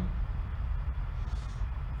them.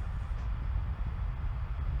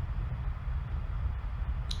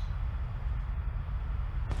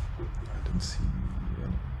 I don't see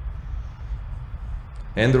any.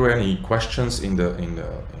 Andrew, any questions in the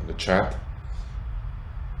chat?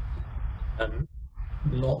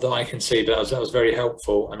 Not that I can see, but that was very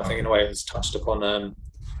helpful, and I think in a way it's touched upon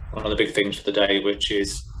one of the big themes for the day, which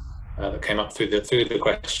is that came up through the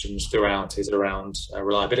questions throughout, is around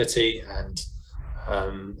reliability and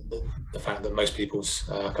the fact that most people's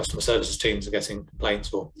customer services teams are getting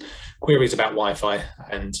complaints or queries about Wi-Fi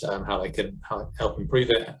and how they can help improve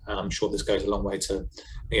it. I'm sure this goes a long way to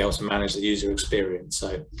being able to manage the user experience.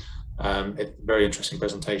 So it's a very interesting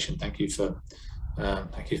presentation. Thank you for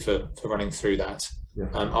running through that. Yeah.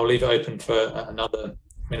 I'll leave it open for another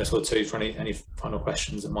minute or two for any final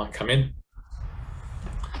questions that might come in.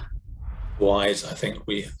 Otherwise, I think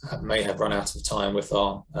we may have run out of time with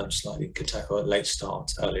our slightly late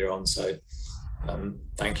start earlier on. So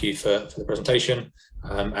thank you for the presentation.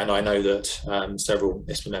 And I know that several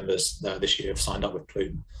ISPA members this year have signed up with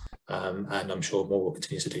Plume, and I'm sure more will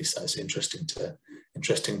continue to do so. It's interesting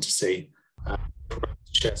to see.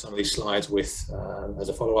 Share some of these slides with as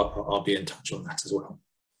a follow-up. I'll be in touch on that as well.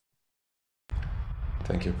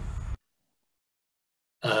 Thank you.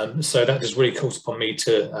 So that just really calls upon me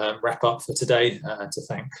to wrap up for today and to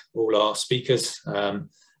thank all our speakers and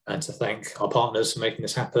to thank our partners for making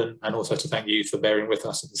this happen, and also to thank you for bearing with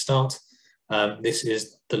us at the start. This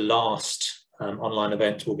is the last online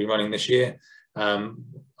event we'll be running this year.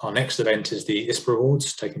 Our next event is the ISPA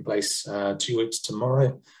Awards, taking place 2 weeks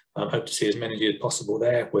tomorrow. I hope to see as many of you as possible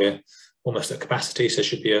there. We're almost at capacity, so it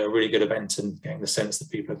should be a really good event, and getting the sense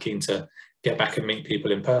that people are keen to get back and meet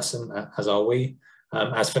people in person, as are we.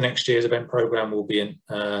 As for next year's event programme, we'll be in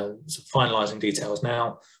finalising details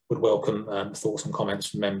now. Would welcome thoughts and comments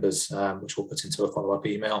from members, which we'll put into a follow-up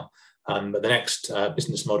email. But the next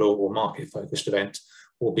business model or market-focused event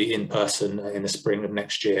will be in person in the spring of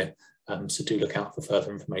next year, so do look out for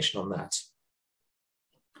further information on that.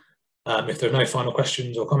 If there are no final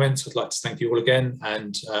questions or comments, I'd like to thank you all again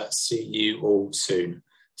and see you all soon.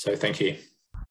 So thank you.